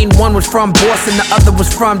 I mean, one was from Boston, the other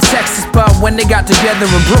was from Texas. But when they got together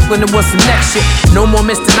in Brooklyn, it was some next shit. No more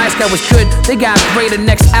Mr. Nice Guy was good, they got greater.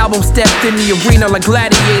 Next album stepped in the arena like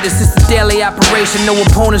gladiators. It's a daily operation, no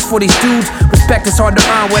opponents for these dudes. Respect is hard to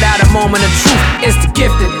earn without a moment of truth. It's the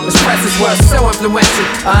gifted, his presence was so influential.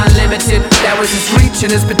 Unlimited, that was his reach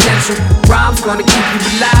and his potential. Rhymes gonna keep you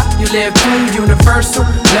alive, you live through universal.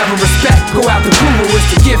 Love and respect, go out the guru. It's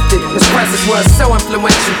the gifted, his presence was so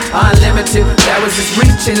influential. Unlimited, that was his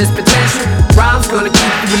reach and his potential. Rhymes gonna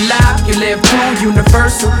keep you alive, you live through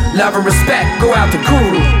universal. Love and respect, go out the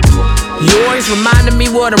guru. You always reminded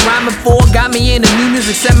me what I'm rhyming for. Got me in a new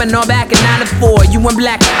music seminar back in 94. You went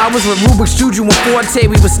black, I was with Rubik's, Juju and Forte.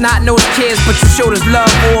 We was snot-nosed kids, but you showed us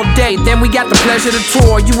love all day. Then we got the pleasure to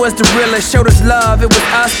tour, you was the realest. Showed us love, it was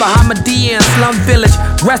us, Bahamadia and Slum Village.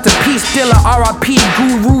 Rest in peace, Dilla, R.I.P.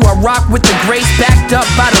 Guru. I rock with the grace, backed up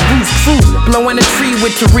by the Roots crew. Blowing a tree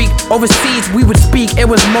with Tariq. Overseas, we would speak, it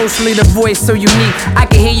was mostly the voice so unique. I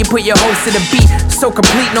could hear you put your host to the beat, so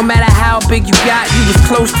complete. No matter how big you got, you was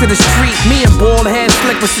close to the street. Me and bald head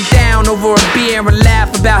slick would sit down over a beer and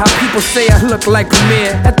laugh about how people say I look like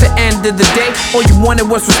Premier. At the end of the day, all you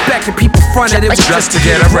wanted was respect, and people fronted it was just to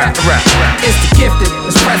get a rap. It's the gifted,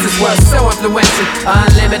 his presence was so influential.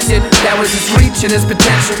 Unlimited, that was his reach and his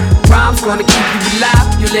potential. Rhymes gonna keep you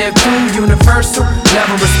alive, you live through universal.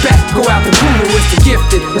 Love and respect, go out the guru. It's the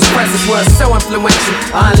gifted, his presence was so influential.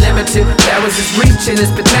 Unlimited, that was his reach and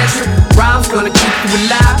his potential. Rhymes gonna keep you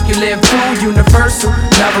alive, you live through universal.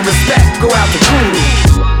 Love and respect, go out the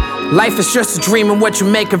guru. Life is just a dream and what you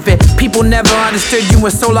make of it. People never understood you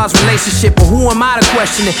in Solar's relationship, but who am I to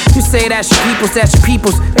question it? You say that's your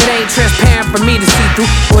people's. It ain't transparent for me to see through.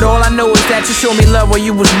 But all I know is that you showed me love while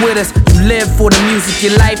you was with us. You live for the music,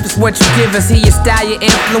 your life is what you give us. Hear your style, your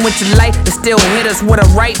influence, your light, it still hit us. What a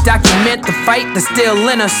right, document the fight that's still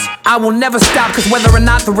in us. I will never stop, cause whether or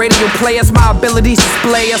not the radio play us, my abilities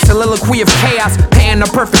display us. Soliloquy of chaos, painting a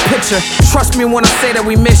perfect picture. Trust me when I say that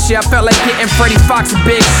we miss you. I felt like getting Freddie Fox and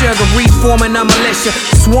Big Sugar, reforming a militia,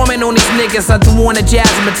 swarming on these niggas. I don't wanna jazz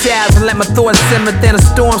and metaz and let my thoughts simmer. Then a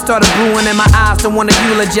storm started brewing in my eyes. Don't wanna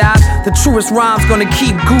eulogize. The truest rhymes gonna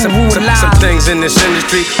keep Guru alive. Some things in this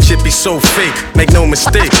industry should be so fake. Make no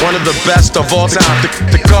mistake, one of the best of all time.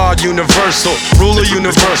 The God universal, ruler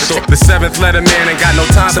universal. The seventh letter man ain't got no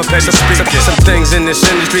time for petty speak. Some things in this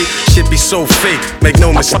industry should be so fake. Make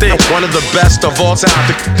no mistake, one of the best of all time.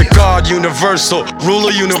 The God universal,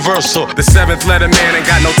 ruler universal. The seventh letter man ain't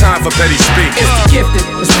got no time for petty speak. It's the gifted,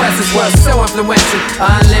 his presence was so influential.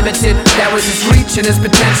 Unlimited, that was his reach and his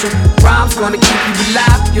potential. Rhymes gonna keep you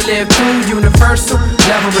alive, you live through universal.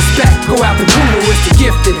 Love and respect, go out the guru. It's the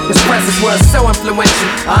gifted, his presence was so influential.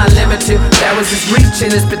 Unlimited, that was his reach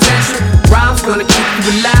and his potential. Rhymes gonna keep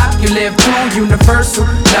you alive, you live through universal.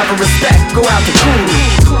 Love and respect, go out the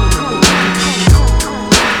guru.